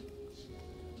chapter, yeah.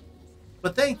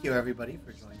 But thank you, everybody,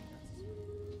 for joining us.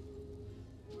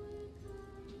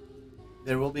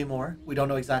 There will be more. We don't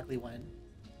know exactly when.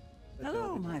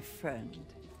 Hello, my friend.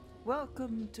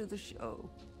 Welcome to the show.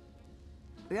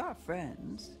 We are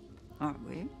friends, aren't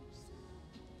we?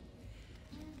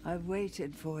 I've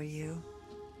waited for you.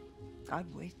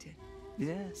 I've waited,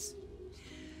 yes.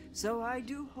 So I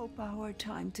do hope our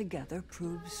time together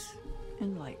proves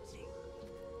enlightening.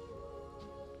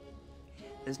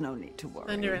 There's no need to worry.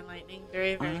 Thunder and lightning,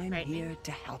 very, very I'm frightening. here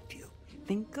to help you.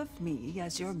 Think of me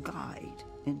as your guide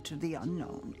into the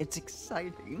unknown. It's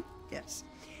exciting, yes,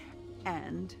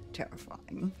 and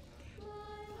terrifying.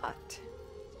 But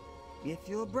if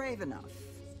you're brave enough,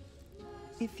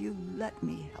 if you let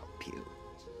me help you,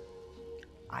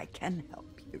 I can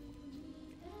help you.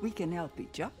 We can help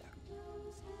each other.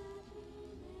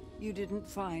 You didn't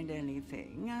find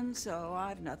anything, and so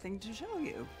I've nothing to show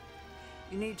you.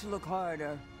 You need to look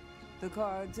harder. The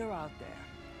cards are out there.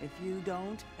 If you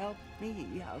don't help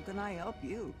me, how can I help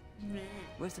you?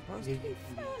 We're supposed to be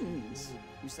friends.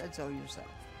 You said so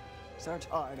yourself. Search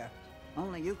harder.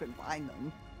 Only you can find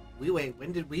them. Wait,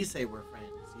 when did we say we're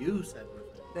friends? You said we're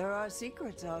friends. There are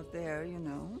secrets out there, you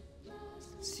know.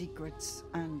 Secrets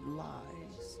and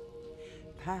lies.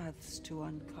 Paths to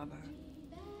uncover,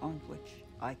 on which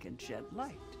I can shed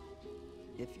light,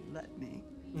 if you let me.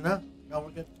 No, we're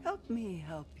good. Help me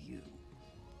help you.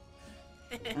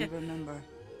 And remember,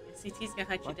 CT's gonna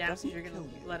hunt you what down because doesn't you're gonna kill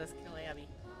you let us kill Abby.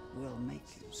 will make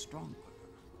you stronger.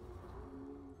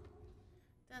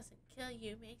 Doesn't kill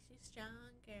you, makes you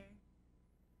stronger.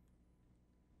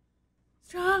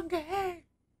 Stronger!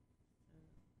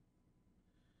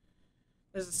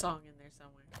 There's a song in there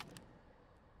somewhere.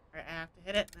 Alright, I have to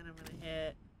hit it, then I'm gonna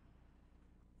hit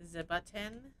the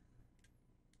button.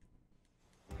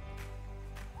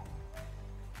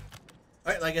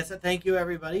 All right, like I said, thank you,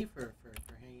 everybody, for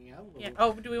hanging out. Yeah.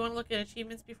 Oh, do we want to look at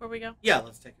achievements before we go? Yeah,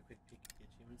 let's take a quick peek at the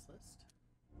achievements list.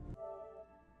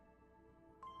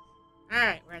 All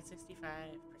right, we're at 65%.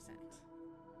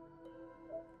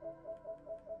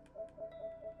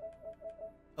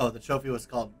 Oh, the trophy was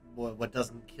called "What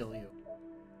Doesn't Kill You."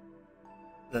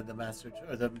 The master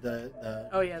or the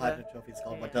platinum trophy is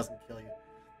called "What Doesn't Kill You."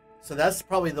 So that's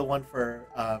probably the one for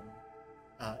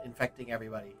infecting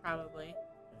everybody. Probably.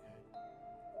 Okay.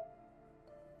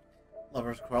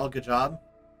 Lover's Quarrel, good job.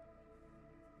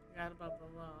 Forgot about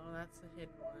below. That's a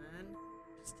hidden one.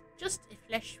 Just a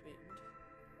flesh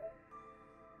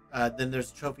wound. Then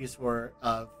there's trophies for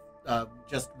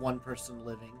just one person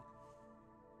living,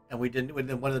 and we didn't.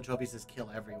 One of the trophies is kill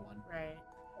everyone. Right.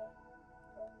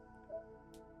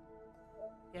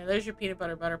 Yeah, there's your peanut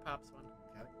butter pops one.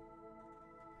 Okay.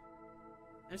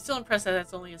 I'm still impressed that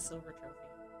that's only a silver trophy.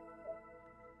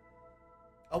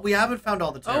 Oh, we haven't found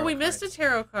all the tarot Oh, we cards. missed a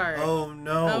tarot card. Oh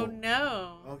no. Oh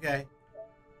no. Okay.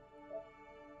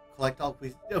 Collect all.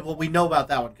 Well, we know about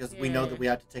that one because we know Yeah. that we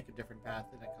have to take a different path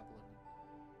in a couple of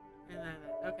them. And then,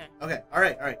 okay. Okay. All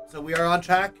right. So we are on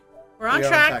track. We're on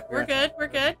track. We're good. We're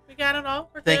good. We got it all.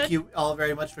 We're good. Thank you all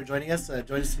very much for joining us.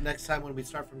 Join us next time when we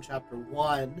start from chapter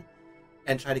 1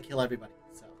 and try to kill everybody.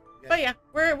 So. Okay. But yeah,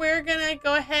 we're gonna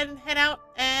go ahead and head out,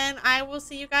 and I will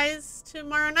see you guys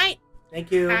tomorrow night.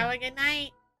 Thank you. Have a good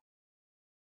night.